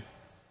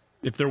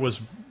if there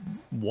was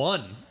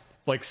one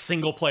like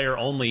single player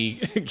only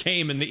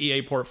game in the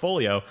EA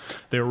portfolio.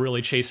 They were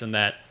really chasing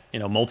that,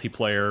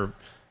 multiplayer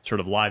sort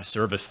of live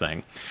service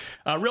thing.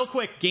 Real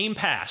quick, Game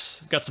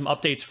Pass. Got some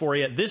updates for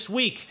you. This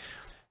week,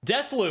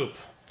 Deathloop.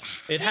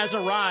 It has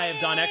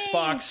arrived on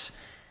Xbox.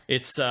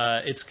 Its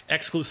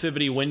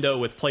exclusivity window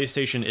with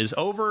PlayStation is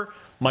over.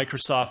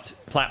 Microsoft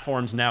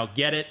platforms now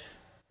get it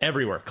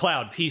everywhere.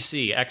 Cloud,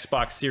 PC,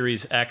 Xbox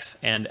Series X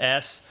and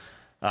S.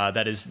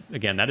 That is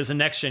a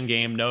next-gen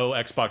game. No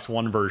Xbox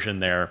One version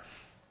there.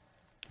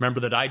 Remember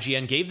that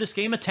IGN gave this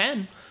game a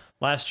 10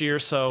 last year,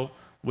 so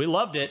we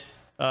loved it.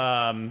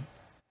 I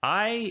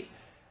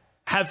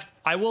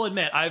will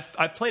admit,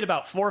 I've played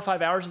about 4 or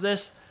 5 hours of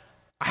this.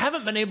 I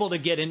haven't been able to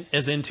get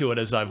as into it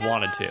as I've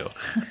wanted to,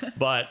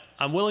 but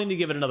I'm willing to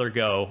give it another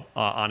go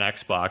on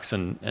Xbox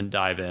and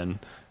dive in.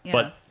 Yeah.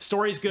 But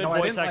story's good,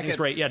 voice acting's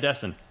great. Yeah,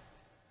 Destin.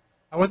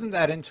 I wasn't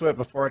that into it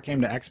before it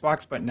came to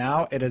Xbox, but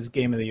now it is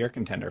Game of the Year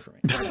contender for me.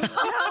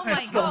 Oh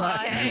my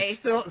god!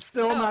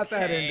 Still not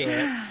that into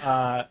it.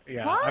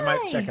 Why? I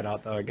might check it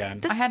out though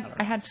again.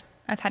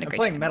 I've had a I'm great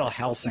playing time. Metal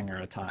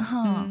Hellsinger a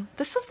ton.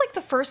 This was like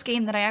the first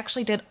game that I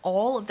actually did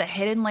all of the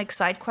hidden like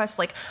side quests,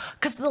 like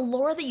because the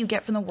lore that you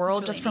get from the world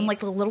really just from neat. like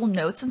the little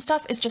notes and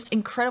stuff is just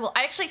incredible.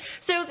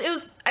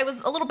 I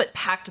was a little bit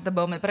packed at the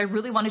moment, but I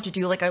really wanted to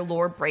do like a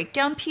lore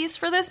breakdown piece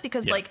for this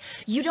because like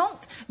you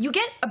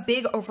get a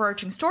big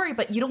overarching story,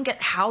 but you don't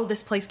get how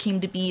this place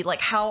came to be, like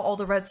how all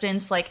the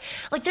residents like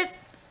there's.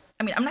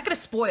 I mean, I'm not going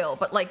to spoil,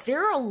 but like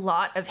there are a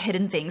lot of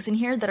hidden things in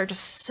here that are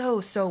just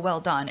so well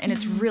done, and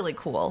it's really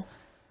cool.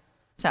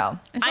 So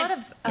There's a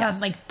lot of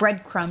like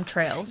breadcrumb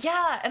trails.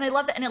 Yeah, and I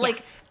love that. And it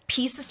like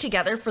pieces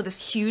together for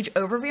this huge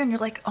overview, and you're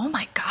like, oh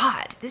my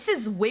God, this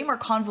is way more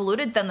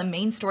convoluted than the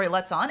main story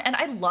lets on. And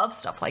I love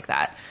stuff like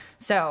that.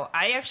 So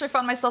I actually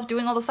found myself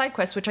doing all the side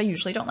quests, which I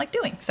usually don't like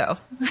doing. So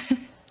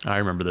I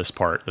remember this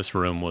part. This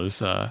room was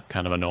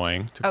kind of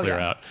annoying to clear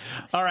out.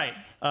 All right.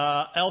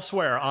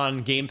 Elsewhere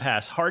on Game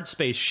Pass, Hard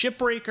Space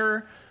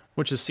Shipbreaker,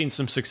 which has seen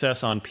some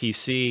success on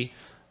PC.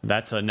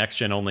 That's a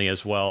next-gen only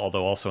as well,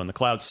 although also in the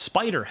cloud.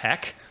 Spider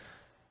Heck,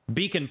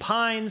 Beacon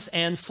Pines,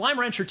 and Slime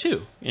Rancher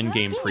 2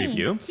 in-game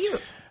preview.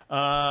 cute.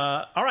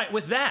 All right,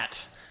 with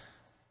that,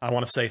 I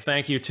want to say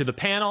thank you to the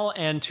panel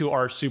and to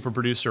our super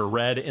producer,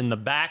 Red, in the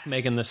back,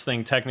 making this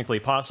thing technically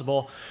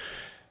possible.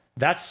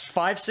 That's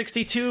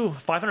 562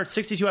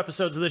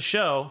 episodes of this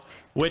show,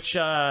 which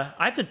I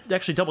have to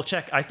actually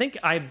double-check. I think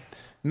I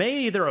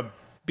may either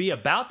be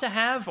about to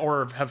have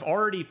or have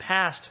already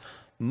passed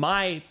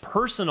my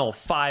personal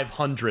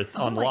 500th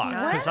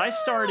unlocked, because I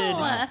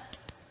started.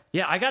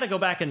 Yeah, I got to go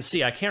back and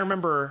see. I can't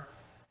remember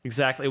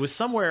exactly. It was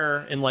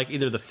somewhere in like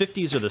either the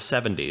 50s or the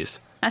 70s.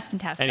 That's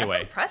fantastic. Anyway,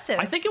 That's impressive.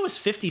 I think it was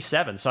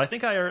 57. So I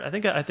think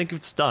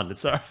it's done.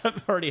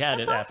 I've already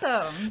had it. That's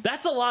awesome.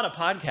 That's a lot of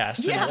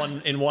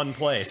podcasts in one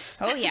place.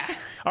 Oh yeah.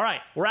 All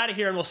right, we're out of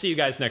here, and we'll see you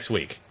guys next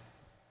week.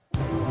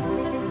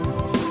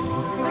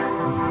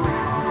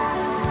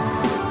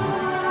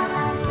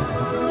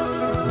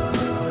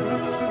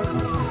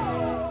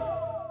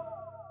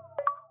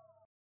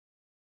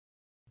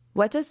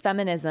 What does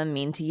feminism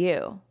mean to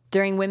you?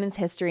 During Women's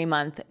History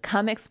Month,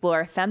 come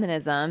explore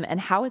feminism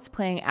and how it's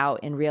playing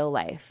out in real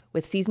life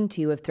with Season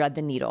 2 of Thread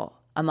the Needle,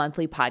 a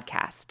monthly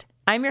podcast.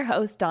 I'm your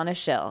host, Donna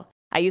Schill.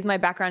 I use my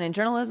background in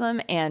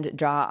journalism and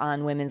draw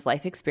on women's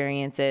life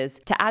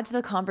experiences to add to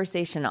the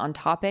conversation on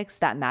topics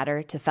that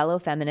matter to fellow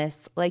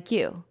feminists like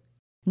you.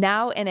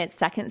 Now in its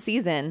second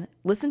season,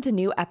 listen to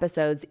new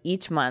episodes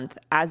each month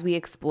as we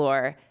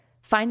explore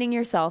finding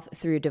yourself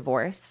through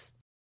divorce,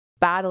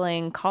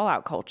 battling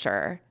call-out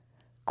culture,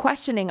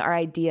 questioning our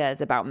ideas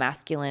about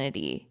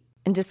masculinity,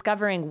 and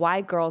discovering why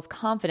girls'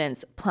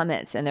 confidence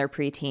plummets in their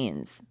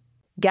preteens.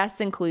 Guests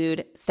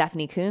include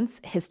Stephanie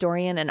Kuntz,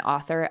 historian and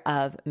author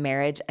of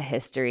Marriage, a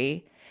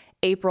History,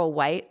 April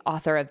White,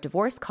 author of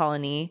Divorce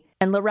Colony,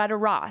 and Loretta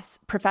Ross,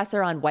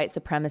 professor on white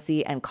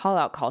supremacy and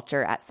call-out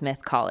culture at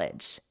Smith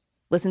College.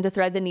 Listen to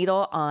Thread the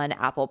Needle on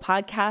Apple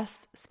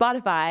Podcasts,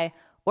 Spotify,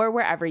 or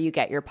wherever you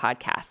get your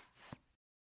podcasts.